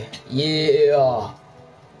 Yeah, yeah.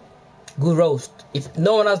 Good roast. If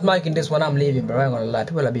no one else making this one, I'm leaving, bro. I ain't gonna lie.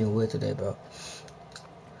 People are being weird today, bro.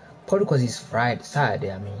 Probably because it's Friday,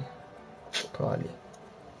 Saturday, I mean. Probably.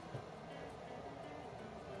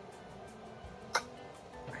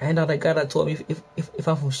 And the guy that told me if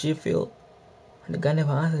I'm from Sheffield, and the guy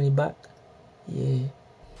never answered me back. Yeah.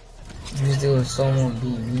 There was someone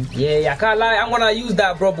being me. Yeah, I can't lie. I'm gonna use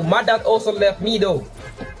that, bro. But my dad also left me, though.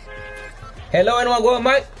 Hello, anyone going,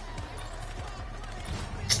 Mike?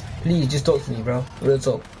 Please, just talk to me, bro. Real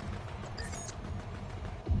talk.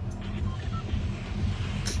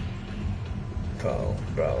 Bro.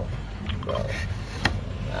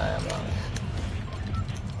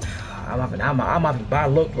 I'm having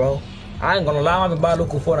bad luck, bro. I ain't gonna lie, I'm having bad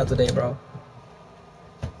luck with Fortnite today, bro.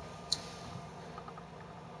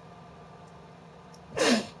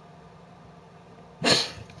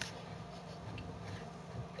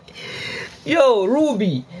 Yo,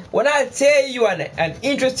 Ruby, when I tell you an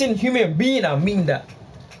interesting human being, I mean that.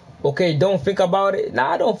 Okay, don't think about it.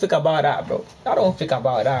 Nah, I don't think about that, bro. I don't think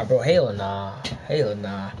about that, bro. Hell nah. Hell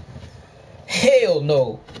nah. Hell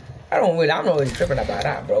no. I'm not really tripping about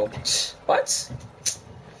that, bro. What?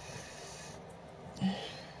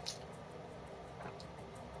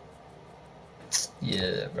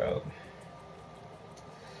 Yeah, bro.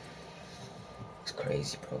 It's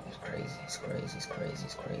crazy, bro. It's crazy, man.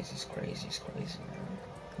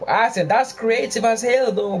 I said that's creative as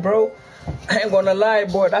hell, though, bro. I ain't gonna lie,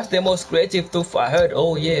 bro. That's the most creative stuff I heard.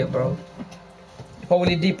 Oh yeah, bro.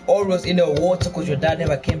 Probably dip Oreos in the water because your dad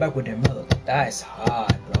never came back with the milk. That's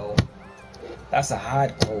hard, bro. That's a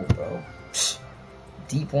hard code, bro.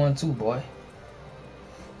 Deep one too, boy.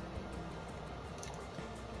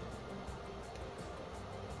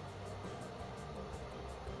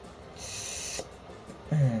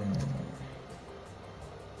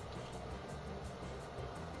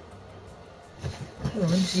 Let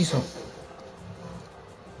me see some.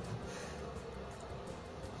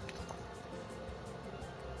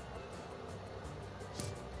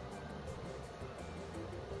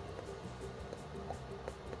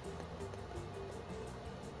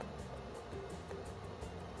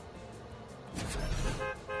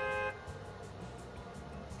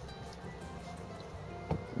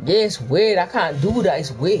 Yeah, it's weird. I can't do that.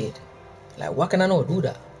 It's weird. Like, why can I not do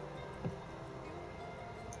that?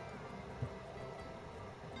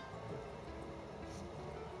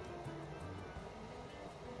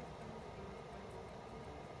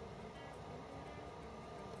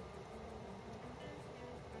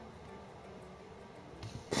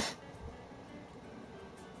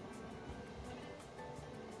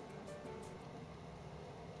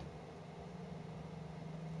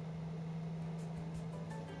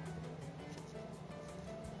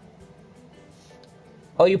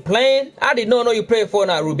 Oh, you playing? I did not know you played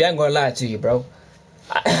Fortnite, Ruby. I ain't gonna lie to you, bro.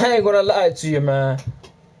 I ain't gonna lie to you, man.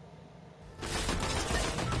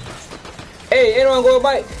 Hey, anyone go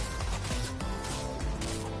bike?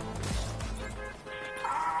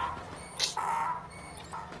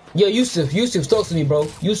 Yo, Yusuf, talk to me, bro.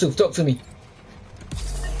 Yusuf, talk to me.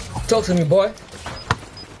 Talk to me, boy.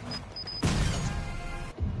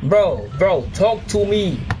 Bro, talk to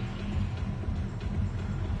me.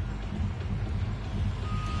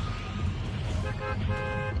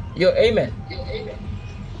 Yo, Amen.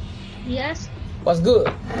 Yes. What's good?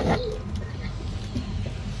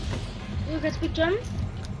 You can speak German?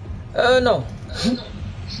 No.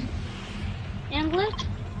 English?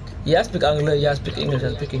 Yeah, I speak English. Yeah, I speak English.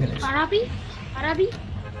 Arabic? Yeah.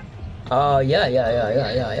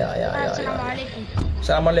 Assalamu alaikum.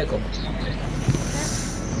 Assalamu alaikum.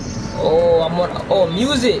 Oh, I'm on. Oh,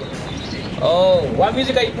 music. Oh, what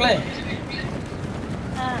music are you playing?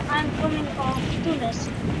 I'm coming from Tunis.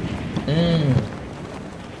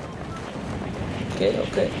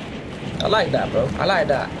 Okay. I like that, bro. I like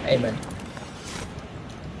that. Amen.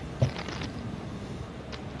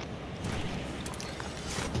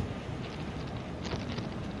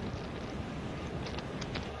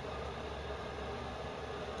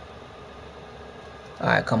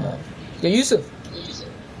 Alright, come on. Yo, Yusuf.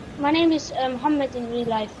 My name is Muhammad in real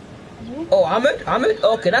life. You? Oh, Ahmed? Ahmed?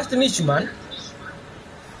 Okay, nice to meet you, man.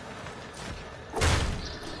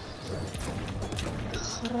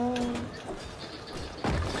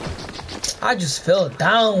 I just fell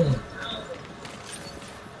down.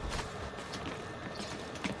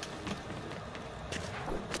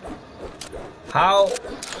 How?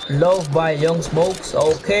 Loved by Young Smokes.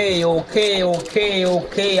 Okay. What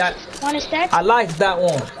is that? I like that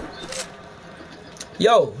one.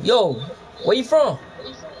 Yo, where you from?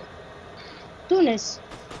 Tunis.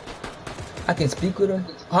 I can speak with him.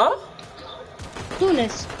 Huh?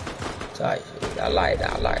 Tunis. Sorry, I like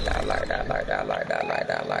that.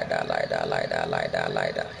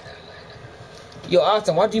 Yo,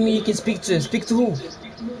 Artem, what do you mean you can speak to? Speak to who?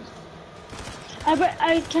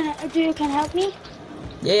 Do you can help me?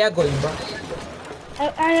 Yeah, I got you, bro.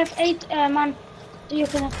 I have 8 man. Do you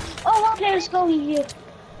can? Oh, one player is going here.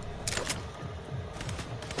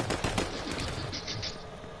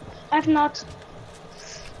 I've not.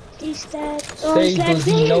 Is that? Oh, Say, he's does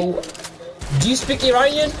he lagging. know? Do you speak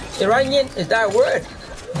Iranian? Iranian is that a word?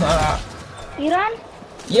 Iran?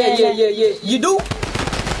 Yeah. You do? No.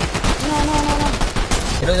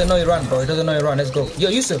 He doesn't know Iran, bro. He doesn't know Iran. Let's go. Yo,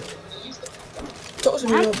 Yusuf. Talk to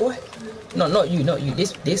me, little boy. No, not you.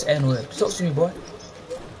 This N-word. Talk to me, boy.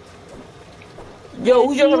 Yo,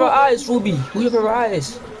 who's your favorite eyes, Ruby? Who's your favorite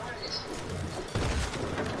eyes?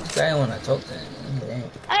 This guy wanna talk to him.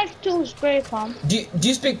 I have 2 spray palm. Do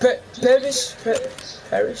you speak Paris?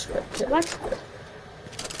 Paris? What?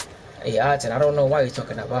 Yeah, I don't know why you're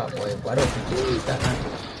talking about, boy. But I don't think you speak that.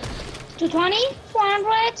 220?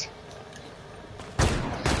 400?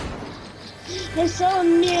 It's so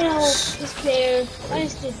new. This player. What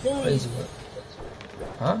is this doing? Crazy.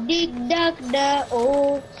 Huh? Dig duck da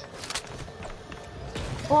oh.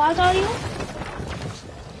 Oh, I got you.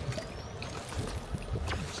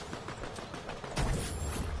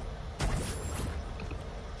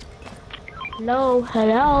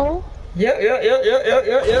 Hello. Yeah.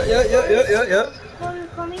 How are you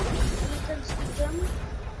coming? You can speak German?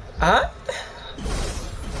 Huh?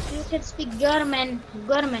 You can speak German.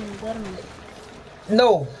 German.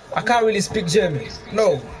 No, I can't really speak German.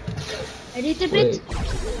 No. A little bit?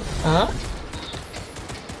 Huh?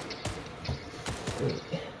 Wait.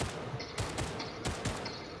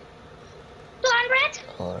 200?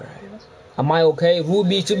 Alright. Am I okay?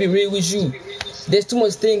 Ruby, to be real with you, there's too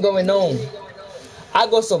much thing going on. I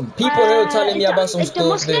got some people here telling me about some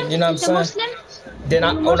stuff that, you know what I'm saying? Then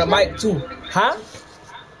I'm on the mic too. Huh?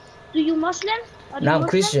 Do you Muslim? Now I'm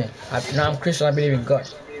Christian. I'm Christian. I believe in God.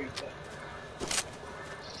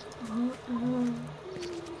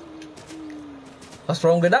 What's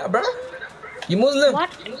wrong with that, bro? You Muslim? What?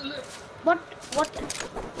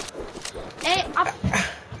 Hey, up.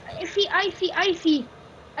 I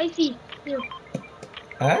see. Here.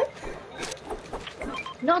 Huh?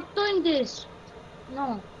 Not doing this.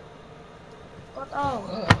 No. Got out.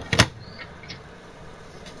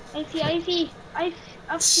 I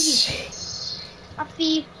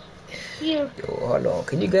see. Here. Yo, hold on.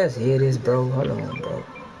 Can you guys hear this, bro? Hold on, bro.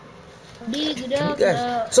 Can you Dig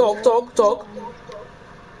guys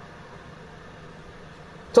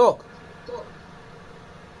talk?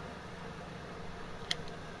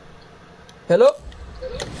 Hello?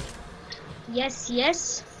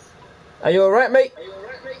 Yes. Are you alright, mate?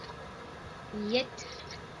 Yet.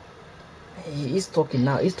 He's talking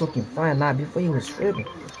now. He's talking fine now. Before he was shredding.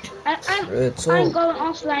 I'm going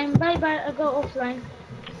offline. Bye. I go offline.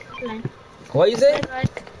 What you say? Bye.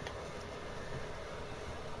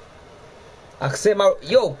 Accept my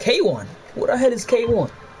yo K1. What the hell is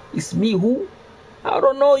K1? It's me who? I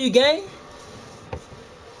don't know you, gang.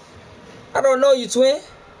 I don't know you, twin.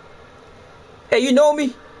 Hey, you know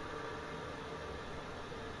me?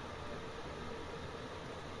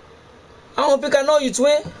 I don't think I know you,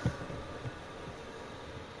 twin.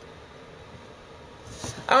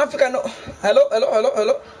 I don't think I know.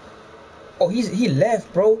 Hello. Oh, he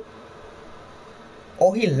left, bro.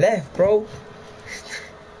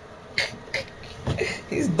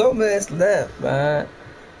 His dumb ass left, man.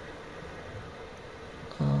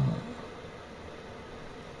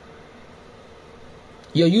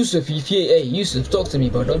 Yo, Yusuf, hey, Yusuf, talk to me,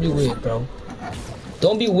 bro. Don't be weird, bro.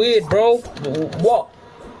 What?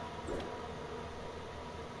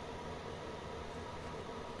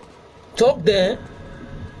 Talk then.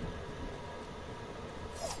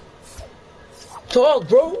 Talk,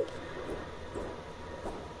 bro.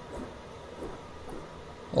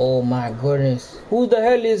 Oh my goodness. Who the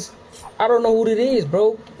hell is... I don't know who it is,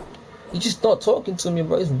 bro. You just start talking to me,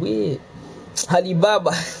 bro. It's weird.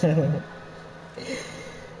 Alibaba.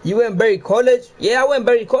 You went Berry College? Yeah, I went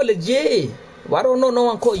Berry College, yeah. Well, I don't know no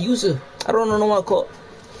one called Yusuf. I don't know no one called...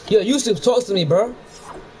 Yo, Yusuf, talk to me, bro.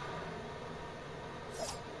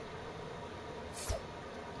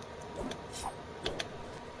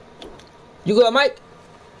 You got a mic?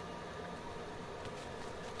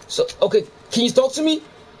 So, okay, can you talk to me?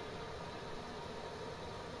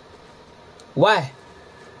 Why?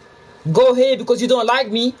 Go ahead because you don't like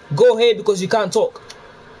me. Go ahead because you can't talk.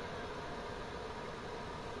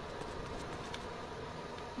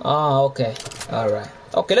 Ah, okay. Alright.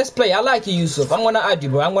 Okay, let's play. I like you, Yusuf. I'm gonna add you,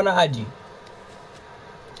 bro. I'm gonna add you.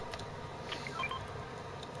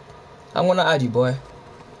 I'm gonna add you, boy.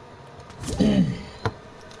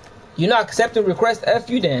 You're not accepting request, F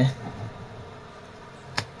you then.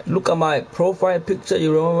 Look at my profile picture.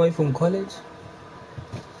 You remember me from college?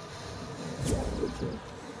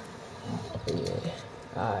 Yeah.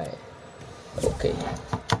 Alright. Okay.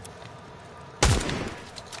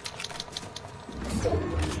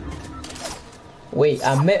 Wait,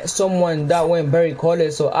 I met someone that went Berry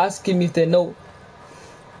College, so ask him if they know.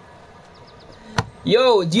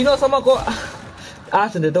 Yo, do you know someone called?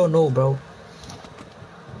 After they don't know, bro.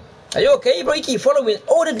 Are you okay, bro? You keep following.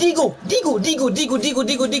 Oh, the Deagle. Deagle.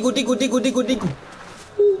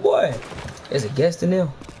 Oh, boy. There's a guest in there.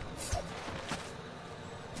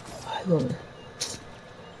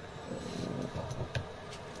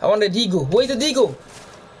 I want the Deagle. Where's the Deagle?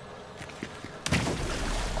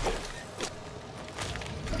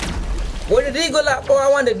 Where the Deagle at, bro? I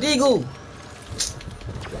want the Deagle.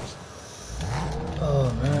 Oh,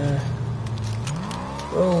 man.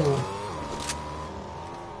 Bro.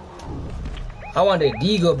 I want the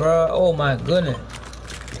Deagle, bro. Oh, my goodness.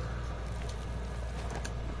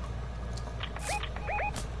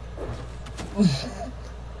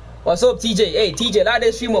 What's up, TJ? Hey, TJ, light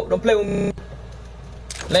that stream up. Don't play with me.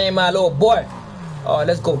 Lame, my little boy. Oh,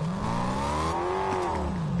 let's go.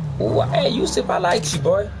 Oh, hey, Yusuf, I like you,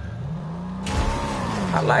 boy.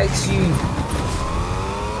 I like you.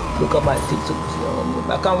 Look at my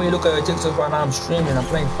TikToks. I can't really look at your TikToks right now. I'm streaming. I'm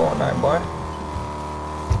playing Fortnite, boy.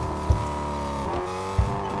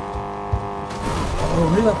 Bro,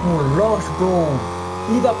 Liverpool lost, bro.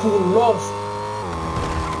 Liverpool lost.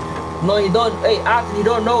 No, he don't. Hey, Arthur, he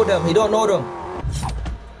don't know them. He don't know them.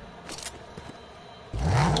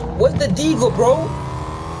 What's the Deagle, bro?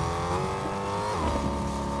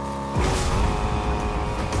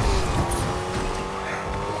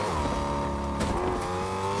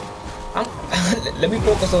 Let me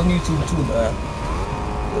focus on YouTube too, man.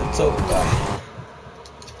 So,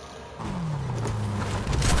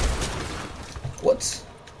 what?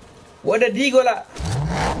 Where the Deagle at?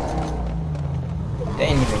 They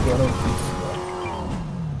ain't even get no people, bro.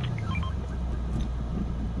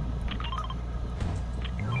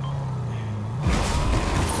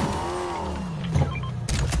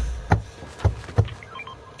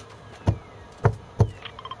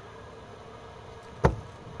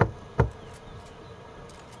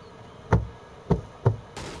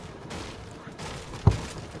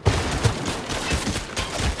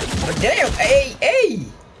 Damn, hey.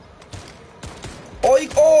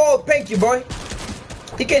 Oh, thank you, boy.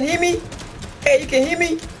 You can hear me? Hey, you can hear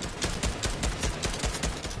me?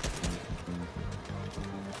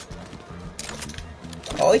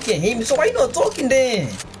 Oh, you can hear me. So why you not talking then?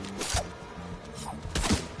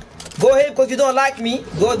 Go ahead because you don't like me.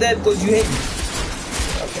 Go there because you hate me.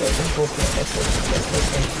 Okay, let's go.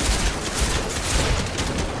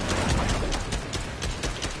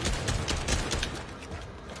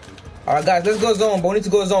 Alright guys, let's go zone, but we need to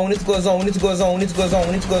go zone. Let's go zone.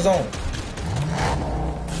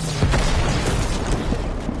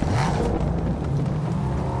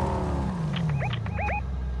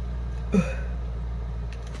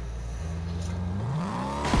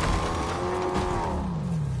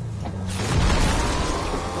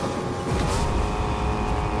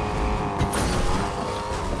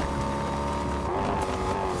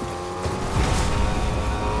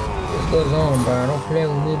 Goes on, bro. Don't play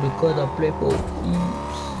with me because I play for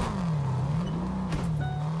keeps.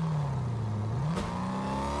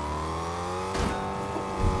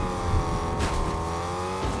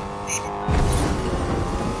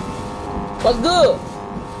 What's good?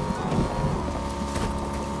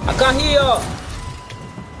 I can't hear y'all.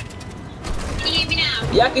 Can you hear me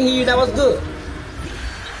now? Yeah, I can hear you now. What's good?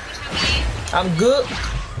 How are you? I'm good.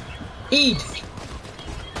 Eid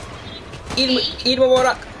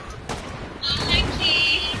Mubarak.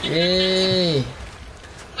 Hey.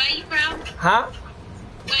 Where are you from? Huh?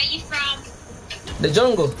 Where are you from? The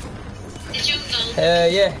jungle. The jungle? Yeah.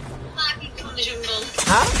 We like people from the jungle.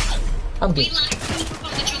 Huh? I'm We good. like people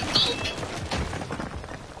from the jungle.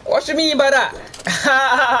 What you mean by that?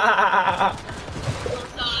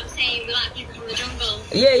 Also, I'm saying we like people from the jungle.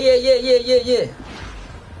 Yeah.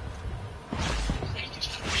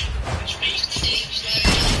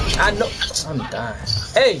 I know. I'm dying.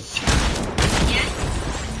 Hey.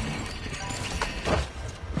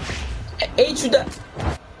 Ain't you that?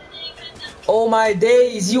 Oh my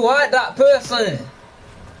days, you are that person.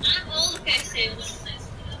 I'm all the persons.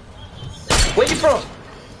 Where you from? I'm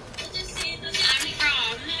from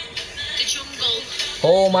the jungle.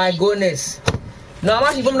 Oh my goodness. No, I'm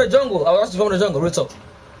actually from the jungle. I was actually from the jungle, real talk.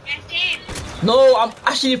 Yes, No, I'm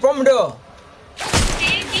actually from there.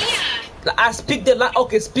 same here. Like, I speak the language.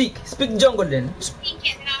 Okay, speak jungle then. Speak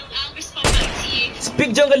it and I'll respond back to you.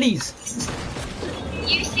 Speak junglese.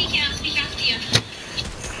 You speak it, I'll speak after you.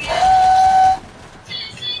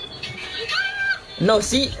 No,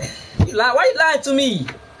 see, you lie. Why you lying to me?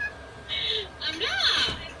 I'm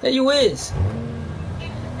not. There you is.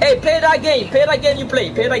 Hey, play that game. Play that game you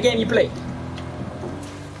play. Play that game you play. I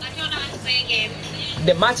don't know how to play a game.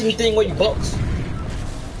 The matching thing where you box. Oh,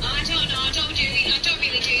 I don't know. I don't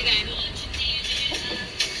really do them.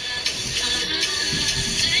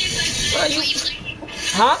 Well, What are you playing?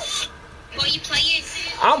 Huh? What are you playing?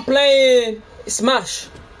 I'm playing Smash.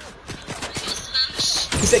 Smash.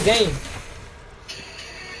 It's a game. Is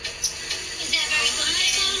it very fun?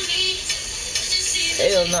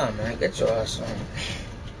 Hell nah, man. Get your ass on.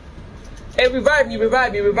 Hey, revive me.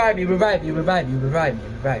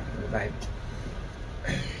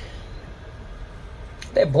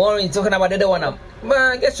 They're boring talking about the other one.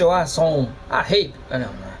 Man, get your ass on. I hate. I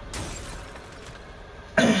know,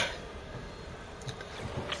 man.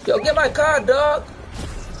 Yo, get my car, dog.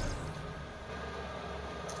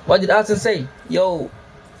 What did Austin say? Yo.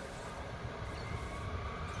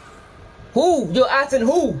 Who? Yo, asking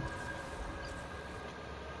who?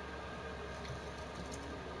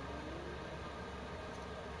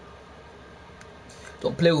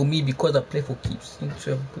 Don't play with me because I play for keeps.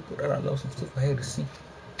 People that I love some stuff I hate to see.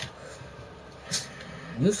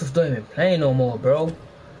 Yusuf don't even play no more, bro.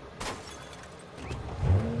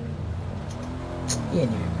 He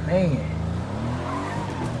ain't even playing.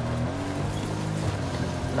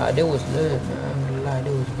 Nah, they was good, man. I'm gonna lie, they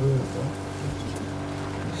was good, bro.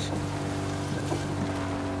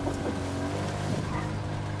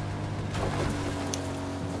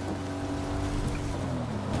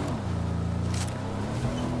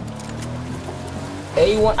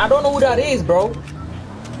 A1, I don't know who that is, bro.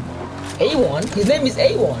 A1, his name is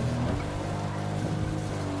A1.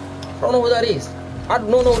 I don't know who that is. I don't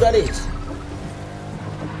know who that is.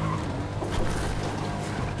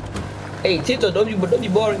 Hey, Tito, don't be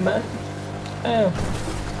boring, man. Damn.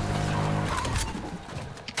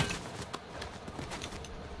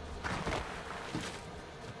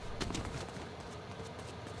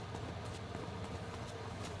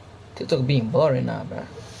 Tito being boring now, man.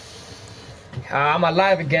 I'm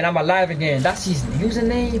alive again. That's his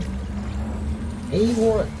username.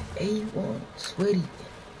 A1, sweaty.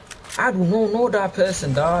 I do not know that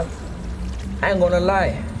person, dog. I ain't gonna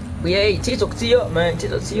lie. But yeah, hey, Tito, tee up, man.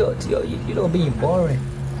 Tito, you don't being boring.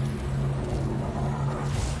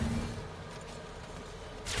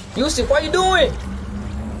 Yusuf, what you doing?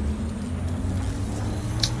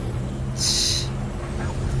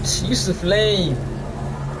 Yusuf lame.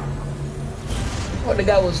 Oh, the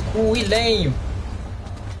guy was cool, he lame.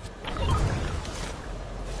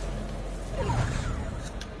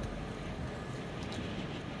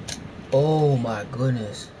 Oh my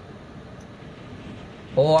goodness.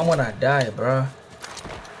 Oh, I'm gonna die, bro.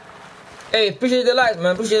 Hey, appreciate the likes,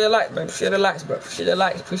 man. Appreciate the likes, man. Appreciate the likes, bro. Appreciate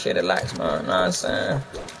the likes, man. Know what I'm saying?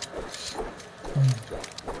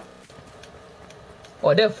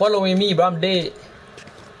 Oh, they're following me, bro. I'm dead.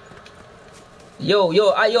 Yo,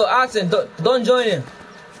 Austin, don't join him.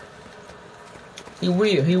 He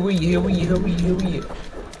weird.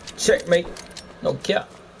 Checkmate. No cap.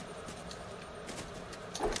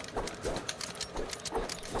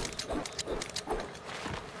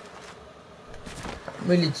 I'm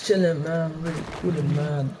really chilling, man. I'm really cooling,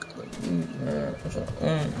 man.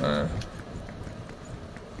 Man.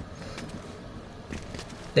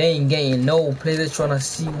 They ain't getting no play. They're trying to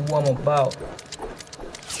see who I'm about.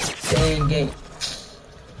 They ain't getting.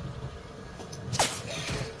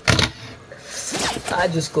 I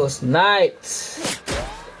just got sniped.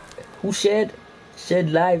 Who shared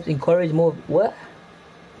lives, encourage more. What?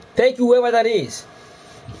 Thank you, whoever that is.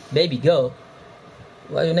 Baby girl.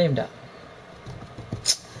 Why you name that?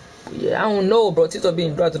 Yeah, I don't know, bro. Tito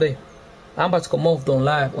being dry today. I'm about to come off on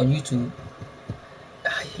live on YouTube.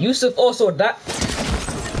 Yusuf also that.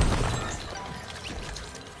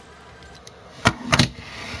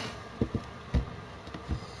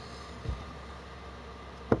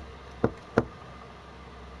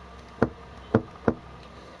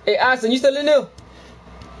 Hey, Austin, you still in there?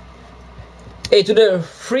 Hey, to the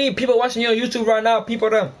free people watching you on YouTube right now, people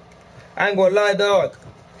them. I ain't gonna lie, dog.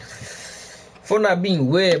 Fortnite being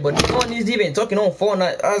weird, but no one is even talking on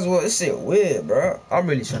Fortnite as well. It's shit weird, bro. I'm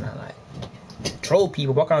really trying to like troll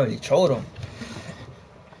people, but I can't really troll them.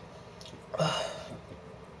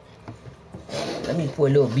 Let me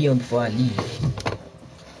put a little B on before I leave.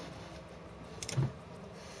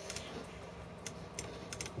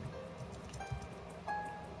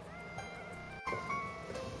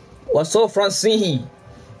 What's up, Francine?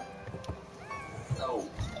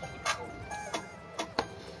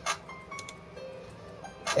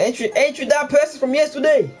 Ain't you that person from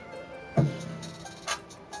yesterday?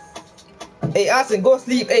 Hey, Austin, go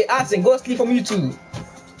sleep. Hey, Austin, go sleep from YouTube.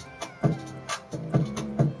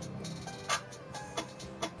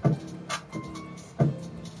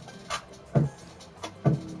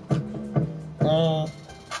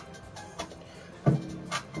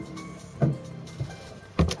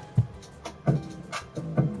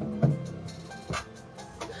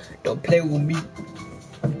 Don't play with me.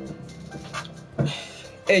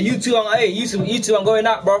 Hey, YouTube, I'm going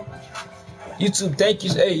out, bro. YouTube, thank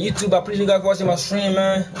you. Hey, YouTube, I appreciate you guys watching my stream,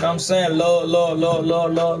 man. You know what I'm saying? Lord.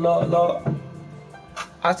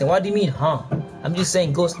 Austin, what do you mean, huh? I'm just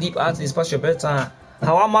saying go sleep, Austin. It's past your bedtime.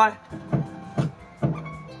 How am I?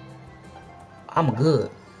 I'm good.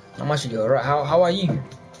 I'm actually alright. How are you?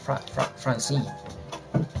 Francine.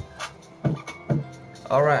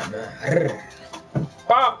 Alright, man.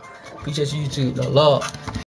 Appreciate you, YouTube. Lord.